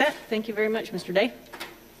respect that. Thank you very much, Mr. Day.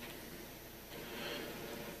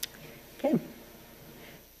 Okay,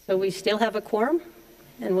 so we still have a quorum,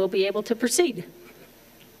 and we'll be able to proceed.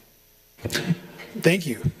 Thank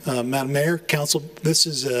you, Madam Mayor, Council. This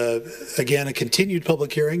is, again, a continued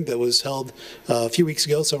public hearing that was held a few weeks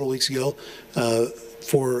ago, several weeks ago,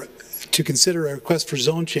 to consider a request for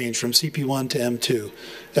zone change from CP1 to M2.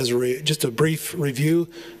 As just a brief review,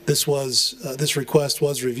 this request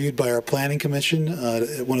was reviewed by our Planning Commission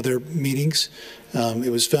at one of their meetings.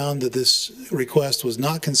 It was found that this request was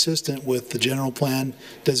not consistent with the general plan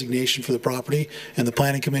designation for the property, and the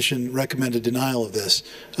Planning Commission recommended denial of this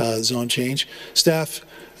zone change. Staff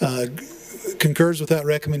concurs with that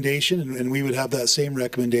recommendation, and we would have that same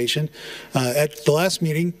recommendation. At the last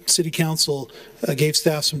meeting, City Council gave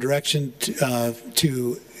staff some direction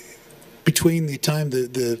to between the time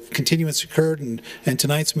the continuance occurred and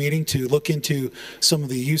tonight's meeting, to look into some of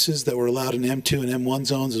the uses that were allowed in M2 and M1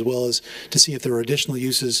 zones, as well as to see if there were additional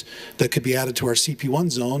uses that could be added to our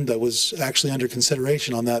CP1 zone that was actually under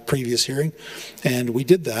consideration on that previous hearing. And we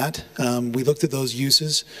did that. We looked at those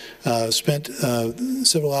uses, spent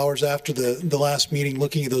several hours after the last meeting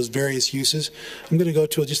looking at those various uses. I'm going to go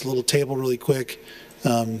to just a little table really quick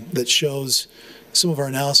that shows some of our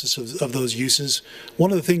analysis of those uses.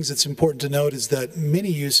 One of the things that's important to note is that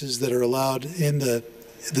many uses that are allowed in the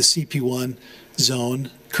CP1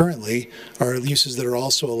 zone currently are uses that are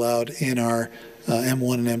also allowed in our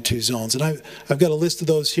M1 and M2 zones. And I've got a list of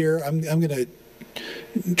those here. I'm going to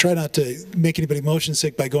try not to make anybody motion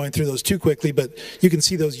sick by going through those too quickly, but you can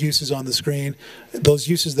see those uses on the screen. Those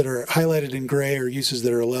uses that are highlighted in gray are uses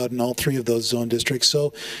that are allowed in all three of those zone districts.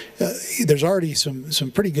 So there's already some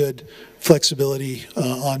pretty good flexibility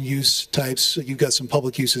on use types. You've got some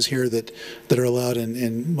public uses here that are allowed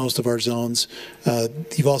in most of our zones.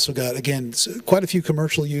 You've also got, again, quite a few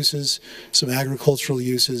commercial uses, some agricultural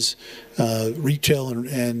uses, retail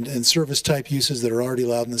and service type uses that are already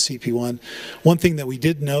allowed in the CP1. One thing that we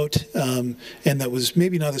did note, and that was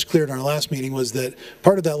maybe not as clear in our last meeting, was that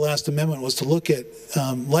part of that last amendment was to look at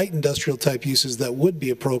light industrial type uses that would be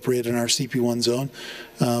appropriate in our CP1 zone.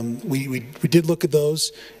 We did look at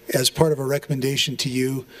those as part of a recommendation to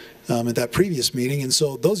you at that previous meeting, and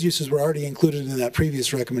so those uses were already included in that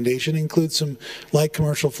previous recommendation. Include some light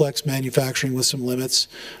commercial flex manufacturing with some limits,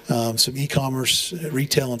 some e-commerce,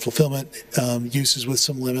 retail and fulfillment uses with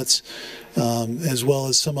some limits, as well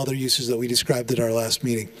as some other uses that we described at our last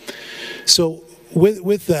meeting. So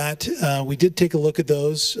with that, we did take a look at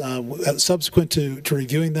those. Subsequent to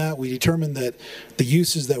reviewing that, we determined that the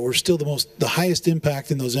uses that were still the highest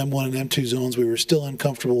impact in those M1 and M2 zones, we were still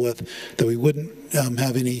uncomfortable with, that we wouldn't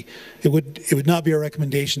have any, it would not be our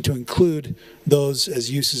recommendation to include those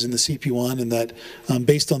as uses in the CP1, and that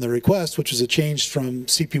based on the request, which was a change from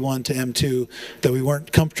CP1 to M2, that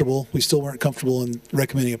we still weren't comfortable in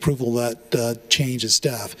recommending approval of that change as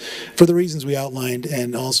staff, for the reasons we outlined,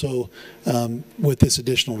 and also with this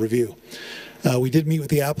additional review. We did meet with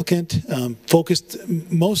the applicant, focused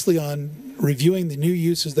mostly on reviewing the new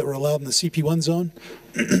uses that were allowed in the CP1 zone,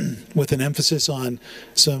 with an emphasis on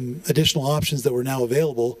some additional options that were now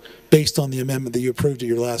available based on the amendment that you approved at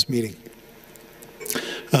your last meeting.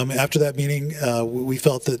 After that meeting, we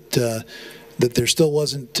felt that there still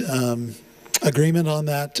wasn't agreement on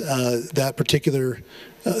that particular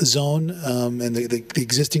zone and the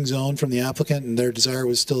existing zone from the applicant, and their desire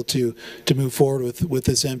was still to move forward with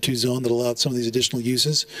this M2 zone that allowed some of these additional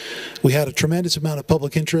uses. We had a tremendous amount of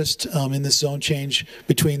public interest in this zone change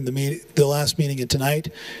between the last meeting and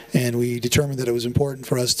tonight, and we determined that it was important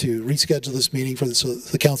for us to reschedule this meeting so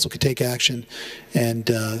the council could take action and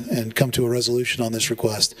come to a resolution on this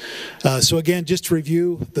request. So again, just to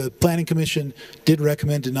review, the Planning Commission did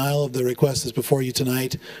recommend denial of the request that's before you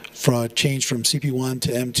tonight for a change from CP1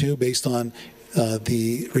 to M2 based on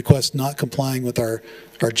the request not complying with our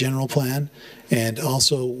general plan, and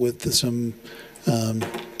also with some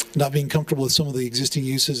not being comfortable with some of the existing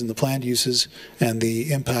uses and the planned uses and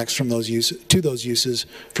the impacts from those uses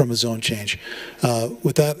from a zone change.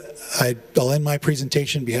 With that, I'll end my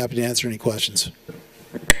presentation. Be happy to answer any questions.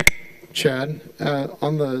 Chad,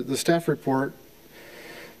 on the staff report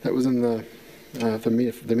that was in the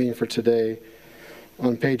meeting for today,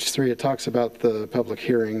 on page 3, it talks about the public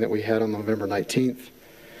hearing that we had on November 19th.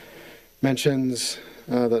 Mentions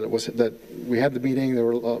that we had the meeting, there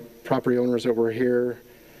were property owners that were here,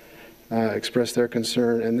 expressed their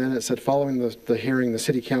concern, and then it said following the hearing, the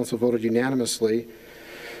City Council voted unanimously,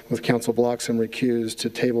 with Council Bloxham recused, to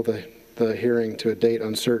table the hearing to a date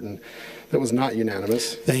uncertain. That was not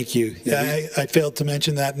unanimous. Thank you. Yeah, I failed to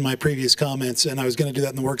mention that in my previous comments, and I was going to do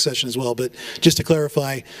that in the work session as well. But just to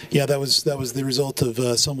clarify, yeah, that was the result of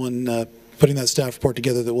someone putting that staff report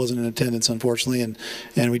together that wasn't in attendance, unfortunately,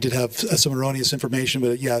 and we did have some erroneous information.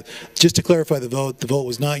 But yeah, just to clarify the vote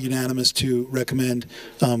was not unanimous to recommend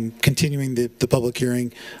continuing the public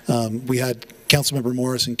hearing. We had Councilmember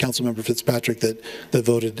Morris and Councilmember Fitzpatrick that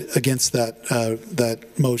voted against that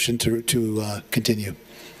motion to continue.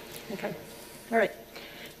 Okay. All right.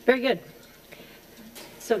 Very good.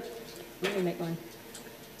 So let me make one.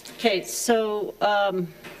 Okay. So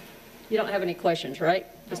you don't have any questions, right?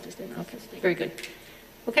 Very good.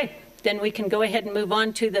 Okay. Then we can go ahead and move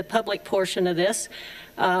on to the public portion of this.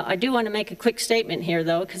 I do want to make a quick statement here,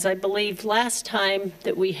 though, because I believe last time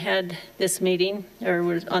that we had this meeting or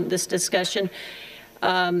was on this discussion,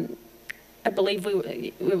 I believe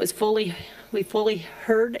we fully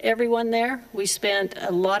heard everyone there. We spent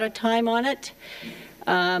a lot of time on it.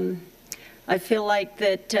 I feel like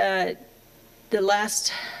that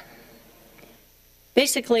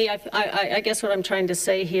basically, I guess what I'm trying to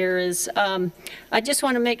say here is I just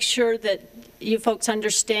want to make sure that you folks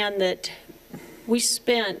understand that we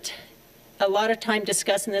spent a lot of time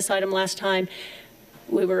discussing this item last time.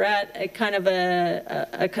 We were at a kind of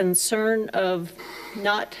a concern of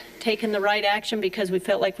not taking the right action because we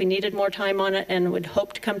felt like we needed more time on it and would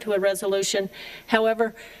hope to come to a resolution.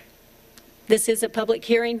 However, this is a public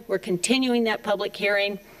hearing. We're continuing that public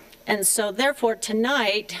hearing. And so therefore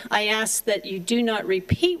tonight, I ask that you do not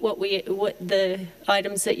repeat what the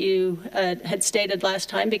items that you had stated last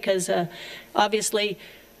time, because obviously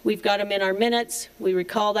we've got them in our minutes. We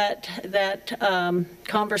recall that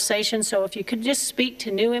conversation. So if you could just speak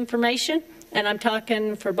to new information, and I'm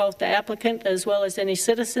talking for both the applicant as well as any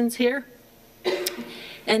citizens here,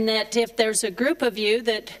 and that if there's a group of you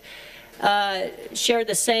that share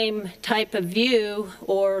the same type of view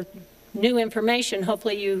or new information,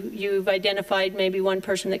 hopefully you've identified maybe one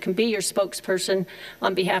person that can be your spokesperson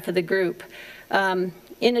on behalf of the group.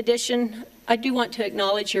 In addition, I do want to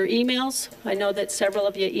acknowledge your emails. I know that several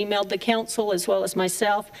of you emailed the council as well as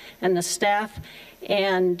myself and the staff,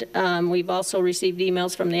 and we've also received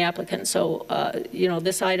emails from the applicant. So, you know,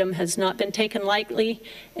 this item has not been taken lightly,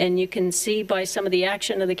 and you can see by some of the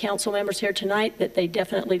action of the council members here tonight that they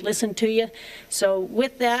definitely listened to you. So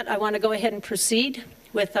with that, I want to go ahead and proceed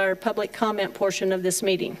with our public comment portion of this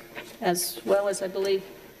meeting, as well as I believe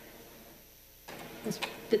Ms.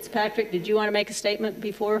 Fitzpatrick, did you want to make a statement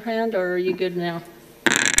beforehand, or are you good now?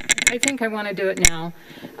 I think I want to do it now.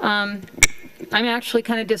 I'm actually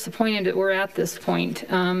kind of disappointed that we're at this point.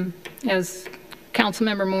 As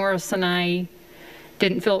Councilmember Morris and I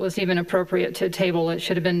didn't feel it was even appropriate to table. It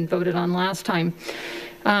should have been voted on last time.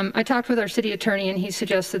 I talked with our city attorney, and he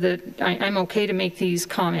suggested that I'm okay to make these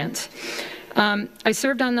comments. I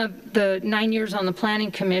served on the 9 years on the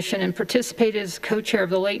Planning Commission and participated as co-chair of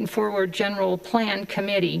the Layton Forward General Plan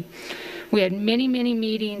Committee. We had many, many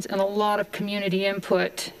meetings and a lot of community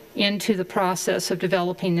input into the process of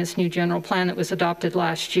developing this new general plan that was adopted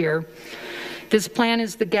last year. This plan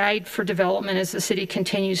is the guide for development as the city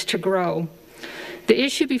continues to grow. The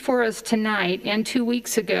issue before us tonight and 2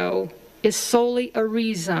 weeks ago is solely a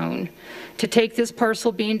rezone to take this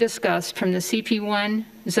parcel being discussed from the CP1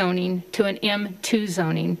 zoning to an M2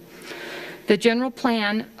 zoning. The general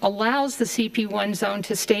plan allows the CP1 zone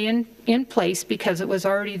to stay in place because it was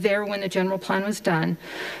already there when the general plan was done,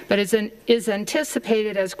 but is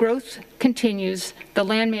anticipated as growth continues, the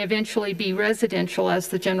land may eventually be residential as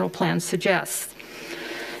the general plan suggests.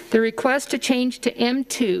 The request to change to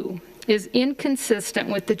M2 is inconsistent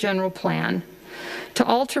with the general plan. To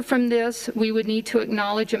alter from this, we would need to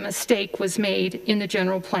acknowledge a mistake was made in the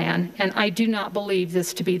general plan, and I do not believe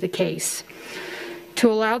this to be the case. To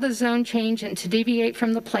allow the zone change and to deviate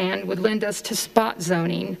from the plan would lend us to spot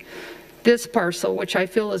zoning this parcel, which I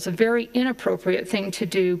feel is a very inappropriate thing to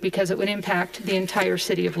do because it would impact the entire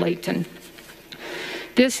city of Layton.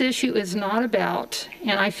 This issue is not about,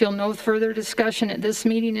 and I feel no further discussion at this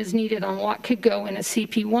meeting is needed on what could go in a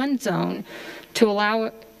CP1 zone to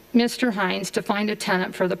allow Mr. Hines to find a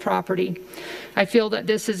tenant for the property. I feel that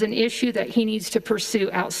this is an issue that he needs to pursue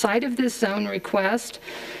outside of this zone request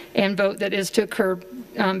and vote that is to occur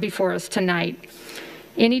before us tonight.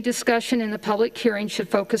 Any discussion in the public hearing should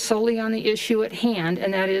focus solely on the issue at hand,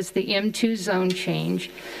 and that is the M2 zone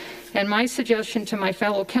change. And my suggestion to my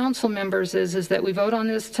fellow council members is that we vote on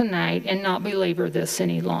this tonight and not belabor this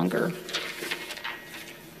any longer.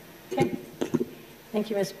 Okay. Thank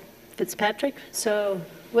you, Ms. Fitzpatrick. So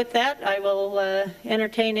with that, I will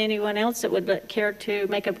entertain anyone else that would care to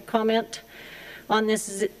make a comment on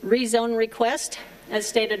this rezone request. As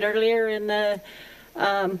stated earlier in the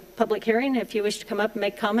public hearing, if you wish to come up and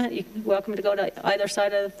make comment, you're welcome to go to either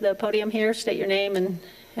side of the podium here, state your name and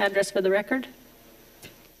address for the record.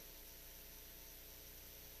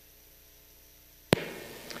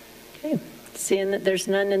 Okay, seeing that there's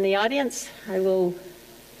none in the audience, I will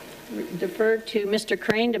defer to Mr.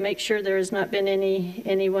 Crane to make sure there has not been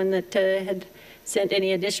anyone that had sent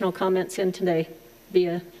any additional comments in today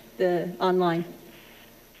via the online.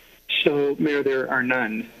 So, Mayor, there are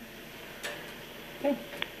none. Okay,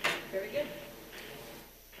 very good.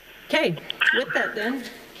 Okay, with that then,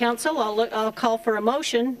 Council, I'll call for a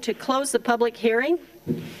motion to close the public hearing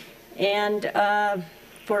and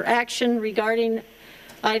for action regarding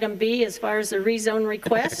item B as far as the rezone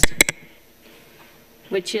request,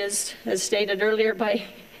 which is, as stated earlier by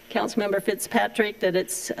Councilmember Fitzpatrick, that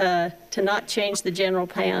it's to not change the general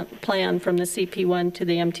plan from the CP1 to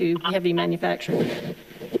the M2 heavy manufacturing.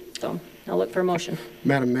 So I'll look for a motion.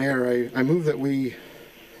 Madam Mayor, I move that we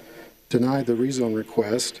deny the rezone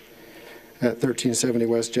request at 1370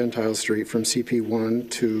 West Gentile Street from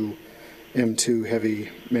CP1 to M2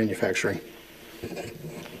 heavy manufacturing.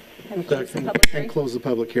 And close the public hearing. And close the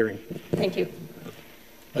public hearing. Thank you.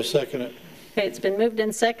 I second it. Okay, it's been moved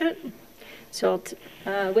and seconded. So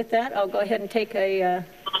with that, I'll go ahead and take a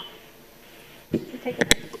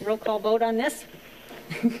roll call vote on this.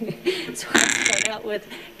 So I'll start out with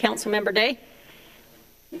Councilmember Day.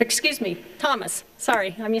 Excuse me, Thomas.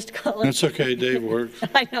 Sorry, I'm used to calling. That's okay, Dave works.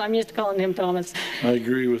 I know, I'm used to calling him Thomas. I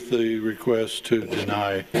agree with the request to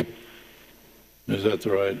deny. Is that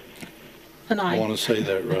the right? An aye. I want to say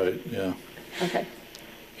that right, yeah. Okay.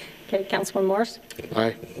 Okay, Councilman Morris?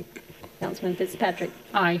 Aye. Councilman Fitzpatrick?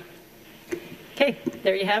 Aye. Okay,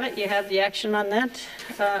 there you have it. You have the action on that.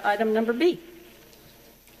 Item number B.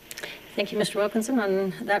 Thank you, Mr. Wilkinson,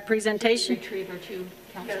 on that presentation. Retrieve our two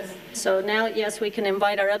councilmen. So now, yes, we can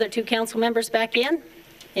invite our other two council members back in.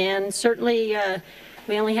 And certainly,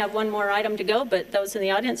 we only have one more item to go, but those in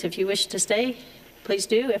the audience, if you wish to stay, please please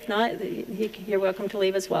do. If not, you're welcome to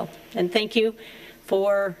leave as well. And thank you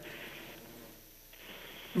for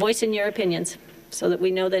voicing your opinions so that we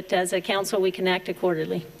know that as a council we can act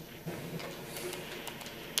accordingly.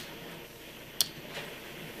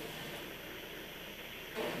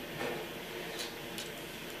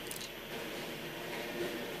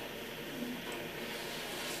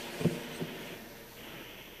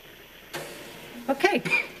 Okay.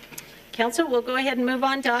 Council, we'll go ahead and move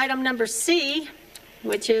on to item number C,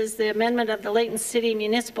 which is the amendment of the Layton City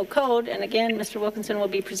Municipal Code. And again, Mr. Wilkinson will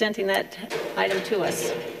be presenting that item to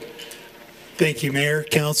us. Thank you, Mayor,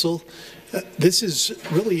 Council. This is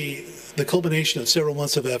really the culmination of several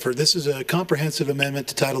months of effort. This is a comprehensive amendment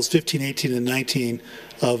to Titles 15, 18, and 19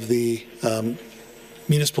 of the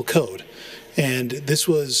Municipal Code. And this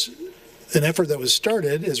was an effort that was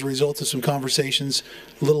started as a result of some conversations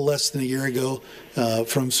a little less than a year ago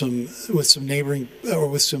with some neighboring or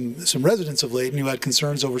with some residents of Layton who had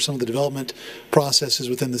concerns over some of the development processes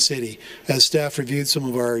within the city. As staff reviewed some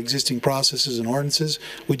of our existing processes and ordinances,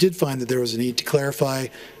 we did find that there was a need to clarify,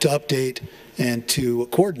 to update, and to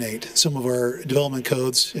coordinate some of our development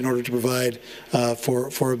codes in order to provide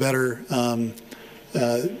for a better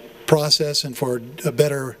process and for a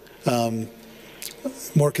better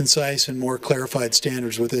more concise and more clarified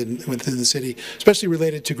standards within the city, especially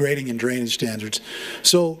related to grading and drainage standards.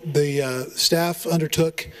 So the staff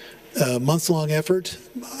undertook a months-long effort.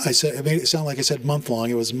 I made it sound like I said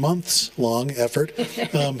month-long. It was months-long effort.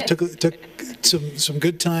 Took some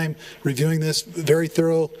good time reviewing this, very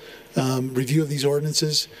thorough review of these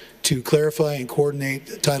ordinances to clarify and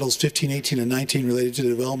coordinate Titles 15, 18, and 19 related to the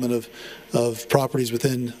development of properties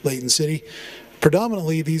within Layton City.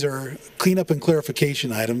 Predominantly, these are cleanup and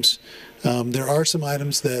clarification items. There are some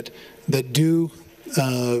items that do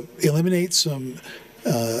eliminate some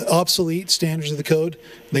obsolete standards of the code.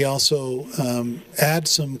 They also add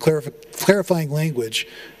some clarifying language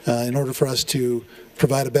in order for us to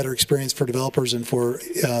provide a better experience for developers and for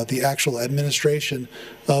the actual administration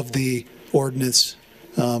of the ordinance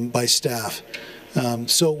by staff.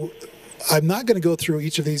 So I'm not going to go through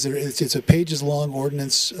each of these. It's a pages-long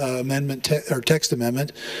ordinance amendment or text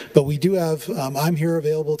amendment, but we do have, I'm here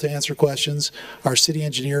available to answer questions. Our city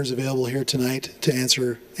engineer is available here tonight to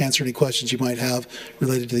answer any questions you might have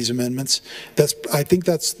related to these amendments. I think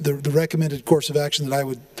that's the recommended course of action that I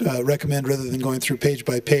would recommend rather than going through page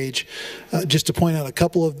by page. Just to point out a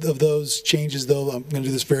couple of those changes, though, I'm going to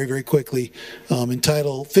do this very, very quickly. In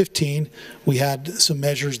Title 15, we had some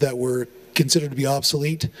measures that were considered to be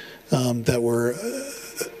obsolete, that were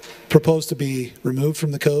proposed to be removed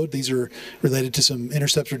from the code. These are related to some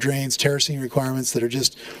interceptor drains, terracing requirements that are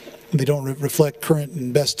just, they don't reflect current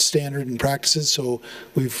and best standard and practices, so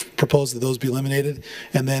we've proposed that those be eliminated.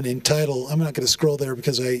 And then in Title, I'm not going to scroll there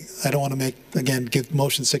because I don't want to give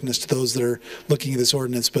motion sickness to those that are looking at this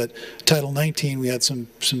ordinance, but Title 19, we had some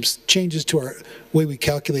changes to our way we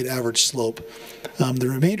calculate average slope. The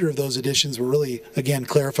remainder of those additions were really, again,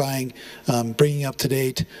 clarifying, bringing up to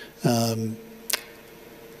date,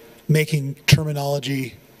 making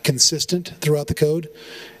terminology consistent throughout the code.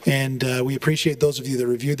 And we appreciate those of you that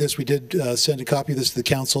reviewed this. We did send a copy of this to the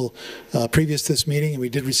council previous to this meeting, and we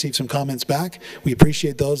did receive some comments back. We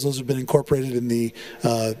appreciate those. Those have been incorporated in the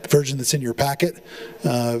version that's in your packet.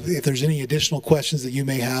 If there's any additional questions that you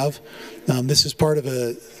may have, this is part of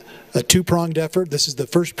a two-pronged effort. This is the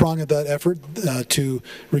first prong of that effort to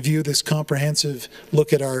review this comprehensive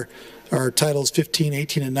look at our Titles 15,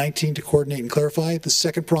 18, and 19 to coordinate and clarify. The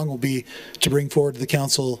second prong will be to bring forward to the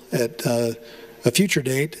council at a future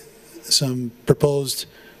date some proposed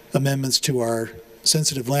amendments to our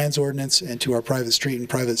sensitive lands ordinance and to our private street and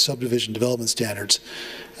private subdivision development standards.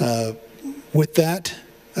 With that,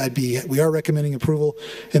 we are recommending approval,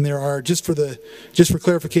 and there are, just for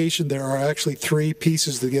clarification, there are actually three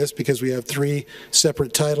pieces to this because we have three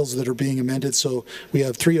separate titles that are being amended. So we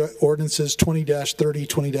have three ordinances, 20-30,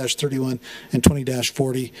 20-31, and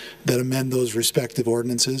 20-40 that amend those respective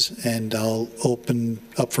ordinances, and I'll open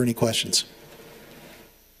up for any questions.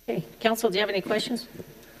 Okay, Council, do you have any questions?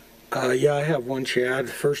 Yeah, I have one, Chad.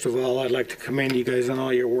 First of all, I'd like to commend you guys on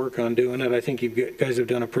all your work on doing it. I think you guys have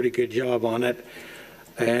done a pretty good job on it.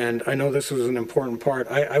 And I know this was an important part.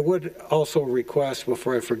 I would also request,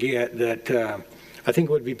 before I forget, that I think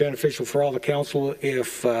it would be beneficial for all the council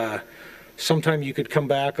if sometime you could come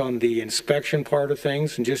back on the inspection part of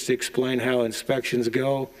things and just explain how inspections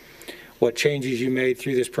go, what changes you made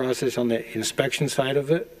through this process on the inspection side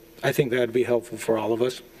of it. I think that would be helpful for all of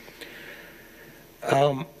us.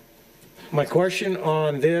 My question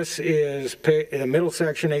on this is in the middle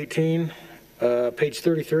section 18, page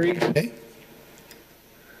 33. Okay.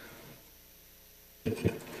 It's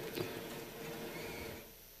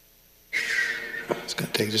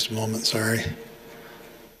going to take just a moment, sorry.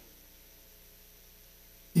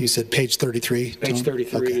 You said page 33? Page Tom?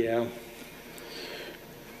 33, Okay. yeah.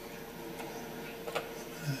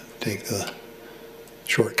 Take the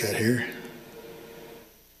shortcut here.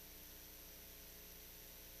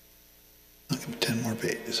 I'll give me 10 more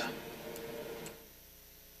pages.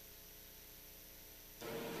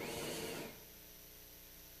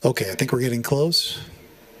 Okay, I think we're getting close.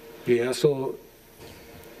 Yeah, so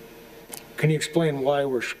can you explain why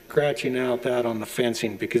we're scratching out that on the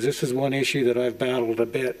fencing? Because this is one issue that I've battled a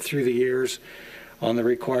bit through the years on the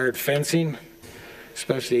required fencing,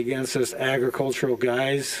 especially against us agricultural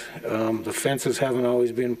guys. The fences haven't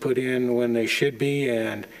always been put in when they should be,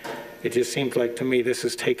 and it just seems like to me this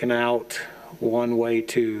is taken out one way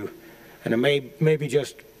to, and it may be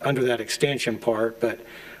just under that extension part, but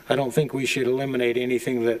I don't think we should eliminate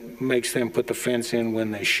anything that makes them put the fence in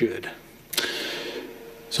when they should.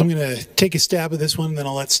 So I'm going to take a stab at this one, and then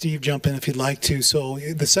I'll let Steve jump in if he'd like to. So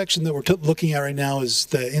the section that we're looking at right now is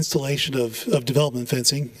the installation of development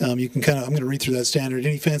fencing. You can I'm going to read through that standard.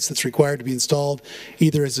 Any fence that's required to be installed,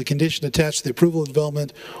 either as a condition attached to the approval of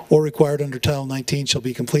development or required under Title 19, shall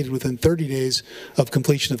be completed within 30 days of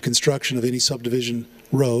completion of construction of any subdivision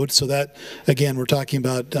road. So that, again, we're talking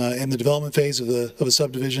about in the development phase of a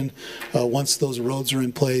subdivision. Once those roads are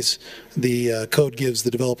in place, the code gives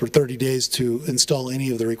the developer 30 days to install any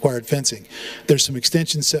of the required fencing. There's some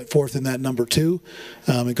extensions set forth in that number 2.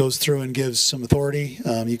 It goes through and gives some authority.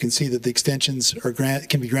 You can see that the extensions are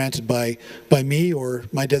can be granted by me or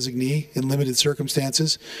my designee in limited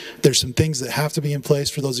circumstances. There's some things that have to be in place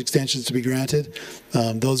for those extensions to be granted.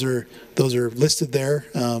 Those are listed there.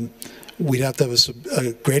 We'd have to have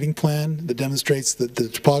a grading plan that demonstrates that the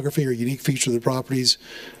topography or unique feature of the properties,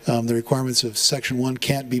 the requirements of Section 1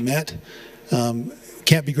 can't be met,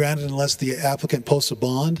 can't be granted unless the applicant posts a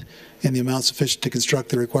bond in the amount sufficient to construct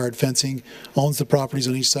the required fencing, owns the properties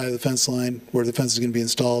on each side of the fence line where the fence is going to be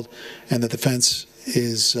installed, and that the fence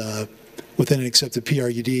is within an accepted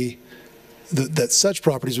PRUD, that such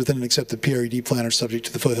properties within an accepted PRUD plan are subject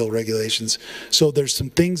to the foothill regulations. So there's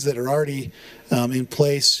some things that are already in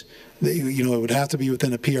place. It would have to be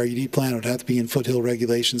within a PRUD plan. It would have to be in foothill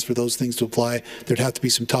regulations for those things to apply. There'd have to be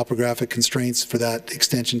some topographic constraints for that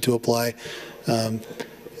extension to apply.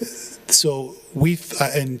 So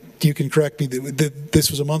and you can correct me, this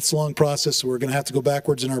was a months-long process, so we're going to have to go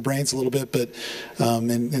backwards in our brains a little bit, but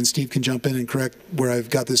and Steve can jump in and correct where I've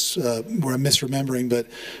got this, where I'm misremembering, but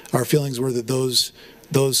our feelings were that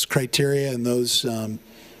those criteria and those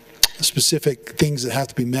specific things that have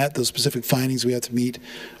to be met, those specific findings we have to meet,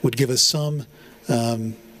 would give us some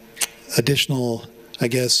additional, I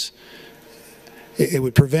guess, it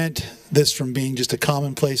would prevent this from being just a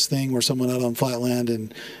commonplace thing where someone out on flat land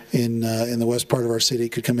in the west part of our city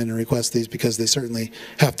could come in and request these, because they certainly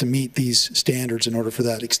have to meet these standards in order for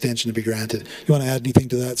that extension to be granted. You want to add anything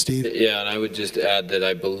to that, Steve? Yeah, and I would just add that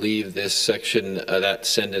I believe this section, that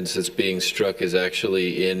sentence that's being struck, is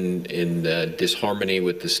actually in disharmony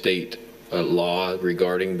with the state law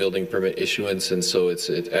regarding building permit issuance, and so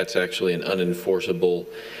that's actually an unenforceable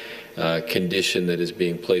condition that is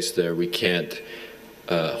being placed there. We can't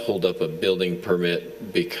hold up a building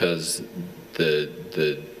permit because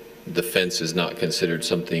the fence is not considered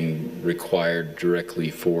something required directly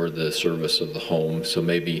for the service of the home. So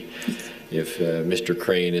maybe if Mr.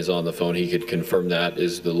 Crane is on the phone, he could confirm that,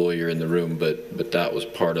 is the lawyer in the room, but that was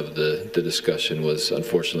part of the discussion, was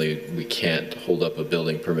unfortunately we can't hold up a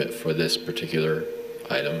building permit for this particular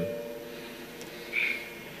item.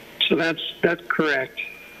 So that's correct.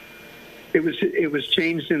 It was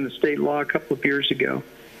changed in the state law a couple of years ago.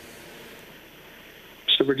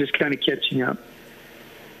 So we're just kind of catching up.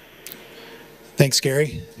 Thanks,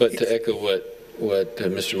 Gary. But to echo what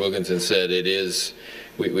Mr. Wilkinson said, it is,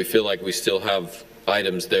 we feel like we still have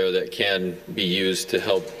items there that can be used to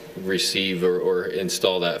help receive or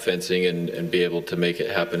install that fencing and be able to make it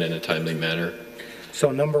happen in a timely manner.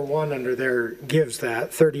 So number 1 under there gives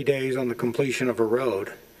that 30 days on the completion of a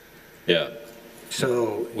road. Yeah.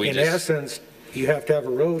 So in essence, you have to have a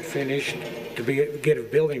road finished to get a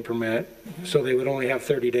building permit, so they would only have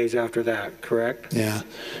 30 days after that, correct? Yeah.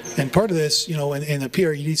 And part of this, in a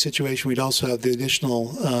PRUD situation, we'd also have the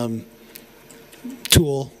additional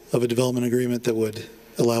tool of a development agreement that would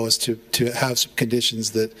allow us to have some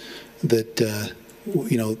conditions that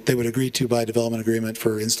they would agree to by development agreement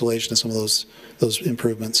for installation of some of those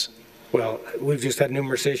improvements. Well, we've just had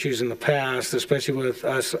numerous issues in the past, especially with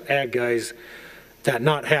us ag guys, that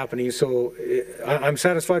not happening. So I'm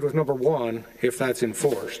satisfied with number 1 if that's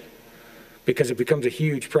enforced. because it becomes a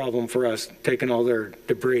huge problem for us taking all their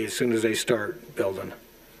debris as soon as they start building.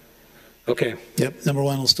 Okay. Yep, number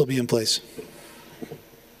one will still be in place.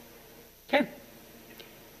 Okay.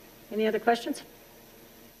 Any other questions?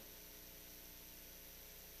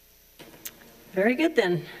 Very good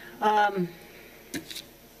then. I'll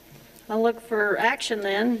look for action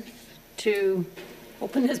then to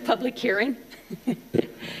open this public hearing.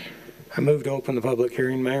 I move to open the public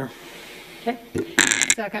hearing, Mayor. Okay.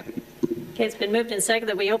 Second. Okay, it's been moved and seconded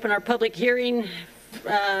that we open our public hearing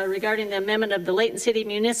regarding the amendment of the Layton City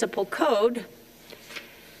Municipal Code.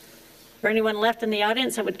 For anyone left in the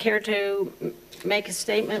audience that would care to make a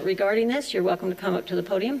statement regarding this, you're welcome to come up to the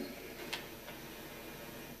podium.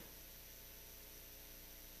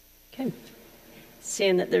 Okay.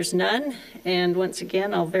 Seeing that there's none, and once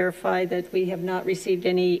again, I'll verify that we have not received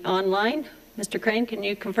any online. Mr. Crane, can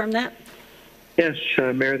you confirm that? Yes,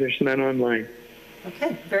 Mayor, there's none online.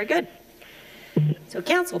 Okay, very good. So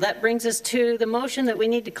council, that brings us to the motion that we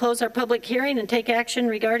need to close our public hearing and take action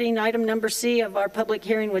regarding item number C of our public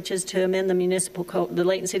hearing, which is to amend the municipal code, the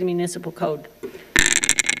Layton City Municipal Code.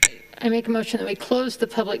 I make a motion that we close the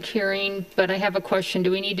public hearing, but I have a question.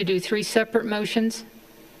 Do we need to do 3 separate motions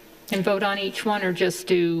and vote on each one, or just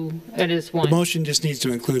do it as one? The motion just needs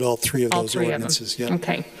to include all 3 of All those 3 ordinances. of them. Yeah.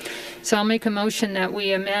 Okay. So I'll make a motion that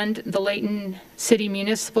we amend the Layton City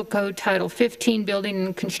Municipal Code Title 15 Building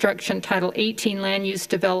and Construction, Title 18 Land Use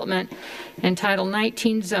Development, and Title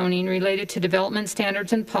 19 Zoning related to development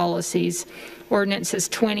standards and policies, ordinances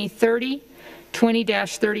 2030,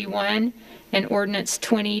 20-31, and ordinance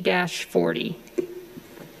 20-40.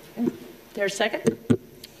 There's a second?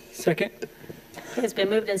 Second. Okay, it's been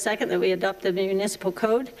moved and second that we adopt the municipal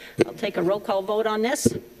code. I'll take a roll call vote on this.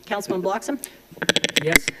 Councilman Bloxham?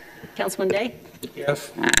 Yes. Councilman Day?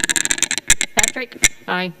 Yes. Patrick?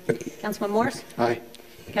 Aye. Councilman Morris? Aye.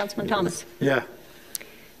 Councilman Thomas? Yeah.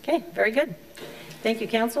 Okay, very good. Thank you,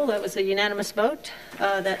 council. That was a unanimous vote.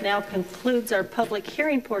 That now concludes our public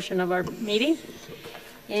hearing portion of our meeting.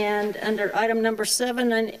 And under item number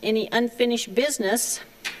 7, any unfinished business,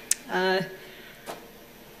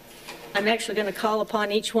 I'm actually going to call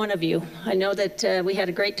upon each one of you. I know that we had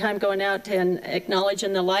a great time going out and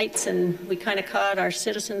acknowledging the lights, and we kind of caught our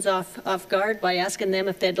citizens off guard by asking them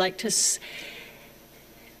if they'd like to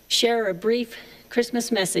share a brief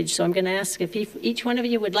Christmas message. So I'm going to ask if each one of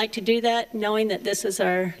you would like to do that, knowing that this is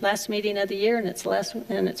our last meeting of the year and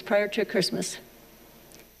it's prior to Christmas.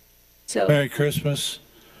 So Merry Christmas,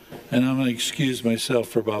 and I'm going to excuse myself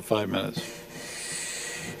for about 5 minutes.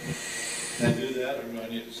 Can I do that, or do I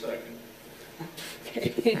need a second?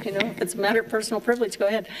 you know, if it's a matter of personal privilege, go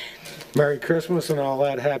ahead. Merry Christmas, and I'll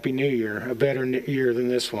add Happy New Year, a better year than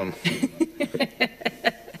this one.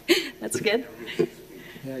 That's good.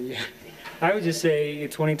 Yeah. I would just say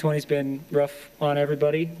 2020's been rough on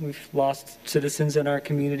everybody. We've lost citizens in our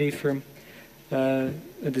community from a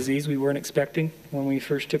disease we weren't expecting when we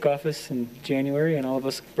first took office in January, and all of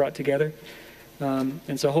us brought together.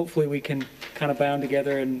 And so hopefully we can kind of bound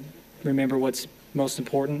together and remember what's most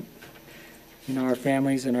important, you know, our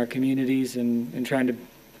families and our communities, and trying to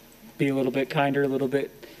be a little bit kinder, a little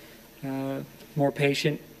bit more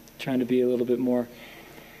patient, trying to be a little bit more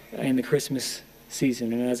in the Christmas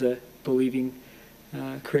season. And as a believing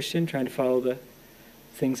Christian, trying to follow the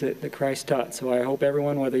things that Christ taught. So I hope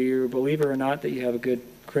everyone, whether you're a believer or not, that you have a good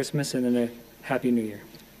Christmas and then a Happy New Year.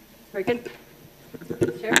 Very good.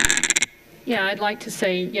 Sure. Yeah, I'd like to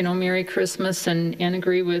say, you know, Merry Christmas and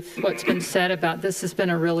agree with what's been said about this has been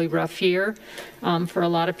a really rough year for a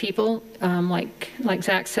lot of people. Like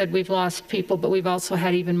Zach said, we've lost people, but we've also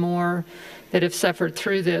had even more that have suffered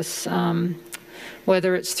through this,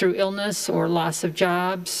 whether it's through illness or loss of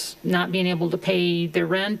jobs, not being able to pay their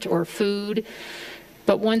rent or food.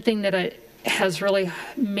 But one thing that has really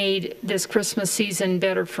made this Christmas season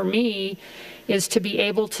better for me is to be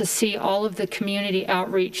able to see all of the community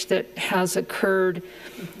outreach that has occurred.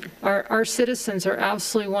 Our citizens are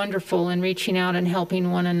absolutely wonderful in reaching out and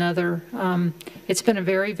helping one another. It's been a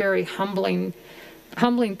very, very humbling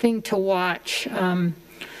thing to watch.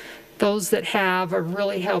 Those that have are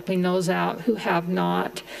really helping those out who have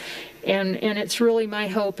not. And it's really my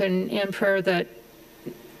hope and prayer that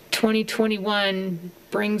 2021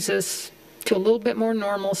 brings us to a little bit more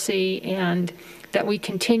normalcy, and that we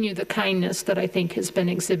continue the kindness that I think has been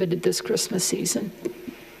exhibited this Christmas season.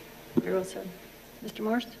 Very well said. Mr.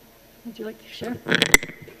 Morris, would you like to share?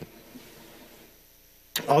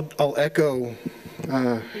 I'll echo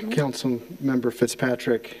Council Member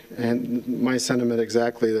Fitzpatrick and my sentiment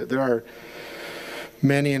exactly, that there are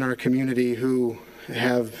many in our community who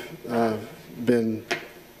have been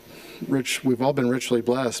we've all been richly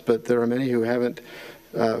blessed, but there are many who haven't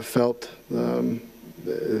felt the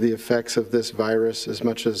effects of this virus as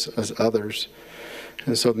much as others.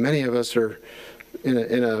 And so many of us are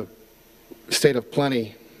in a state of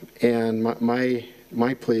plenty, and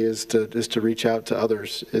my plea is to reach out to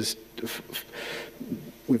others.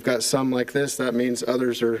 We've got some like this. That means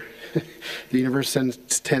others are. The universe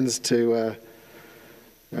tends to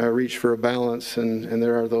reach for a balance, and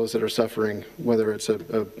there are those that are suffering, whether it's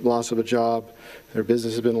a loss of a job, their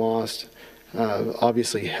business has been lost,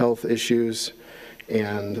 obviously health issues,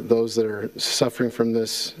 and those that are suffering from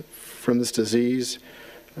this disease,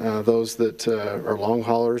 those that are long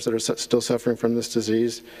haulers that are still suffering from this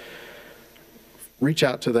disease. Reach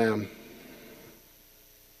out to them.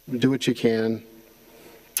 Do what you can.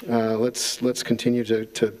 Let's continue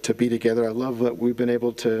to be together. I love that we've been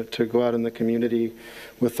able to go out in the community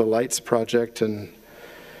with the Lights Project, and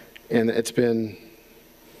it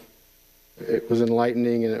was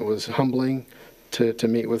enlightening and it was humbling to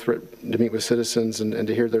meet with citizens and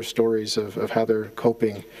to hear their stories of how they're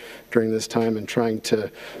coping during this time and trying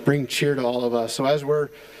to bring cheer to all of us. So as we're,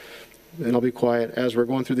 and I'll be quiet, as we're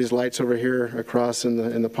going through these lights over here across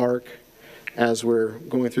in the park, as we're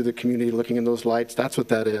going through the community looking in those lights, that's what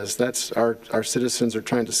that is. That's our citizens are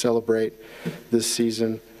trying to celebrate this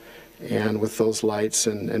season and with those lights,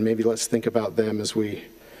 and maybe let's think about them as we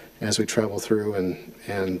travel through,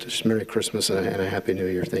 and just Merry Christmas and a Happy New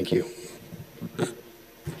Year. Thank you.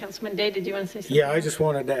 Councilman Day, did you want to say something? Yeah, I just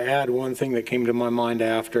wanted to add one thing that came to my mind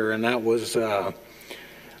after, and that was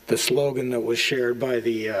the slogan that was shared by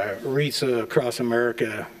the Wreaths Across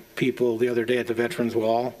America people the other day at the Veterans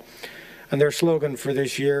Wall. And their slogan for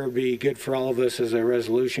this year would be good for all of us as a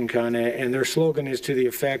resolution kind of, and their slogan is to the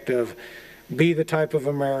effect of, be the type of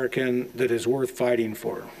American that is worth fighting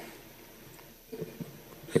for.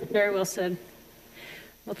 Very well said.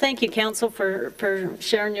 Well, thank you, Council, for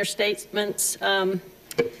sharing your statements.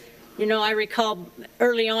 You know, I recall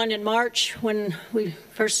early on in March when we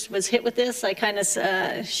first was hit with this, I kind of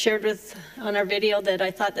shared on our video that I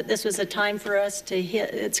thought that this was a time for us to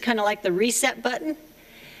hit, it's kind of like the reset button,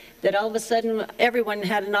 that all of a sudden everyone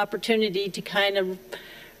had an opportunity to kind of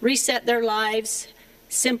reset their lives,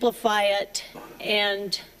 simplify it,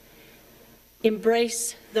 and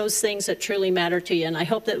embrace those things that truly matter to you. And I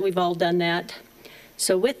hope that we've all done that.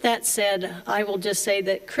 So with that said, I will just say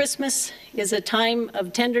that Christmas is a time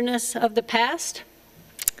of tenderness of the past,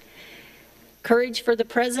 courage for the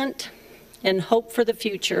present, and hope for the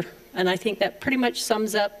future. And I think that pretty much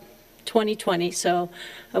sums up 2020. So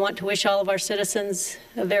I want to wish all of our citizens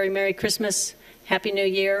a very Merry Christmas, Happy New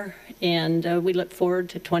Year, and we look forward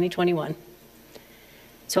to 2021.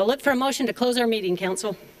 So I'll look for a motion to close our meeting,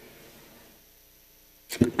 Council.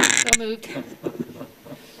 So moved.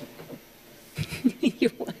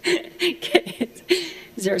 Okay.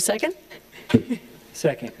 Is there a second?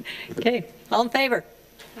 Second. Okay. All in favor?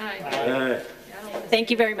 Aye. Thank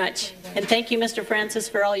you very much. And thank you, Mr. Francis,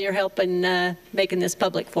 for all your help in making this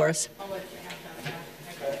public for us.